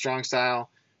Podcast, Keeping It Strong Style.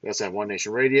 We also have One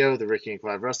Nation Radio, the Ricky and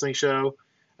Clive Wrestling Show.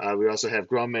 We also have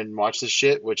Grown Men Watch This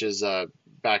Shit, which is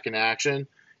back in action.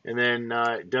 And then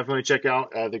definitely check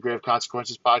out the Grave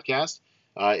Consequences podcast.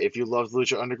 If you love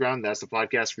Lucha Underground, that's the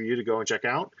podcast for you to go and check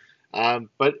out.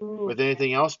 But with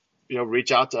anything else,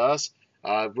 reach out to us.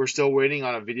 We're still waiting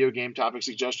on a video game topic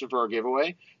suggestion for our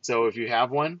giveaway. So if you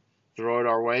have one, throw it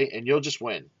our way, and you'll just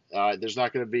win. There's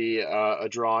not going to be a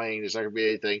drawing. There's not going to be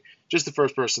anything. Just the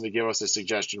first person to give us a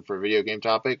suggestion for a video game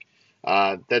topic.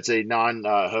 That's a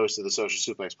non-host of the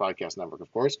Social Suplex Podcast Network,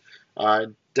 of course.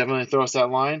 Definitely throw us that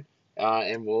line,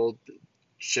 and we'll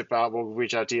ship out. We'll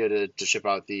reach out to you to ship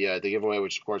out the giveaway,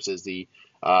 which of course is the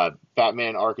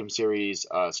Batman Arkham series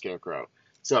Scarecrow.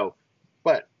 So,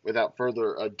 but without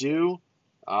further ado,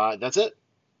 that's it.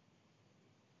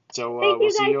 So we'll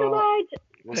see you all.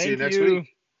 We'll see you next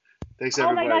week. Thanks,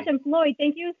 everybody. Oh my gosh, and Floyd,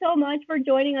 thank you so much for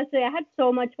joining us today. I had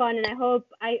so much fun, and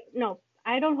I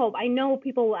know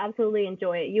people will absolutely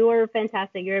enjoy it. You are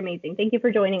fantastic. You're amazing. Thank you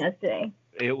for joining us today.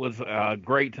 It was a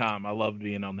great time. I loved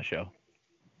being on the show.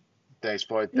 Thanks,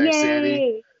 Floyd. Thanks, Yay.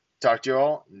 Sandy. Talk to you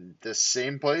all in the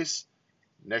same place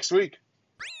next week.